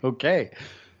 Okay.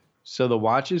 So the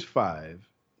watch is $5.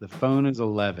 The phone is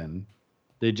 $11.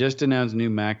 They just announced new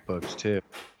MacBooks too.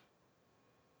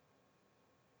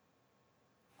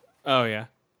 Oh yeah.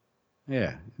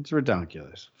 Yeah, it's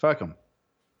ridiculous. Fuck them.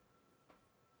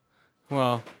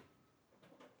 Well,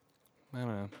 I don't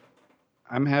know.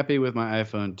 I'm happy with my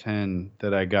iPhone 10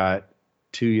 that I got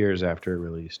 2 years after it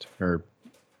released, or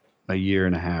a year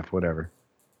and a half, whatever.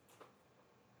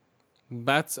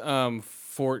 That's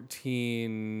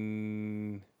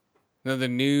 14. No, the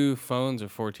new phones are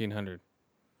 1400.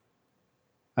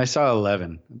 I saw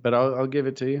 11, but I'll give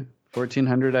it to you.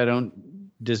 1400. I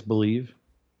don't disbelieve.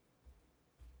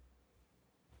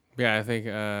 Yeah, I think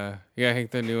I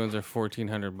think the new ones are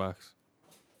 $1,400.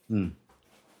 You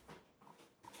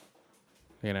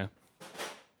know.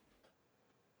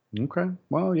 Okay.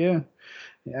 Well, yeah.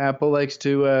 Apple likes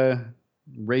to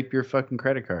rape your fucking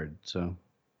credit card, so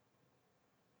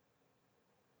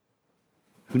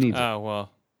who needs it? Oh well.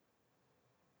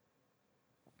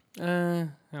 I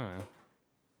don't know.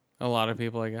 A lot of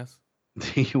people, I guess.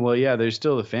 Well, yeah, there's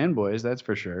still the fanboys, that's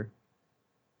for sure.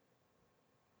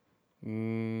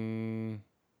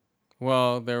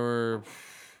 Well, there were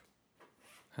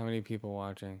how many people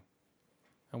watching?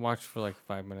 I watched for like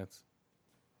 5 minutes.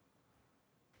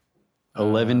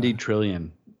 11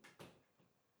 trillion.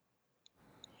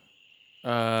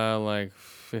 Like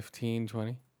 15,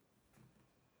 20.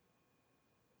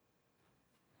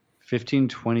 15,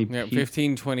 20 Yeah, people.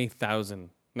 15, 20,000.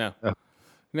 No. Oh.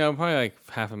 No, probably like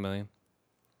 500,000.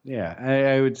 Yeah,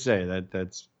 I would say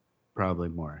that's probably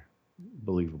more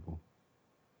believable.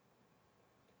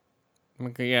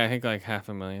 Okay, yeah, I think like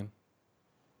 500,000.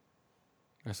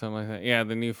 Or something like that. Yeah,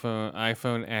 the new phone,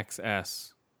 iPhone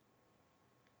XS.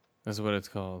 That's what it's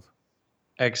called.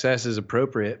 XS is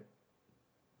appropriate.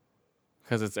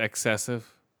 Because it's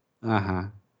excessive. Uh-huh.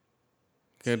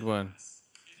 Good one.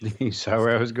 You saw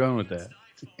where I was going with that.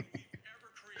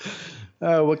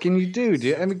 What can you do,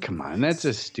 dude? I mean, come on. That's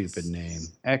a stupid name.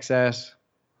 XS.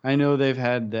 I know they've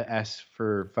had the S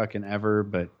for fucking ever,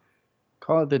 but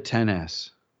call it the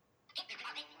 10S.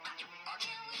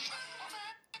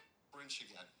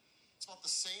 It's about the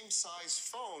same size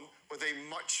phone with a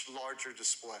much larger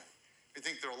display. I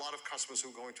think there are a lot of customers who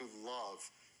are going to love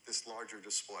this larger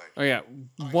display. Oh, yeah.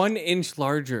 1 inch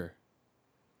larger.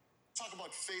 talk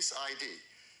about Face ID.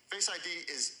 Face ID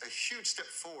is a huge step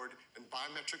forward in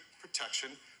biometric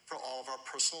protection for all of our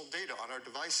personal data on our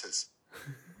devices.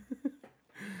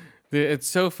 It's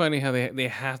so funny how they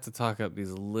have to talk up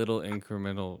these little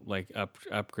incremental like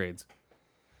upgrades.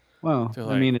 Well, So,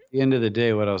 I mean, at the end of the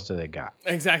day, what else do they got?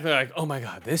 Exactly. Like, oh my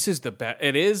God, this is the best.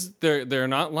 It is. They're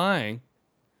not lying,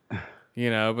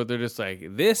 but they're just like,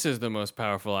 this is the most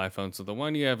powerful iPhone. So the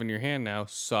one you have in your hand now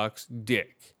sucks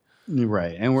dick.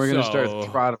 Right. And we're going to So-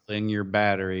 start throttling your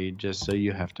battery just so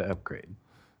you have to upgrade.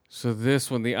 So this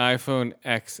one, the iPhone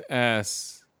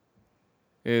XS,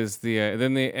 is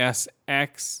then the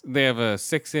SX. They have a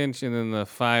 6-inch and then the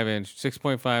 5-inch,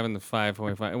 6.5 and the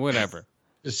 5.5, whatever.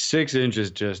 6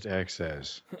 inches just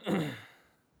excess.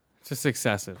 It's just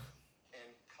excessive.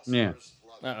 Yeah.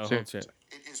 Uh-oh, Sure. hold shit.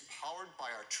 It is powered by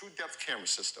our True Depth camera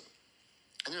system.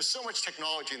 And there's so much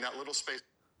technology in that little space.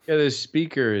 Yeah, this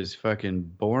speaker is fucking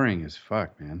boring as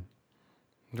fuck, man.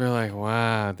 They're like,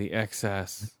 wow, the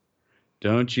XS.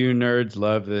 Don't you nerds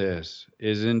love this?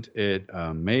 Isn't it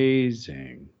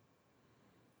amazing?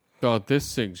 Oh,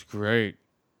 this thing's great.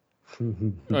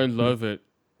 I love it.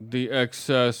 The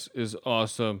XS is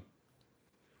awesome.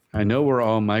 I know we're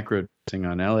all microdosing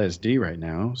on LSD right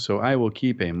now, so I will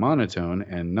keep a monotone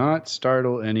and not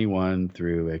startle anyone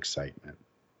through excitement.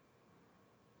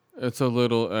 It's a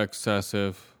little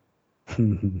excessive.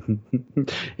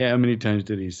 Yeah, how many times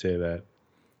did he say that?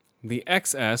 The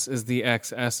XS is the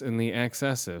XS in the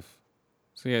excessive.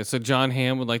 So yeah, so John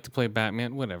Hamm would like to play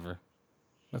Batman, whatever.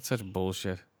 That's such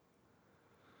bullshit.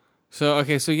 So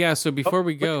okay, so before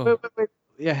we go, Wait.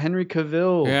 Yeah, Henry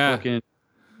Cavill fucking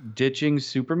ditching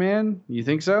Superman? You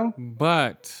think so?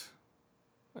 But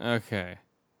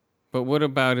what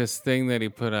about his thing that he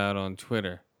put out on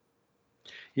Twitter?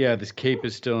 Yeah, this cape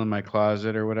is still in my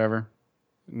closet or whatever.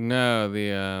 No,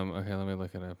 okay, let me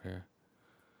look it up here.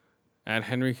 At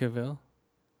Henry Cavill?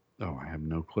 Oh, I have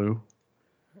no clue.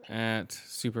 At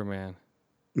Superman.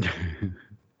 They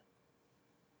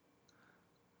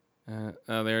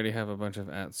already have a bunch of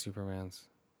at Supermans.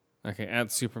 Okay,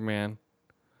 at Superman.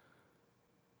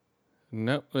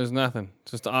 Nope, there's nothing.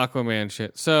 Just Aquaman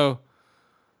shit. So,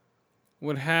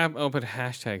 but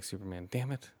hashtag Superman.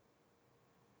 Damn it.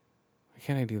 Why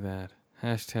can't I do that?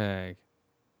 Hashtag.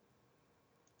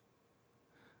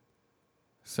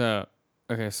 So,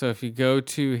 okay, so if you go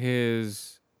to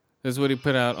this is what he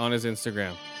put out on his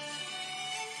Instagram.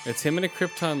 It's him in a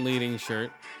Krypton leading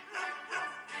shirt.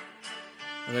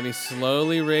 And then he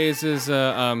slowly raises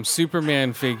a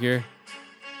Superman figure.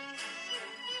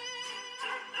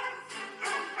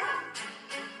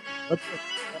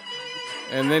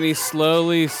 And then he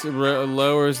slowly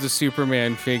lowers the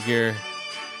Superman figure.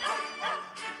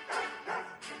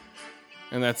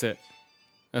 And that's it.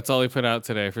 That's all he put out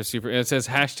today for Super. It says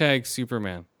hashtag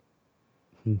Superman.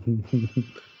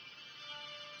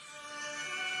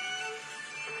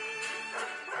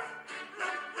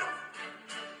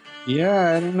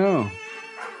 Yeah, I don't know.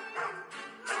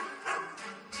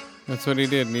 That's what he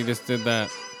did, and he just did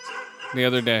that the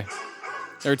other day.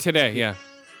 Or today, yeah.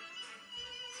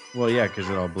 Well, yeah, because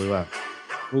it all blew up.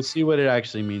 We'll see what it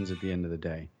actually means at the end of the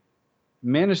day.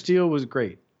 Man of Steel was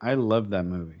great. I love that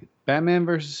movie. Batman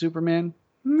versus Superman?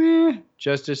 Meh.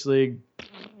 Justice League?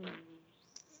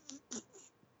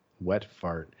 Wet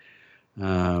fart.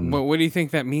 What do you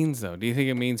think that means, though? Do you think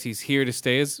it means he's here to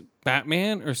stay as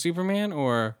Batman or Superman,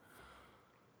 or...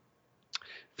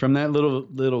 From that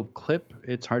little clip,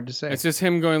 it's hard to say. It's just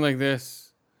him going like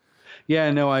this.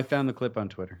 Yeah, no, I found the clip on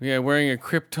Twitter. Yeah, wearing a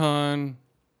Krypton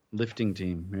lifting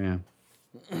team.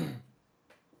 Yeah.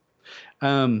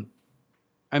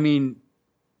 I mean,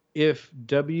 if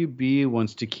WB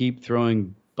wants to keep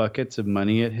throwing buckets of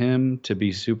money at him to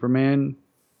be Superman,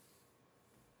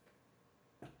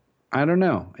 I don't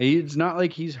know. It's not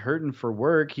like he's hurting for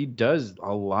work. He does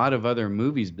a lot of other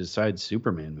movies besides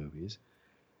Superman movies.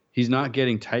 He's not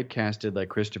getting typecasted like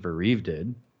Christopher Reeve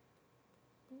did.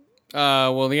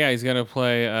 Well, yeah, he's gonna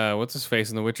play what's his face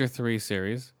in the Witcher 3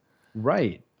 series,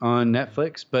 right, on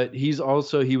Netflix. But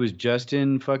he was just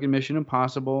in fucking Mission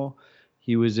Impossible.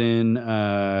 He was in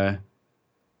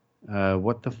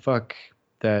what the fuck,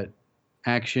 that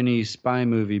action-y spy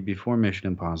movie before Mission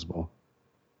Impossible.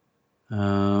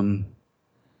 God,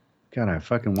 I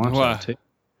fucking watched that too.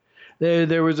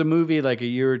 There was a movie like a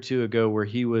year or two ago where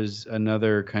he was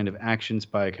another kind of action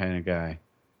spy kind of guy.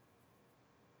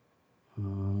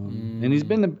 And he's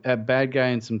been a bad guy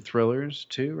in some thrillers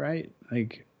too, right?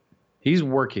 Like, he's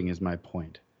working is my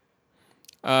point.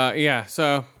 Yeah,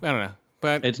 so I don't know.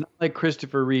 But it's not like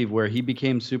Christopher Reeve where he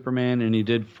became Superman and he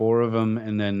did 4 of them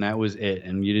and then that was it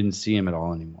and you didn't see him at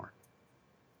all anymore.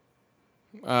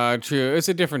 True. It's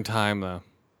a different time, though.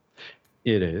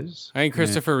 It is. I think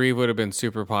Christopher Reeve would have been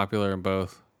super popular in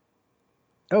both.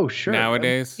 Oh, sure.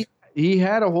 Nowadays. He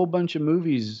had a whole bunch of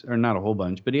movies, or not a whole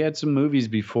bunch, but he had some movies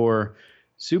before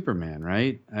Superman,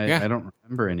 right? I don't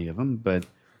remember any of them, but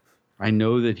I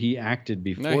know that he acted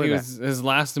before that. His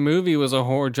last movie was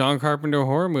a John Carpenter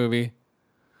horror movie.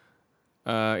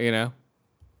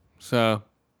 So.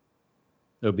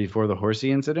 Oh, before the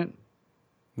horsey incident?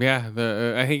 Yeah,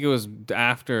 I think it was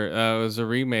after. It was a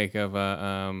remake of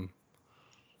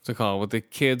what's it called? With the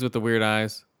kids with the weird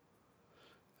eyes.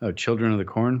 Oh, Children of the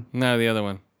Corn? No, the other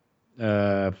one.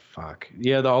 Fuck.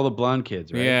 Yeah, all the blonde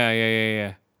kids, right?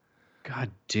 Yeah.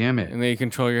 God damn it. And then you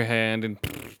control your hand and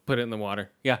put it in the water.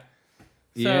 Yeah.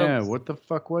 So, what the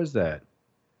fuck was that?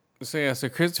 So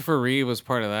Christopher Reeve was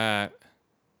part of that.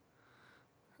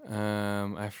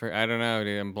 I don't know,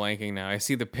 dude. I'm blanking now. I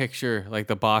see the picture, like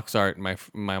the box art in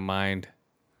my mind.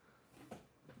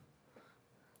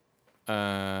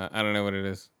 I don't know what it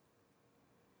is.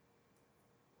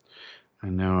 I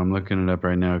know. I'm looking it up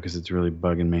right now because it's really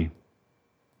bugging me.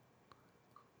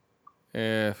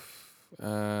 I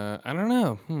don't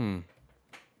know.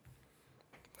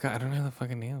 God, I don't know the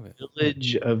fucking name of it.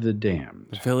 Village of the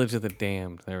Damned. Village of the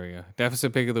Damned. There we go.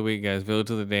 Deficit pick of the week, guys. Village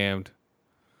of the Damned.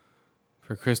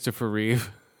 For Christopher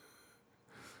Reeve.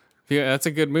 Yeah, that's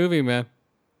a good movie, man.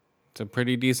 It's a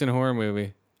pretty decent horror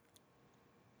movie.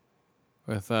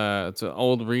 With it's an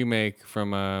old remake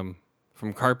from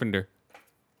Carpenter.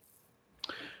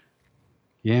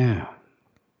 Yeah.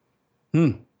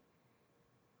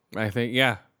 I think,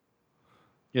 yeah.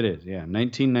 It is, yeah.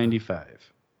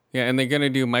 1995. Yeah, and they're going to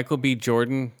do Michael B.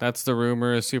 Jordan. That's the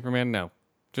rumor as Superman. No.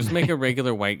 Just make a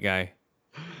regular white guy.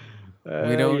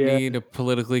 We don't need a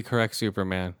politically correct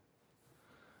Superman.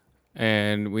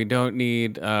 And we don't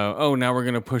need, now we're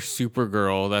going to push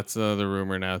Supergirl. That's another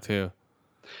rumor now, too.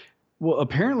 Well,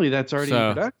 apparently that's already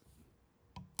in production.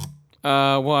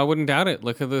 Well, I wouldn't doubt it.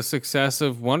 Look at the success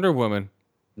of Wonder Woman.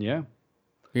 Yeah.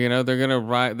 You know, they're going to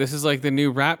write, this is like the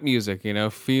new rap music, you know,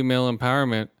 female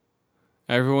empowerment.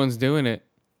 Everyone's doing it.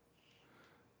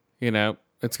 You know,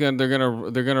 they're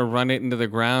gonna run it into the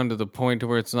ground to the point to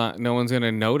where no one's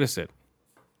gonna notice it.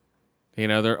 You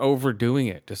know, they're overdoing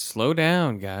it. Just slow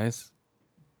down, guys.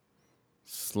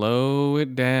 Slow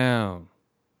it down.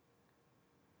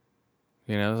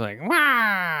 You know, it's like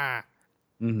wah.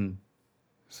 Mm-hmm.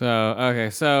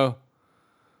 So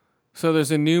there's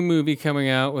a new movie coming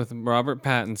out with Robert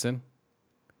Pattinson.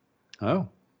 Oh.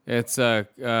 It's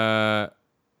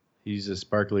he's a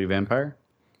sparkly vampire?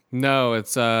 No,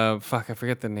 it's I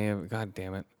forget the name. God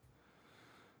damn it.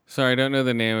 Sorry, I don't know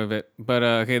the name of it. But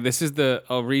okay, this is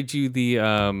I'll read you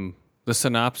the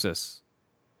synopsis.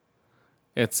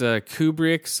 It's a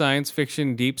Kubrick science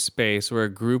fiction deep space where a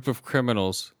group of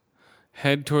criminals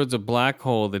head towards a black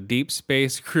hole. The deep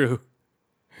space crew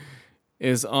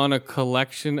is on a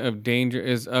collection of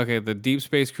the deep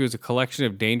space crew is a collection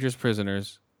of dangerous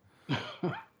prisoners.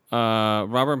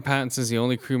 Robert Pattinson is the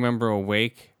only crew member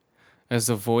awake as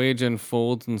the voyage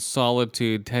unfolds in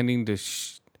solitude, tending to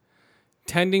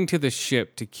the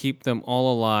ship to keep them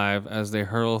all alive as they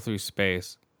hurtle through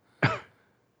space.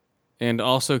 And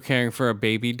also caring for a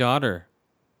baby daughter.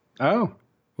 Oh.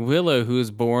 Willow, who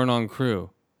is born on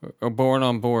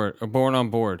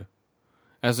board.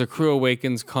 As the crew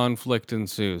awakens, conflict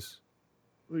ensues.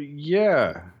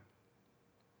 Yeah.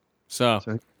 So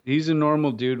he's a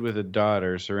normal dude with a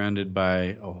daughter surrounded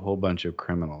by a whole bunch of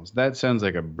criminals. That sounds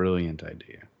like a brilliant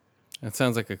idea. That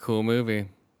sounds like a cool movie.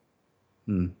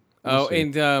 We'll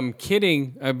see. And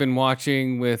Kidding, I've been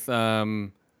watching with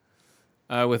M,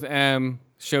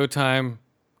 Showtime.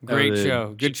 Great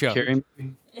show. Good show.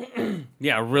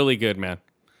 Yeah, really good, man.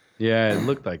 Yeah, it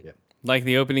looked like it. Like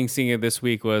the opening scene of this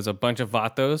week was a bunch of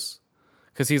Vatos,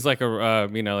 because he's like like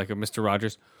a Mr.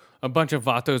 Rogers. A bunch of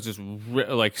Vatos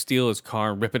just steal his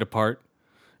car and rip it apart,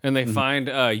 and they find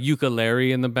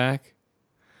ukulele in the back.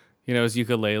 You know, his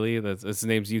ukulele. His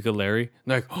name's ukulele. And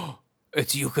they're like, oh,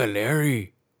 it's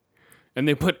ukulele, and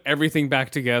they put everything back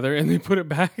together and they put it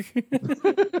back.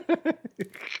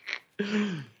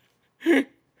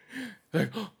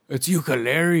 Like, oh, it's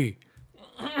ukulele.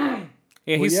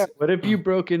 Yeah, what if you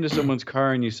broke into someone's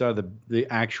car and you saw the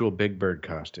actual Big Bird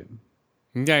costume?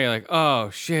 Yeah, you're like, oh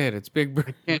shit, it's Big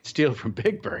Bird. I can't steal from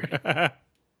Big Bird.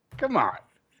 Come on.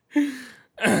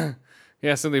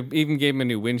 Yeah, so they even gave him a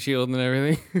new windshield and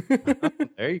everything.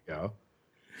 There you go.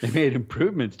 They made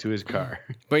improvements to his car.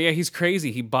 But yeah, he's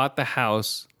crazy. He bought the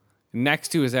house next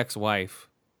to his ex-wife,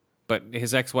 but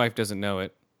his ex-wife doesn't know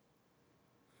it.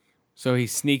 So he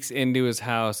sneaks into his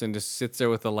house and just sits there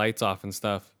with the lights off and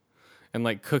stuff. and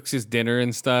like cooks his dinner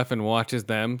and stuff and watches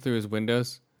them through his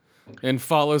windows and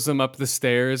follows them up the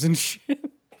stairs and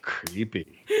shit.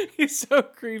 Creepy. He's so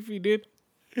creepy, dude.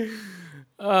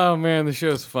 Oh man, the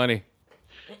show's funny.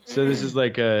 So this is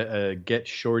like a Get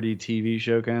Shorty TV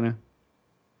show kind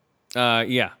of?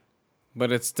 Yeah.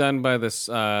 But it's done by this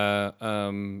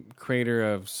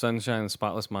creator of Sunshine and the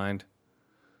Spotless Mind.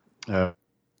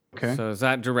 Okay. So it's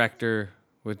that director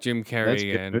with Jim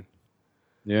Carrey. And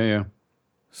yeah.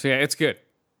 so yeah, it's good.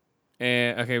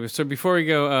 And okay, so before we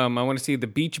go, I want to see The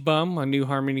Beach Bum, a new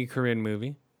Harmony Korine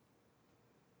movie.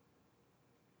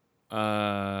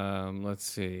 Let's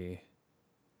see.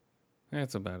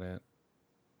 That's about it.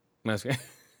 No, it's okay.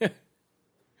 All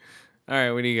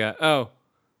right, what do you got? Oh,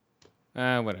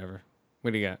 whatever.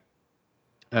 What do you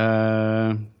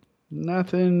got?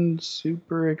 Nothing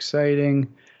super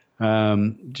exciting.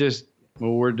 Just a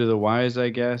word to the wise, I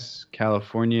guess.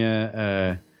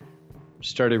 California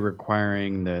started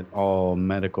requiring that all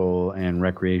medical and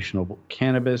recreational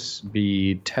cannabis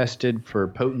be tested for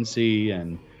potency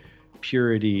and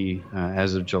purity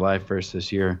as of July 1st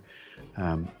this year.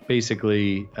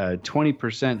 Basically,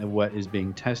 20% of what is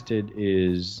being tested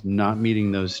is not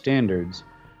meeting those standards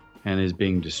and is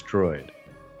being destroyed.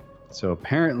 So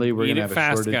apparently we're going to have a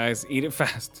shortage. Eat it fast, guys. Eat it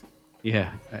fast.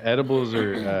 Yeah, edibles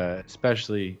are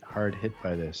especially hard hit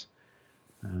by this.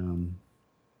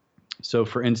 So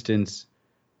for instance,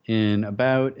 in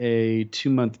about a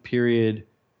 2-month period,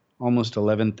 almost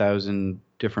 11,000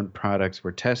 different products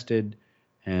were tested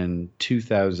and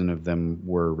 2,000 of them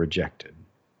were rejected,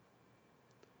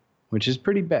 which is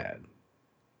pretty bad.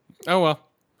 Oh, well.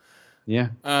 Yeah.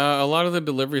 A lot of the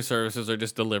delivery services are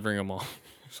just delivering them all.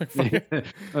 It's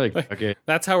like, okay.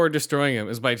 That's how we're destroying them,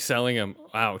 is by selling them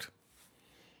out.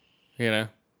 You know?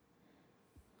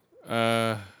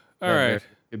 All right.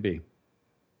 Could be.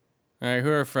 All right,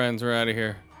 who are our friends? We're out of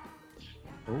here.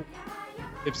 Oh. We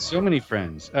have so many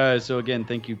friends. So again,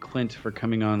 thank you, Clint, for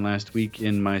coming on last week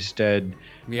in my stead.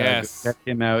 Yes. Check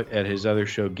him out at his other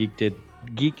show,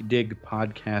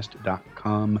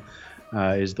 geekdigpodcast.com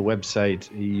is the website.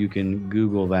 You can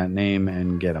Google that name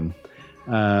and get him.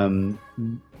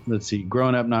 Let's see.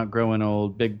 Growing Up, Not Growing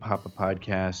Old, Big Papa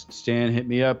Podcast. Stan, hit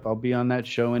me up. I'll be on that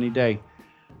show any day.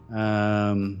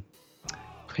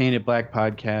 Painted Black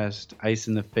Podcast, Ice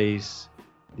in the Face,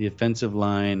 The Offensive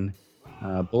Line,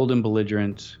 Bold and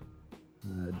Belligerent,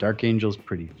 Dark Angels,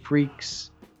 Pretty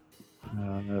Freaks,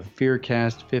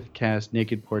 Fearcast, Fifth Cast,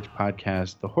 Naked Porch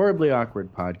Podcast, The Horribly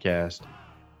Awkward Podcast,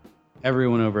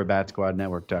 everyone over at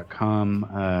BatSquadNetwork.com,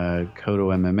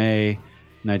 Kodo MMA,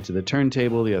 Knights of the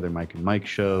Turntable, The Other Mike and Mike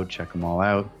Show. Check them all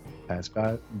out.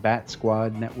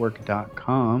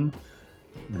 BatSquadNetwork.com.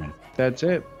 That's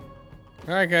it.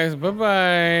 All right, guys.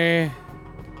 Bye-bye.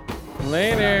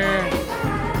 Later.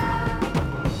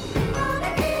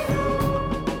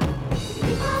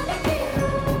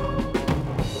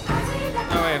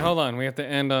 Oh, wait. Hold on. We have to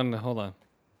end on... Hold on.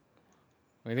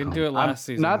 We didn't do it last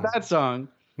season. Not that song.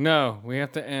 No. We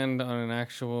have to end on an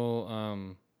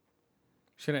actual...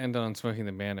 Should have ended on Smoking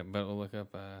the Bandit, but we'll look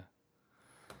up... God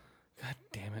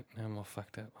damn it. I'm all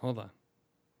fucked up. Hold on.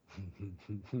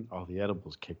 All the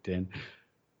edibles kicked in.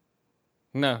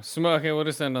 No, okay, we'll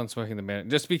just end on Smoking the Bandit.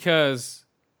 Just because...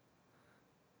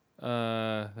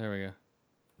 there we go.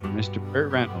 Mr.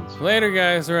 Burt Reynolds. Later,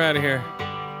 guys. We're out of here.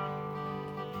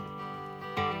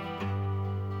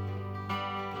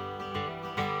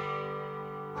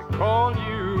 They call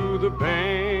you the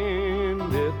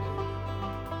bandit,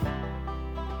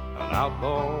 an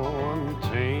outlaw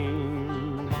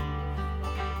untamed,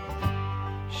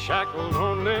 shackled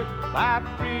only by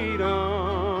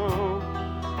freedom.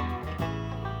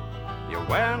 You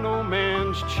wear no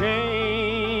man's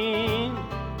chain.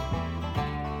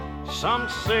 Some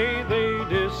say they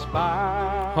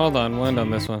despise. Hold on, we'll end on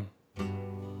this one.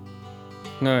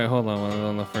 No, wait, hold on. We'll end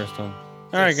on the first one.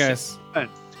 All right, guys.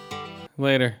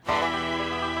 Later.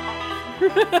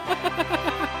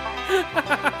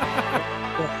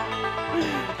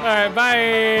 All right,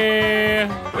 bye.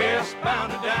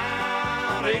 Westbound and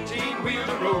down, 18-wheels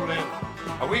are rolling.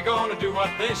 Are we gonna do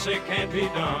what they say can't be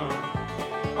done?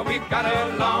 We've got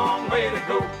a long way to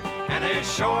go and a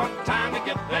short time to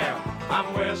get there.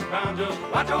 I'm westbound, just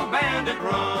watch old bandit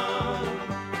run.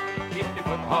 Keep your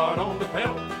foot hard on the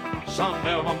pedal, son,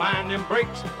 never mind them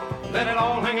brakes. Let it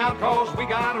all hang out, cause we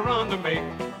got a run to make.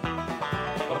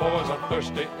 The boys are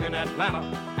thirsty in Atlanta,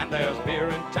 and there's beer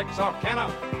in Texarkana,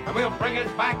 and we'll bring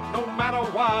it back no matter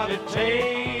what it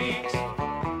takes.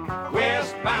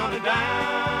 Westbound and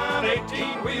down,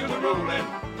 18-wheels are rolling.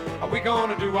 Are we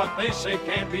gonna do what they say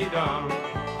can't be done?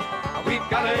 We've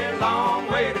got a long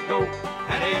way to go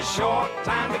and and a short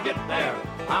time to get there.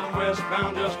 I'm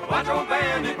westbound, just watch old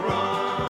Bandit run.